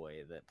Game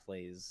Boy that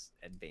plays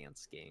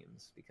advanced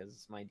games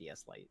because my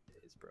DS Lite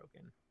is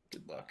broken.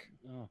 Good luck.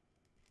 Oh,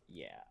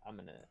 Yeah, I'm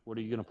gonna. what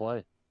are you gonna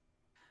play?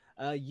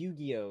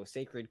 Yu-Gi-Oh!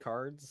 Sacred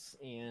Cards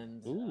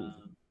and Ooh.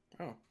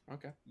 Oh,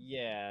 okay.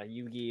 yeah,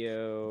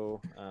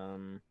 Yu-Gi-Oh!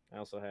 I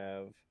also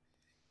have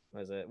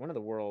what is it? One of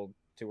the World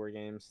Tour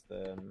games.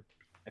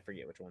 I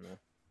forget which one though.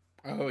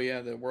 Oh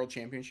yeah, the World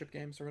Championship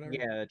games or whatever.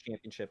 Yeah,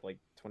 championship like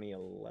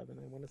 2011.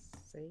 I want to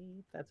say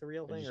if that's a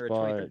real I thing, just or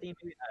bought- 2013.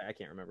 Maybe? I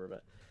can't remember,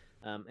 but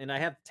and I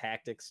have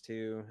Tactics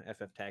too,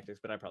 FF Tactics,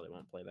 but I probably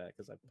won't play that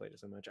because I've played it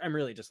so much. I'm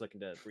really just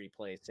looking to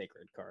replay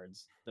Sacred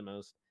Cards the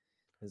most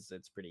because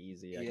it's pretty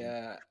easy. I can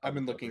Yeah, I've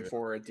been probably go looking through it.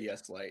 for a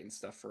DS Lite and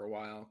stuff for a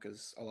while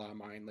because a lot of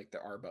mine, like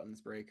the R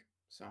buttons, break.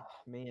 So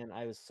Man,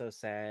 I was so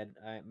sad.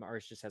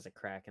 Ours just has a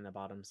crack in the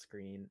bottom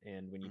screen,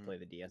 and when you Mm. play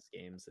the DS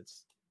games,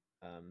 it's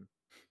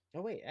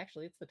oh wait,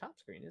 actually, it's the top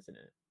screen, isn't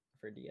it,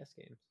 for DS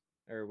games,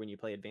 or when you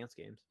play advanced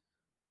games?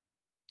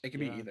 it could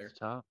Yeah, be either. it's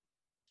top.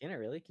 Can I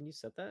really? Can you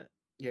set that?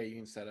 Yeah, you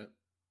can set it.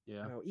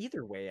 Yeah. Oh,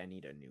 either way, I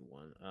need a new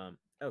one.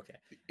 Okay,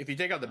 If you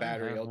take out the I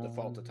battery, have it'll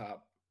default to one.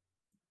 top.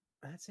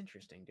 that's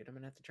interesting, dude. I'm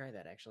gonna have to try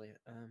that actually.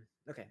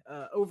 Okay.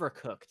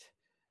 Overcooked.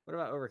 What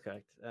about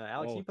Overcooked?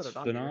 Alex, Oh, you put it's it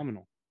on here.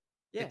 phenomenal.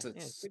 Yeah, It's yeah,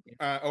 good game.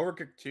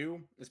 Overcooked 2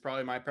 is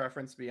probably my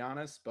preference, to be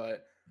honest,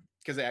 but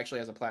because it actually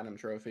has a platinum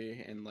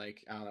trophy and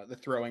like the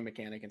throwing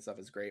mechanic and stuff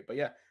is great. But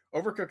yeah,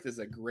 Overcooked is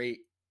a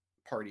great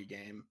party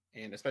game,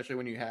 and especially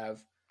when you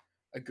have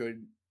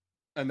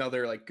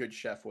another like good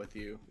chef with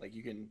you, like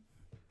you can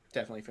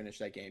definitely finish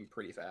that game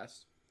pretty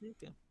fast.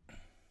 Okay.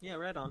 Yeah,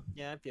 right on.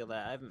 Yeah, I feel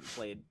that. I haven't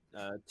played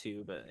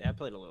 2, but I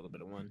played a little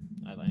bit of 1.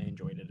 I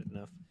enjoyed it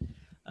enough.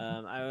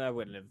 I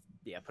wouldn't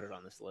have put it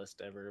on this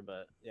list ever,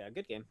 but yeah,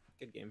 good game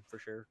for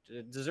sure.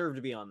 Deserved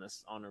to be on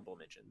this honorable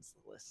mentions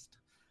list.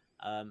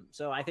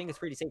 So I think it's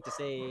pretty safe to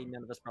say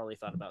none of us probably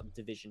thought about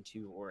Division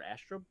 2 or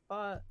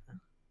Astrobot.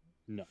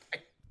 No. I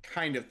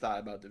kind of thought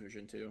about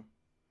Division 2.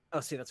 Oh,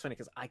 see, that's funny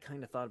because I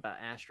kind of thought about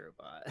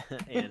Astrobot,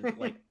 and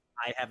like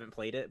I haven't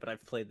played it, but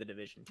I've played the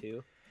Division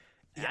 2.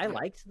 Yeah. I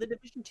liked the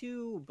Division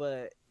 2,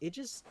 but it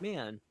just,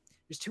 man,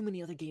 there's too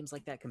many other games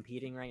like that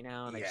competing right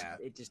now, and Yeah.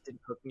 it just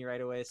didn't hook me right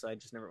away, so I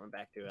just never went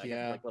back to it. I got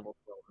Yeah. to like level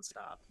 12 and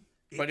stopped.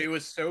 But it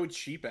was so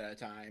cheap at a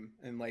time,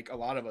 and like a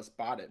lot of us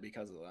bought it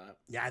because of that.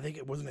 Yeah, I think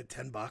it wasn't at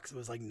 $10. It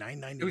was like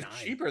 $9.99. It was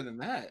cheaper than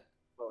that.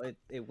 Well,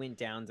 it went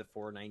down to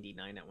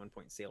 $4.99 at one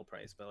point sale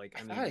price, but like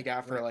I I thought mean, it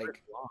got for when it like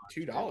first launched,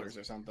 it $2 was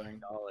or something.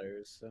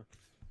 $2, so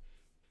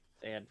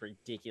they had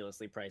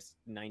ridiculously priced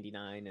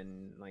 99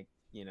 and like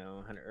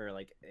 100 or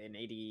like an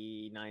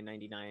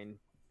 89.99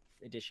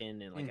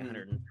 edition and like Mhm.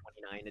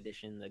 129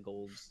 edition, the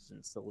golds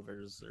and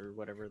silvers or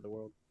whatever the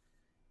world.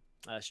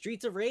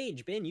 Streets of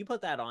Rage, Ben, you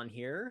put that on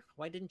here.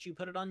 Why didn't you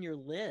put it on your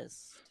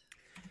list?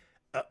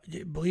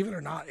 Believe it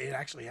or not, it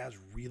actually has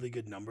really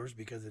good numbers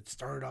because it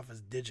started off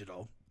as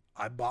digital.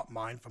 I bought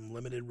mine from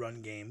Limited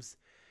Run Games,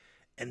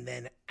 and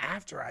then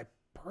after I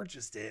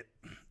purchased it,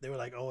 they were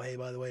like, "Oh, hey,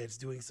 by the way, it's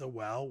doing so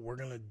well. We're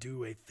gonna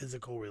do a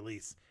physical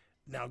release."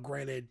 Now,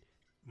 granted,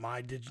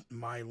 my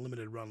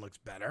limited run looks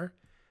better,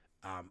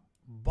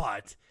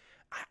 but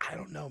I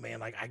don't know, man.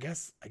 Like, I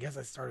guess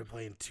I started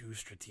playing too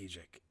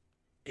strategic,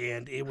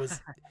 and it was.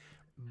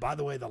 By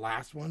the way, the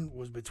last one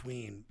was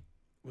between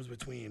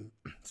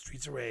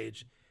Streets of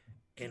Rage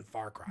and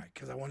Far Cry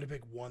because I wanted to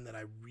pick one that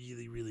I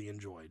really really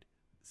enjoyed.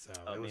 So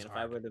Oh it was man, if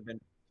hard. I would have been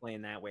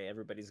playing that way,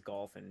 Everybody's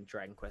Golf and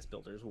Dragon Quest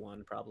Builders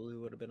 1 probably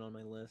would have been on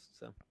my list.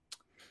 So,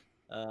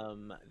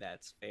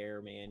 that's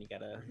fair, man. You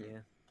gotta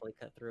play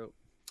cutthroat.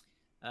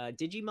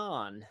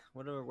 Digimon.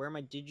 Where are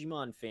my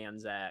Digimon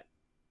fans at?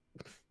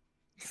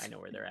 I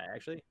know where they're at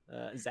actually.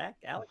 Zach,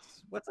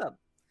 Alex, what's up?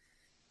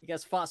 You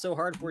guys fought so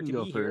hard for it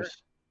to be here.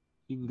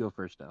 You can go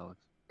first, Alex.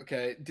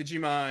 Okay,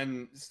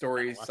 Digimon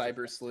Stories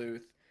Cyber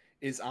Sleuth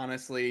is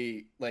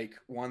honestly like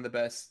one of the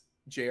best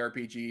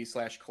JRPG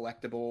 /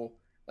 collectible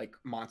like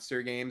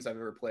monster games I've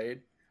ever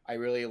played. I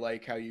really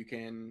like how you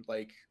can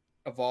like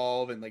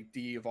evolve and like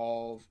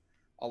de-evolve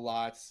a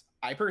lot.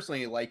 I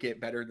personally like it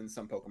better than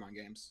some Pokemon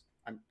games.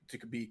 I'm to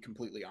be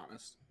completely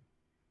honest.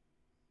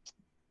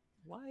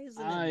 Why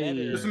isn't it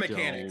better? There's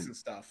mechanics and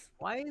stuff.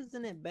 Why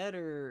isn't it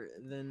better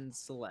than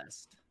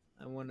Celeste?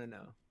 I want to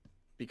know.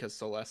 Because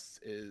Celeste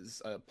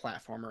is a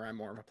platformer. I'm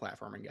more of a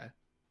platforming guy.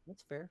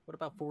 That's fair. What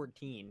about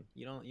 14?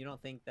 You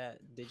don't think that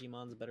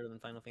Digimon's better than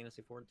Final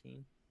Fantasy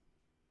 14?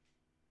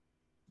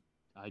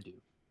 I do.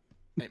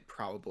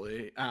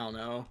 Probably. I don't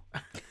know.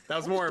 That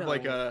was more of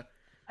like a.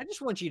 I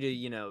just want you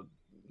to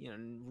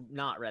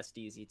not rest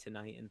easy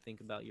tonight and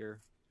think about your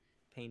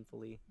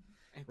painfully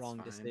wrong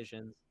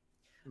decisions.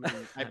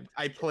 I mean,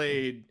 I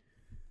played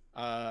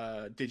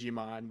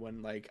Digimon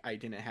when like I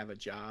didn't have a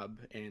job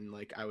and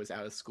like I was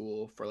out of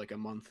school for like a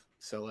month,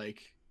 so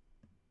like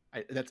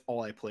that's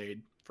all I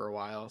played for a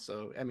while.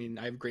 So I mean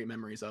I have great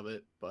memories of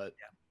it, but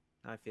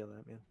yeah, I feel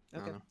that, man.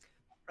 Okay,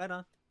 right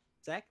on.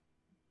 Zach,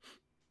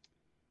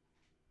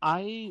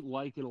 I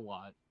like it a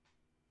lot.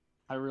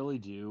 I really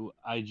do.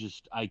 I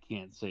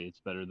can't say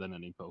it's better than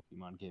any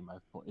Pokemon game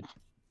I've played.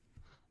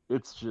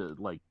 It's just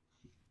like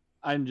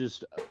I'm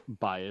just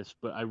biased,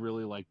 but I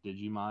really like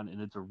Digimon, and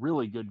it's a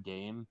really good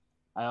game.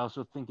 I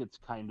also think it's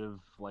kind of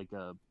like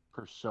a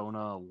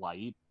Persona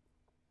Light,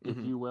 if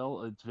you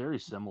will. It's very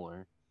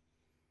similar.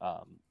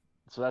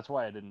 So that's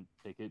why I didn't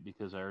pick it,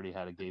 because I already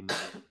had a game that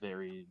was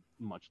very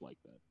much like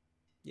that.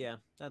 Yeah,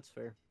 that's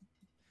fair.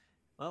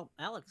 Well,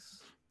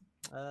 Alex,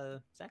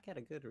 Zach had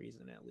a good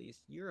reason at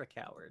least. You're a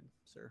coward,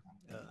 sir.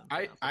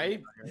 I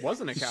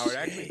wasn't a coward.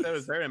 I actually said it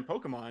was better than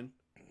Pokemon.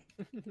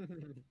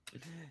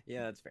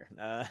 Yeah, that's fair.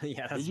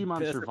 Yeah, that's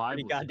Digimon a Survival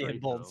pretty goddamn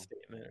great, bold though,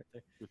 statement right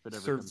there. if it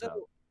ever comes out.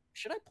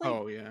 Should I play?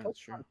 Oh yeah, that's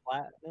true.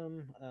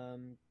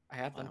 Platinum. I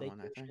have that on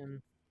one. I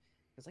think.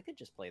 Because I could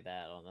just play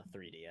that on the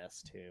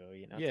 3DS too.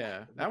 You know.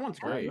 Yeah, that one's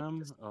great.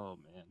 Platinum? Oh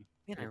man.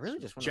 Man, I really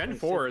just want Gen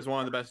 4 is one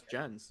of the best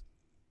gens.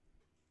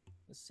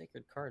 The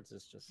Sacred Cards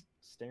is just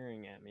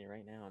staring at me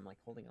right now. I'm like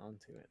holding on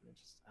to it, and it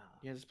just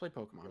yeah, just play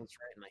Pokemon. It's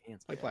right in my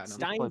hands. Play Platinum.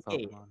 Steins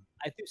Gate.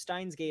 I threw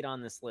Steins Gate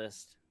on this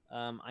list.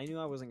 I knew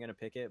I wasn't gonna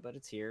pick it, but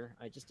it's here.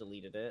 I just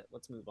deleted it.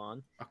 Let's move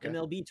on. Okay.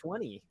 MLB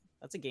 20.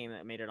 That's a game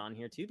that made it on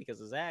here too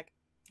because of Zach.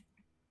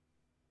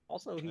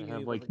 Also, I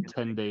have like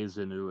 10 days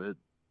into it.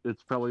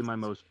 It's probably my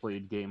most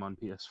played game on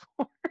PS4.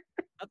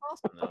 That's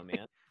awesome though,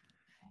 man.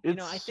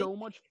 It's so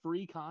much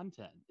free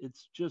content.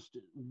 It's just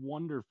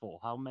wonderful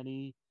how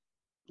many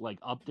like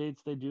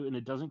updates they do, and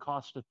it doesn't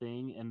cost a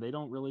thing, and they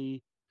don't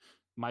really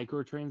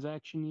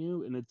microtransaction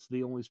you, and it's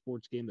the only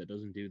sports game that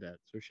doesn't do that.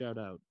 So shout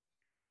out.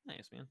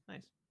 Nice, man.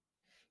 Nice.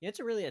 Yeah, it's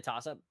really a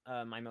toss-up.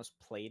 My most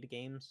played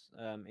games.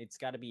 It's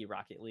got to be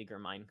Rocket League or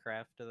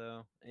Minecraft,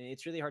 though.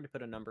 It's really hard to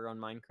put a number on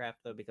Minecraft,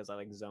 though, because I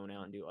like zone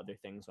out and do other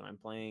things when I'm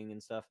playing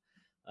and stuff.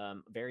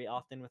 Very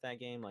often with that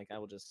game, like I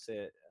will just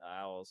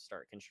I'll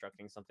start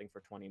constructing something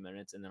for 20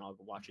 minutes, and then I'll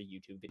watch a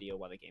YouTube video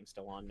while the game's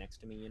still on next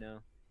to me,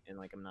 and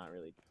like I'm not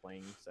really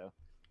playing. So,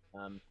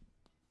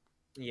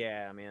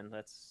 yeah, man,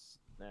 that's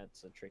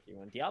a tricky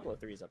one. Diablo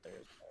 3 is up there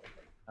as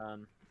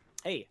well.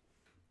 Hey.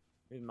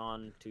 Moving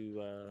on to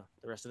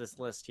the rest of this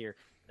list here.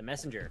 The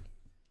Messenger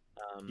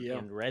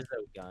and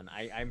Resogun.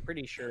 I'm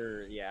pretty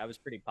sure, I was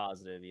pretty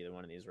positive either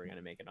one of these were going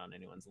to make it on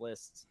anyone's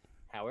lists.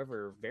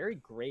 However, very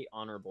great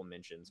honorable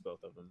mentions,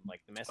 both of them. Like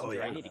the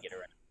Messenger, I need to get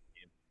around.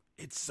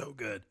 It's so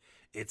good.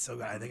 It's so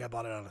good. I think I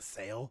bought it on a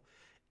sale,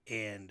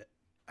 and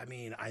I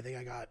mean, I think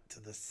I got to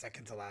the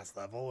second to last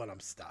level, and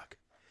I'm stuck.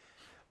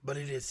 But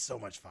it is so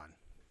much fun.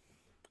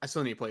 I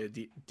still need to play a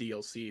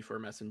DLC for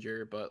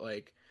Messenger, but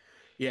like,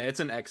 yeah, it's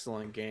an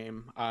excellent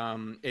game.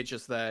 It's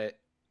just that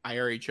I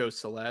already chose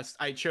Celeste.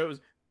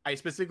 I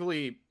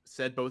specifically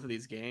said both of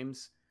these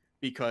games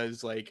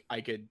because like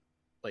I could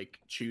like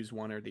choose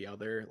one or the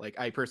other. Like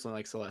I personally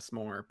like Celeste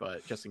more,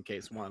 but just in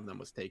case one of them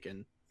was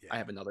taken, I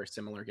have another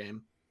similar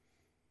game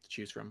to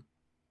choose from.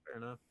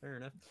 Fair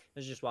enough. I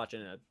was just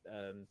watching a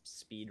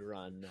speed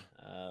run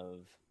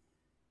of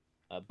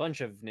a bunch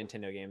of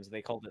Nintendo games.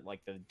 They called it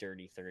like the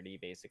Dirty 30,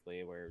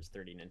 basically, where it was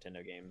 30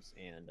 Nintendo games,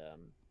 and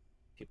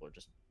people are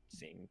just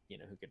seeing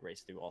who could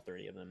race through all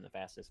 30 of them the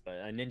fastest. But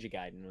Ninja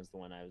Gaiden was the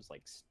one I was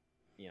like,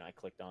 I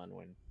clicked on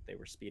when they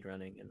were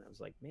speedrunning, and I was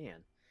like, man,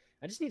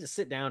 I just need to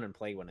sit down and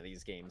play one of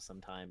these games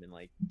sometime and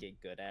like get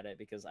good at it,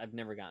 because I've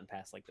never gotten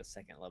past like the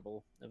second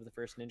level of the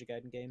first Ninja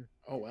Gaiden game.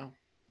 Oh wow.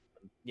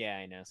 Yeah,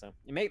 I know. So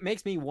it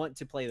makes me want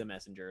to play the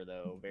Messenger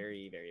though,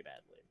 very, very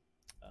badly.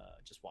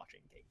 Just watching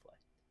gameplay.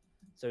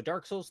 So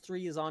Dark Souls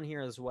 3 is on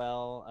here as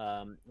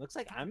well. Looks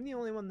like I'm the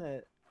only one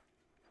that.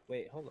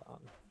 Wait, hold on.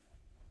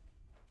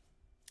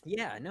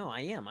 Yeah, no,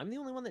 I am. I'm the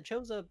only one that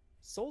chose a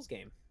Souls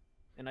game,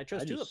 and I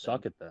chose two of them.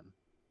 Suck at them.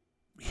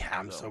 Yeah,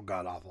 I'm so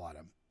god awful at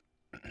them.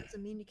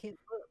 Doesn't mean you can't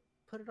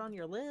put it on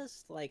your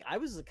list. Like, I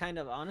was kind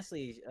of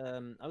honestly,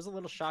 I was a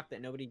little shocked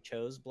that nobody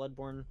chose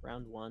Bloodborne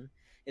round 1,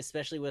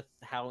 especially with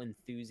how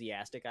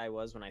enthusiastic I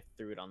was when I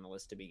threw it on the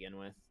list to begin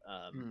with.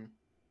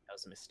 That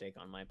was a mistake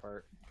on my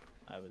part.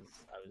 I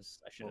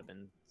should have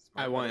been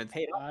smart.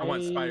 I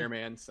want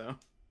Spider-Man, so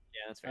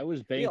yeah, that's fair. I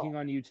was banking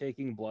on you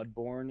taking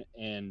Bloodborne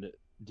and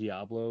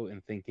Diablo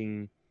and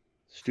thinking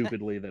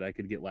stupidly that I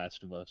could get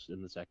Last of Us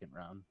in the second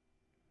round.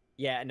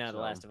 Yeah, no, The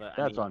Last of Us.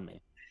 That's on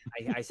me.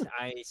 I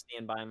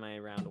stand by my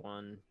round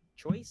 1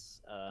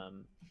 choice,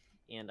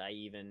 and I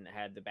even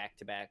had the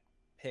back-to-back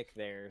pick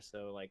there.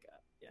 So like,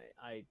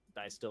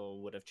 I still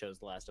would have chose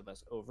The Last of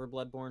Us over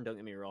Bloodborne. Don't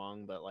get me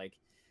wrong, but like,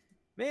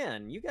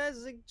 man, you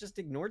guys just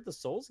ignored the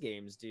Souls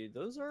games, dude.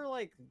 Those are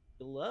like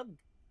beloved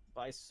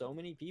by so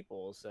many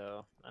people.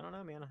 So I don't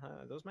know, man.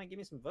 Those might give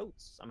me some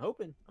votes. I'm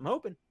hoping.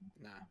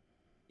 nah.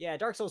 Yeah,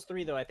 Dark Souls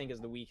 3 though I think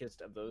is the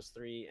weakest of those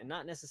three, and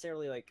not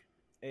necessarily like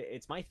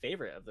it's my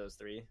favorite of those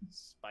three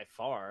by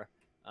far.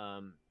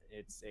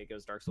 It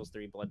goes Dark Souls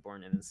 3,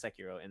 Bloodborne, and then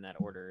Sekiro in that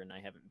order, and I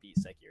haven't beat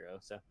Sekiro,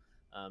 so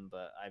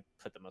but I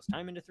put the most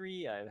time into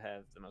 3. I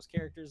have the most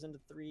characters into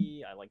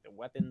 3. I like the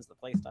weapons, the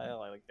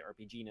playstyle, I like the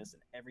RPG-ness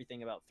and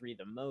everything about 3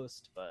 the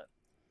most. But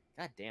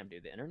god damn,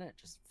 dude, the internet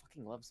just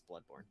fucking loves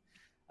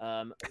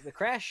Bloodborne. The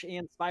Crash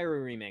and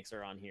Spyro remakes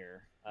are on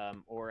here,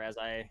 or as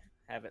I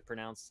have it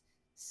pronounced,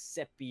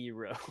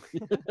 Sepiro.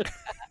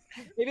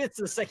 Maybe it's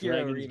the Sekiro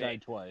Dragons remake.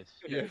 died twice.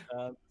 Yeah.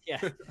 Yeah.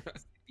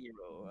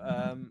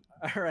 Sepiro.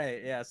 All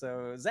right. Yeah.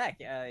 So Zach,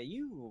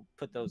 you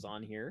put those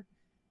on here.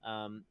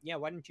 Yeah.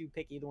 Why didn't you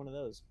pick either one of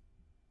those?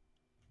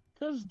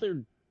 Because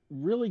they're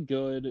really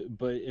good,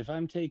 but if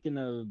I'm taking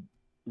a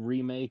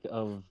remake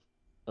of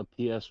a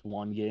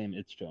PS1 game,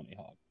 it's Tony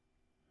Hawk.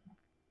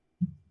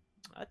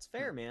 That's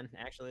fair, man.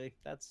 Actually,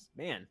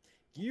 man.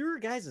 Your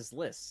guys'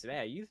 lists,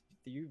 yeah, you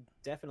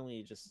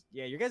definitely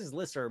your guys'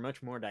 lists are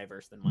much more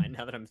diverse than mine.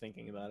 Now that I'm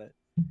thinking about it,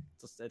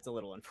 it's a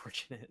little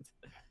unfortunate.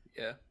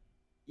 Yeah.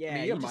 Yeah. I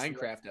mean, you have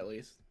Minecraft at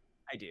least.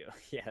 I do.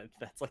 Yeah,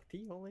 that's like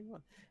the only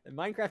one. And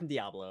Minecraft and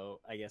Diablo,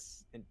 I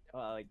guess. And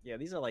yeah,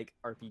 these are like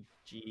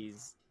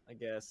RPGs, I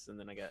guess. And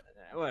then I got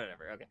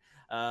whatever. Okay.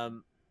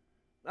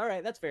 All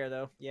right, that's fair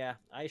though. Yeah,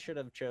 I should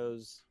have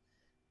chose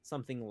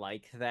something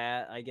like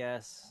that, I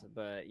guess.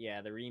 But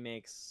yeah, the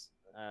remakes,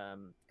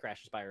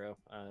 Crash and Spyro,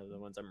 the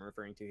ones I'm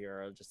referring to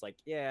here, are just like,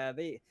 yeah,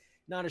 they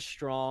not as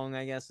strong,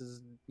 I guess,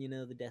 as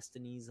the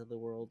Destinies of the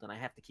world, and I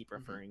have to keep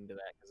referring to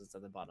that because it's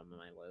at the bottom of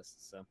my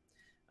list. So,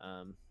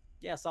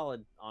 yeah,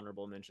 solid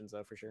honorable mentions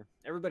though for sure.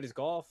 Everybody's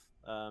Golf,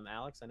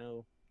 Alex, I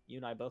know you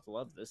and I both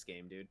love this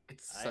game, dude.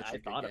 It's such a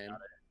good thought game.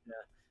 about it.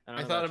 Yeah,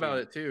 I thought about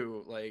it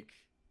too. Like,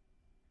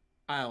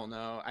 I don't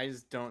know. I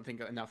just don't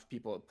think enough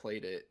people have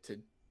played it to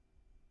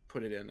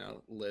put it in a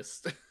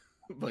list.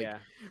 But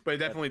it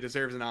definitely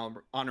deserves an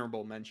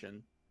honorable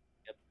mention.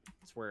 Yep,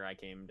 that's where I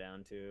came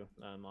down to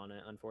on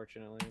it,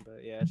 unfortunately.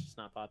 But yeah, it's just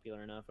not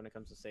popular enough when it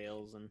comes to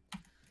sales and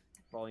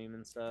volume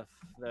and stuff.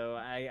 Though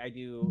I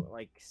do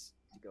like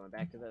going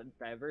back to the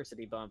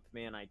diversity bump.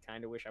 Man, I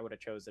kind of wish I would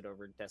have chose it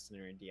over Destiny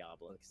or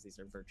Diablo because these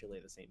are virtually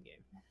the same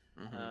game.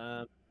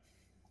 Mm-hmm.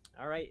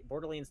 All right,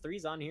 Borderlands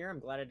 3's on here. I'm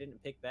glad I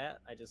didn't pick that.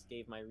 I just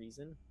gave my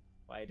reason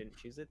why I didn't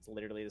choose it. It's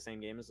literally the same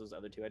game as those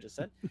other two I just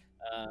said.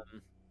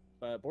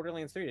 But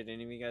Borderlands 3, did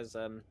any of you guys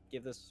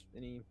give this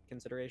any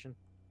consideration?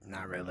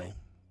 Not really.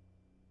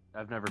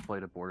 I've never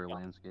played a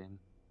Borderlands game.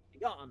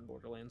 Gone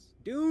Borderlands.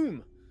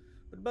 Doom.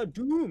 What about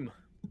Doom?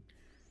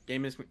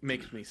 Game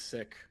makes me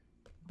sick.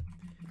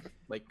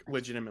 Like,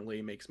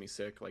 legitimately makes me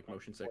sick, like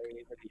motion sick.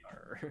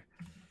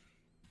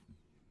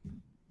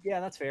 Yeah,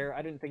 that's fair.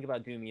 I didn't think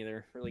about Doom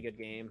either. Really good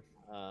game.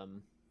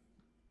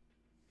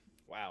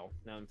 Wow.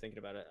 Now I'm thinking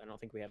about it. I don't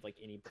think we have like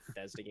any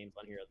Bethesda games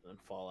on here other than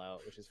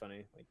Fallout, which is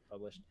funny, like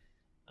published.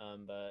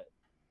 But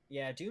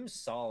yeah, Doom's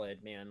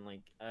solid, man.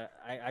 Like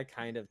I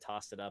kind of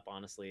tossed it up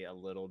honestly a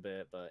little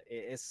bit, but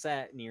it's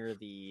sat near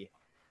the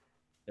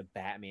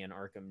Batman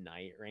Arkham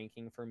Knight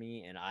ranking for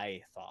me, and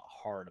I thought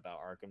hard about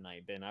Arkham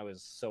Knight. Ben, I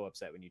was so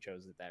upset when you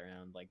chose it that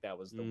round. Like that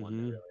was the one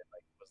that really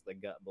was the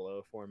gut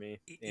blow for me,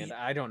 and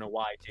I don't know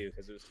why too,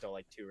 because it was still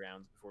like 2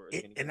 rounds before it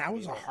was gonna get and that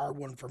was a hard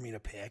one for me to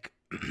pick,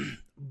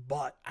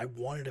 but I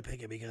wanted to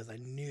pick it because I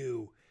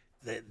knew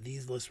that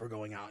these lists were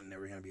going out and they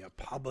were going to be a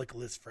public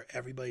list for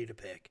everybody to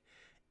pick.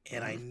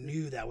 And I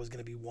knew that was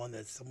going to be one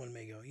that someone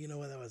may go, you know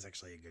what, that was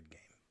actually a good game.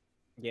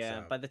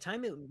 Yeah, So- by the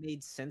time it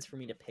made sense for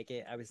me to pick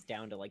it, I was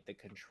down to like the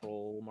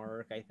control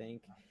mark, I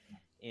think.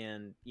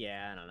 And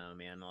yeah, I don't know,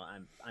 man.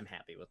 I'm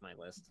happy with my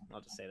list.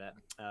 I'll just say that.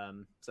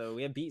 So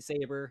we have Beat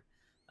Saber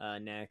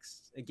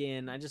next.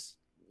 Again,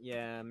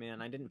 yeah,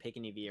 man, I didn't pick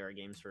any VR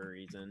games for a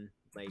reason.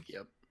 Like,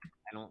 Yep.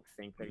 I don't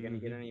think they're gonna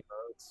get any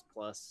votes.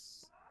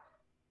 Plus,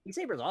 Beat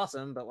Saber's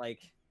awesome, but like,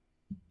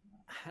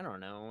 I don't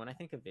know. When I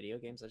think of video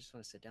games, I just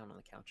want to sit down on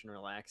the couch and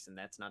relax, and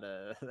that's not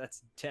a.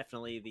 That's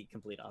definitely the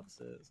complete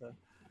opposite. So,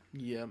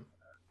 Yeah.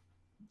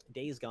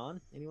 Days Gone.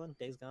 Anyone?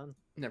 Days Gone.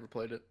 Never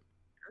played it.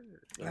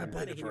 I played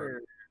Kinda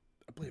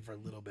it for a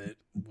little bit.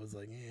 Was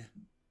like, yeah.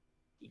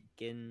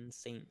 Deacon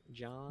St.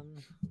 John.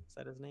 Is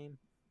that his name?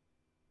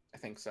 I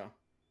think so.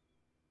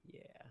 Yeah.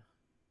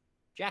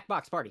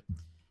 Jackbox Party.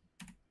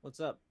 What's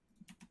up?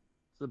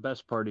 It's the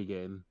best party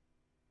game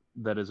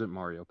that isn't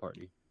Mario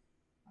Party.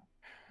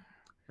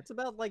 That's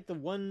about like the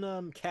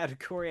one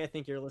category I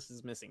think your list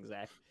is missing,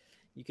 Zach.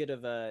 You could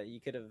have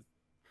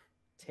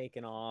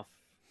taken off.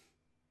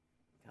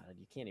 God,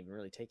 you can't even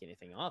really take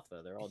anything off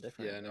though. They're all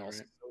different. Yeah, I know, They're all right?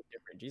 so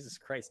different. Jesus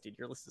Christ, dude,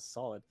 your list is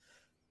solid.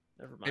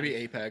 Never mind. Maybe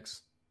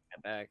Apex.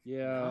 Get back.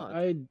 Yeah,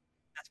 No,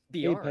 that's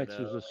VR, Apex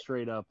though. is just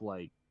straight up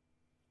like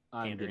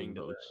I'm Pandering getting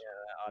to the votes.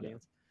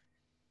 audience.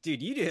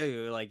 Dude, you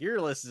do like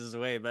your list is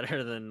way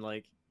better than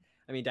like.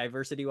 I mean,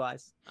 diversity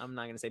wise, I'm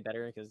not gonna say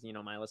better because you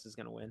know my list is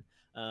gonna win.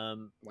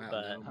 Wow. but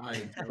No,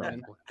 mine's gonna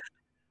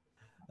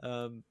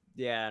win.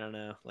 yeah, I don't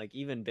know. Like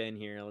even Ben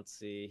here, let's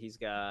see, he's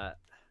got.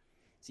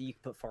 So you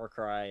can put Far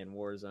Cry and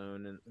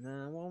Warzone, and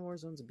well,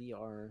 Warzone's a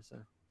BR, so.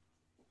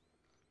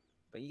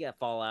 But you got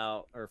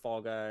Fallout or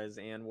Fall Guys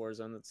and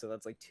Warzone, so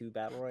that's like 2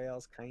 battle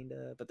royales,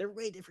 kinda. But they're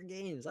way different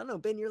games. I don't know,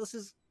 Ben, your list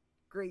is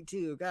great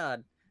too.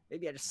 God,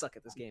 maybe I just suck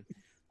at this game.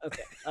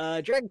 Okay,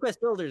 Dragon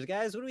Quest Builders,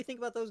 guys, what do we think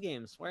about those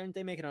games? Why aren't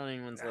they making it on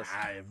anyone's list?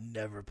 I have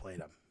never played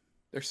them.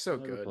 They're so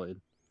Never good.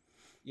 played.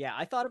 Yeah,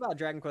 I thought about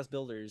Dragon Quest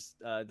Builders,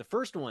 the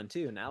first one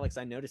too. And Alex,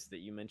 I noticed that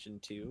you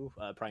mentioned 2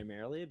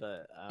 primarily,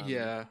 but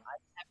Yeah. I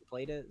haven't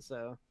played it,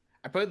 so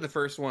I played the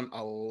first one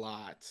a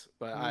lot,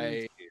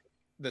 but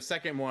the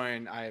second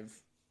one I've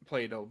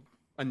played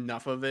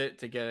enough of it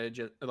to get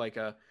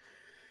a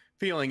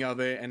feeling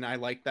of it, and I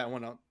like that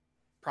one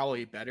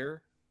probably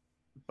better.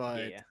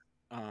 But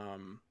yeah.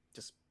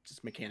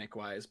 just mechanic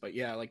wise, but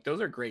yeah, like those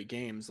are great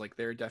games. Like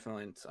they're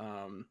definitely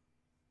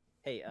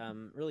Hey,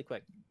 really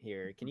quick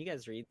here, can you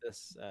guys read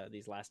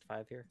these last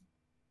 5 here?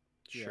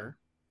 sure.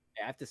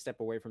 I have to step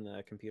away from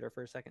the computer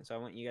for a second, so I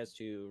want you guys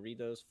to read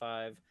those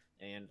 5,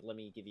 and let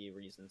me give you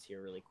reasons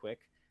here really quick.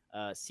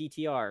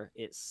 CTR,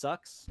 it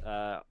sucks.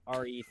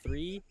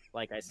 RE3,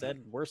 like I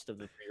said, worst of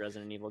the 3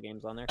 Resident Evil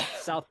games on there.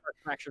 South Park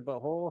Fractured But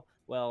Whole,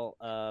 well,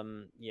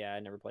 yeah, I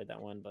never played that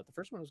one, but the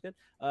first one was good.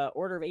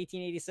 Order of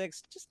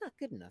 1886, just not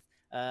good enough.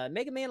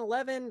 Mega Man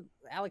 11,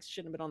 Alex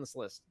shouldn't have been on this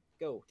list.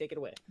 Go, take it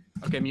away.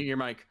 Okay, mute your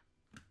mic.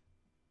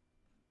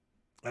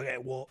 Okay,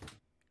 well,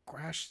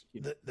 Crash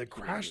the You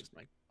Crash mute his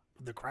mic.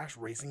 the Crash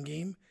racing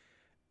game.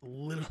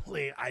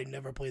 Literally, I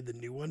never played the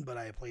new one, but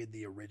I played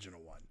the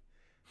original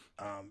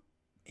one.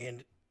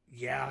 And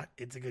yeah,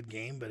 it's a good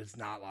game, but it's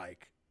not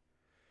like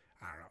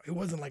I don't know. It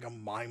wasn't like a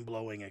mind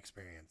blowing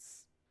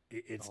experience.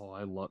 It's Oh,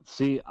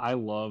 I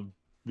love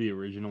the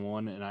original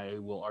one, and I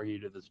will argue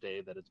to this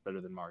day that it's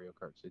better than Mario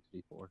Kart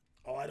 64.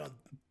 oh, I don't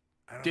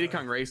Diddy know.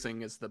 Kong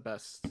Racing is the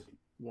best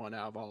one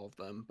out of all of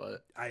them,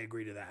 but I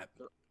agree to that.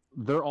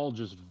 They're all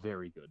just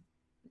very good.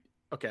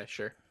 okay,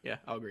 sure. Yeah,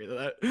 I'll agree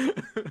to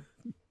that.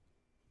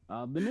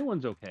 The new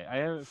one's okay. I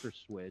have it for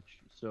Switch,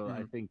 so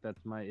I Mhm. think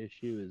that's my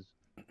issue. Is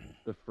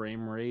the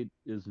frame rate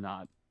is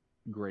not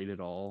great at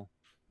all,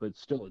 but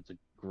still, it's a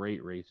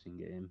great racing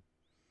game.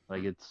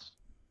 Like it's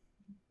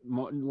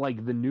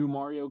like the new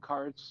Mario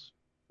Karts.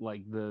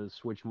 Like the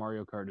Switch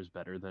Mario Kart is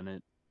better than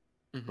it,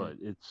 Mhm. but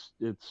it's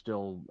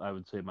still, I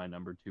would say, my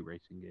number 2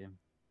 racing game.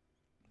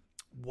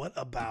 What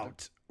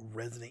about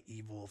Resident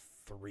Evil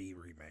 3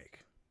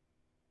 remake?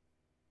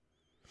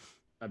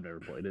 I've never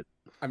played it.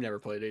 I've never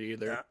played it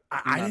either.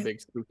 I I'm not a didn't-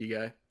 big spooky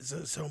guy.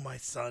 So my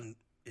son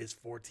is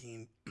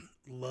 14,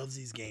 loves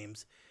these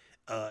games.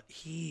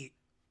 He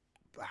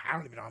I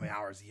don't even know how many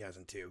hours he has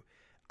in 2.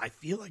 I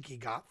feel like he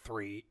got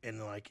 3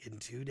 and like in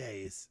 2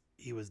 days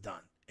he was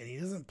done. And he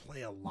doesn't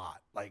play a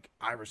lot. Like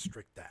I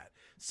restrict that.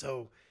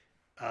 So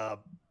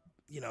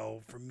you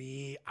know, for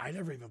me, I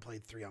never even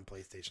played 3 on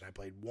PlayStation. I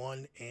played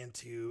 1 and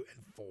 2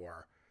 and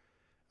 4.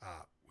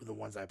 Were the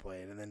ones I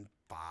played, and then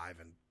 5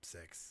 and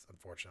 6,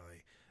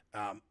 unfortunately.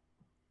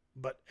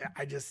 But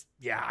I just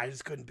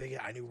couldn't pick it.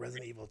 I knew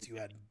Resident Evil 2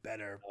 had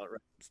better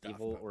stuff.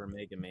 Evil but- or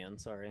Mega Man,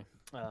 sorry.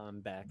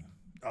 I'm back.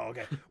 Oh,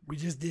 okay. We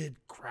just did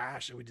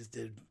Crash, and we just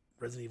did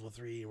Resident Evil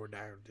 3, and we're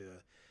down to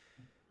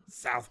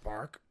South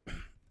Park.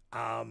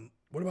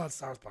 What about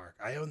South Park?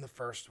 I own the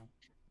first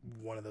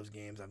one of those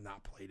games. I've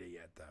not played it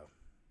yet, though.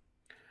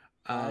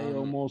 I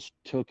almost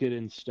took it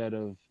instead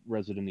of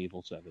Resident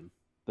Evil 7.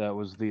 That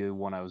was the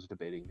one I was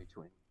debating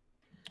between.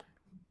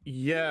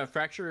 Yeah,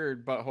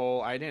 Fractured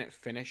Butthole. I didn't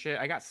finish it.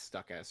 I got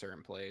stuck at a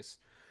certain place,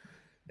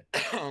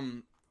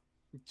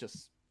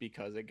 just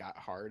because it got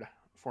hard.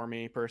 for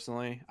me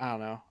personally. I don't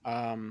know.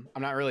 I'm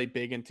not really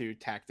big into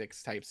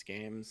tactics types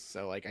games,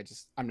 so like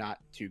I'm not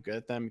too good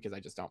at them because I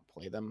just don't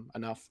play them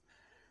enough.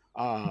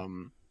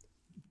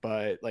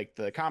 But like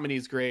the comedy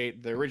is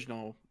great. The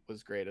original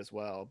was great as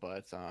well,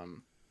 but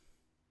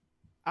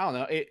I don't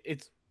know.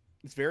 It's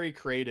very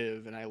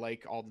creative, and I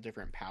like all the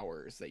different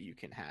powers that you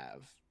can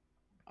have.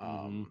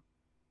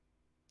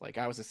 Like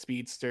I was a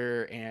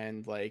speedster,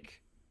 and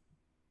like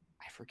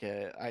I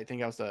forget. I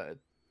think I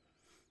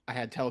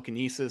had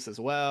telekinesis as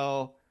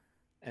well,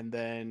 and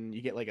then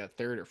you get like a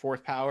third or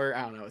fourth power.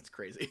 I don't know. It's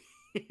crazy.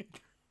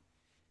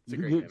 It's a You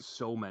great get game.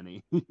 so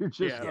many. You're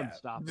just Yeah.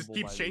 unstoppable. Just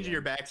keeps by the changing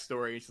your end.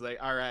 backstory. It's like,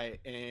 all right,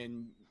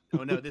 and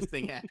oh no, this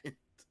thing happened.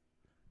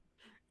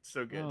 It's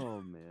so good.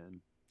 Oh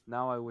man.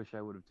 Now I wish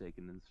I would have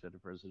taken it instead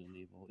of Resident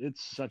Evil.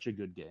 It's such a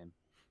good game.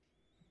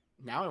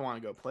 Now I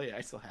want to go play it.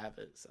 I still have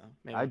it, so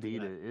maybe I I'll do beat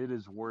that. it. It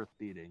is worth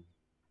beating.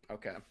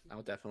 Okay,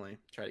 I'll definitely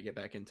try to get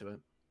back into it.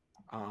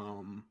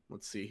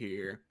 Let's see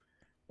here.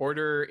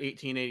 Order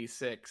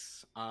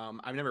 1886.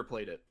 I've never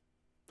played it.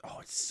 Oh,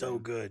 it's so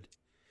good.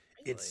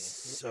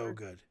 It's Really? so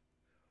good.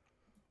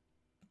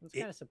 It's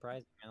kind of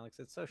surprising, Alex.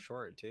 It's so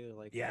short too.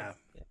 Like, Yeah.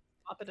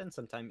 pop it in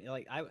sometime.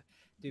 Like,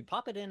 dude,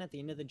 pop it in at the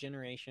end of the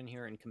generation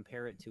here and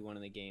compare it to one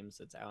of the games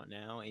that's out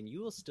now, and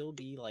you will still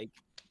be like,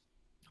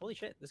 "Holy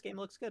shit, this game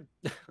looks good!"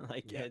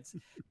 Like, Yeah. it's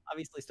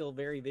obviously still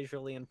very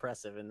visually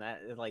impressive, and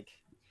that like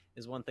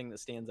is one thing that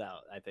stands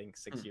out. I think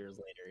 6 years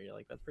later, you're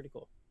like, "That's pretty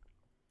cool."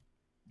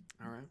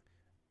 All right.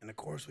 And of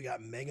course, we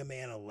got Mega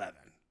Man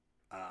 11.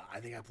 I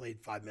think I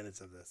played 5 minutes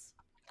of this.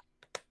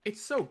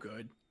 It's so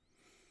good.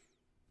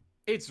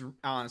 It's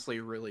honestly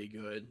really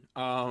good.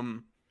 I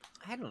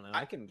don't know.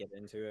 I couldn't get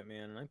into it,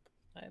 man.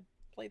 I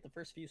played the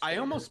first few. I stages.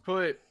 almost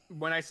put,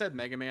 when I said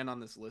Mega Man on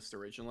this list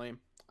originally,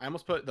 I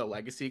almost put the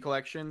Legacy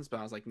collections, but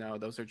I was like, no,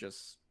 those are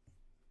just,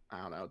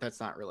 I don't know, that's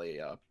not really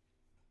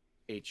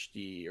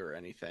HD or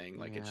anything.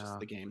 Like, it's just Yeah.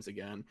 the games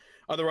again.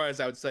 Otherwise,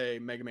 I would say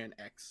Mega Man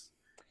X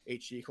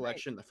HD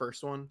collection, the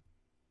first one.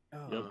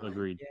 Yep,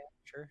 agreed. Yeah,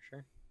 sure.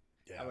 I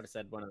Yeah. would have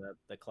said one of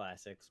the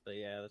classics, but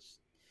yeah, that's.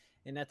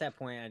 And at that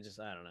point, I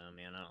don't know,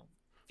 man. I don't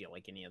feel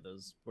like any of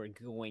those were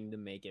going to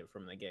make it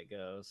from the get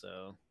go,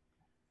 so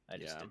I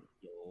just Yeah. didn't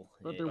feel.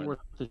 But they're worth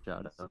a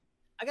shout out.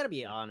 I gotta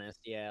be honest,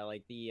 yeah.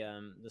 Like the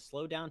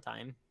slow down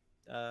time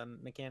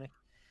mechanic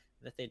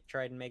that they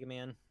tried in Mega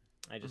Man,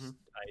 I just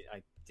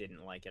I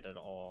didn't like it at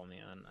all,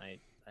 man. I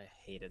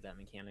hated that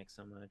mechanic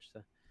so much.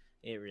 So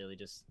it really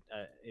just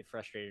it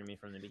frustrated me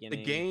from the beginning.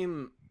 The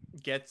game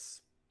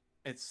gets,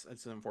 it's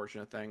an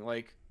unfortunate thing.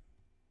 Like,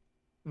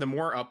 the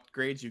more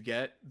upgrades you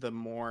get, the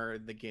more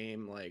the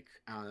game, like,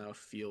 I don't know,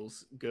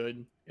 feels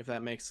good, if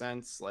that makes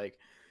sense. Like,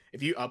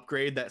 if you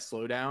upgrade that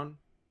slowdown,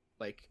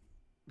 like,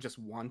 just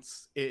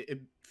once,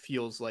 it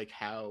feels like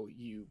how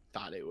you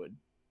thought it would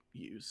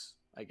use,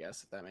 I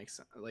guess, if that makes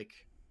sense.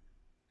 Like,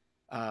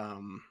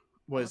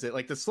 was it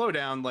like the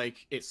slowdown,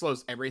 like, it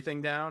slows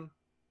everything down,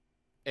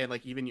 and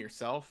like even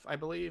yourself, I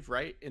believe,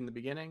 right, in the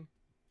beginning.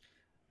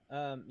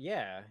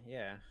 Yeah.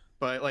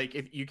 But like,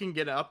 if you can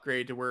get an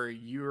upgrade to where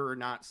you're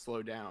not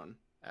slowed down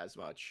as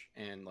much,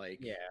 and like,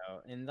 Yeah,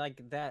 and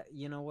like that,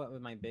 you know what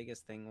my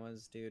biggest thing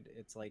was, dude?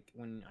 It's like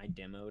when I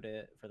demoed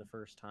it for the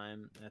first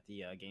time at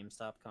the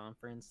GameStop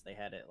conference, they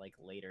had it like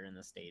later in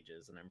the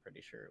stages, and I'm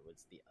pretty sure it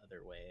was the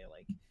other way,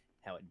 like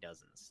how it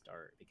doesn't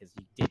start, because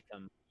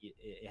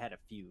it had a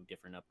few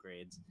different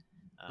upgrades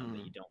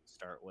that you don't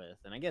start with,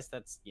 and I guess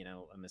that's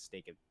a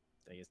mistake of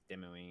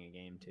demoing a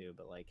game too,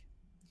 but like,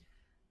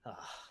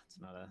 it's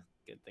not a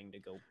good thing to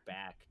go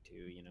back to,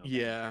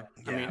 yeah.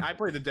 I mean, Yeah. I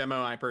played the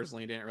demo. I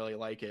personally didn't really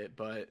like it,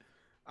 but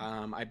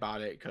I bought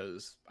it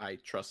because I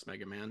trust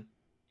Mega Man.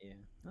 Yeah,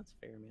 that's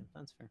fair, man.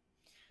 That's fair.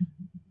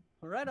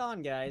 Well, right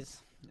on,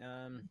 guys.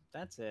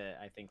 That's it,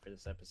 I think, for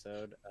this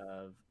episode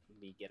of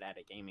the Get At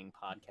It Gaming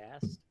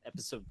podcast,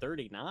 episode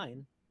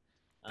 39.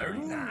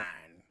 39.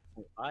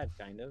 5,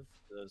 kind of.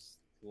 Those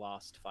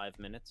lost 5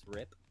 minutes,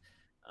 rip.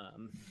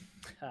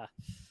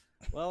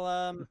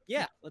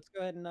 Yeah, let's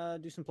go ahead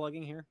and do some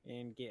plugging here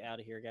and get out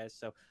of here, guys.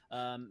 So,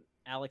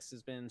 Alex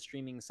has been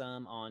streaming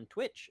some on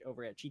Twitch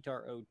over at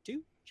Cheetar02.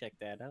 Check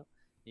that out.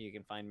 You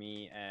can find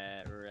me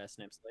at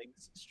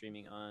SnipsLegs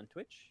streaming on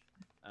Twitch.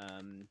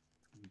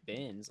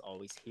 Ben's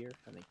always here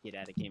on the Get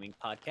At It Gaming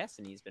podcast,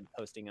 and he's been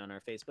posting on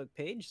our Facebook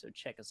page, so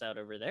check us out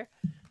over there.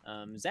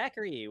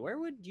 Zachary, where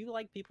would you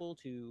like people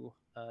to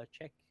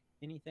check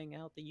anything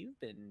out that you've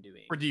been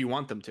doing? Or do you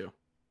want them to?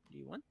 Do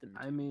you want them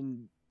to? I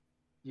mean,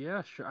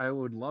 yeah, sure. I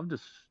would love to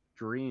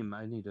stream.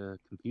 I need a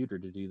computer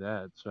to do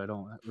that, so I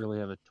don't really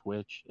have a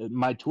Twitch.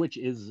 My Twitch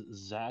is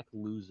Zach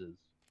Loses.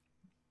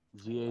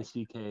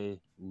 ZACK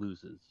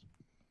Loses.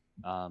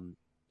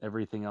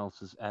 Everything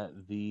else is at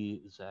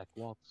the Zach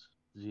Waltz.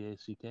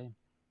 ZACK.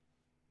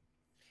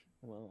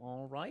 Well,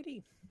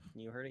 alrighty.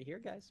 You heard it here,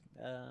 guys.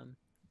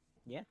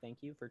 Yeah, thank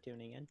you for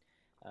tuning in.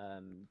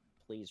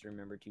 Please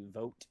remember to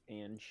vote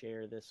and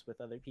share this with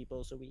other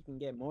people so we can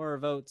get more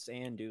votes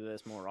and do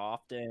this more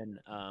often.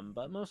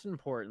 But most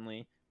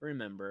importantly,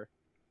 remember,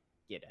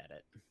 get at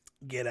it.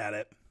 Get at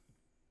it.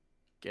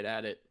 Get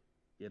at it.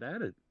 Get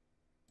at it.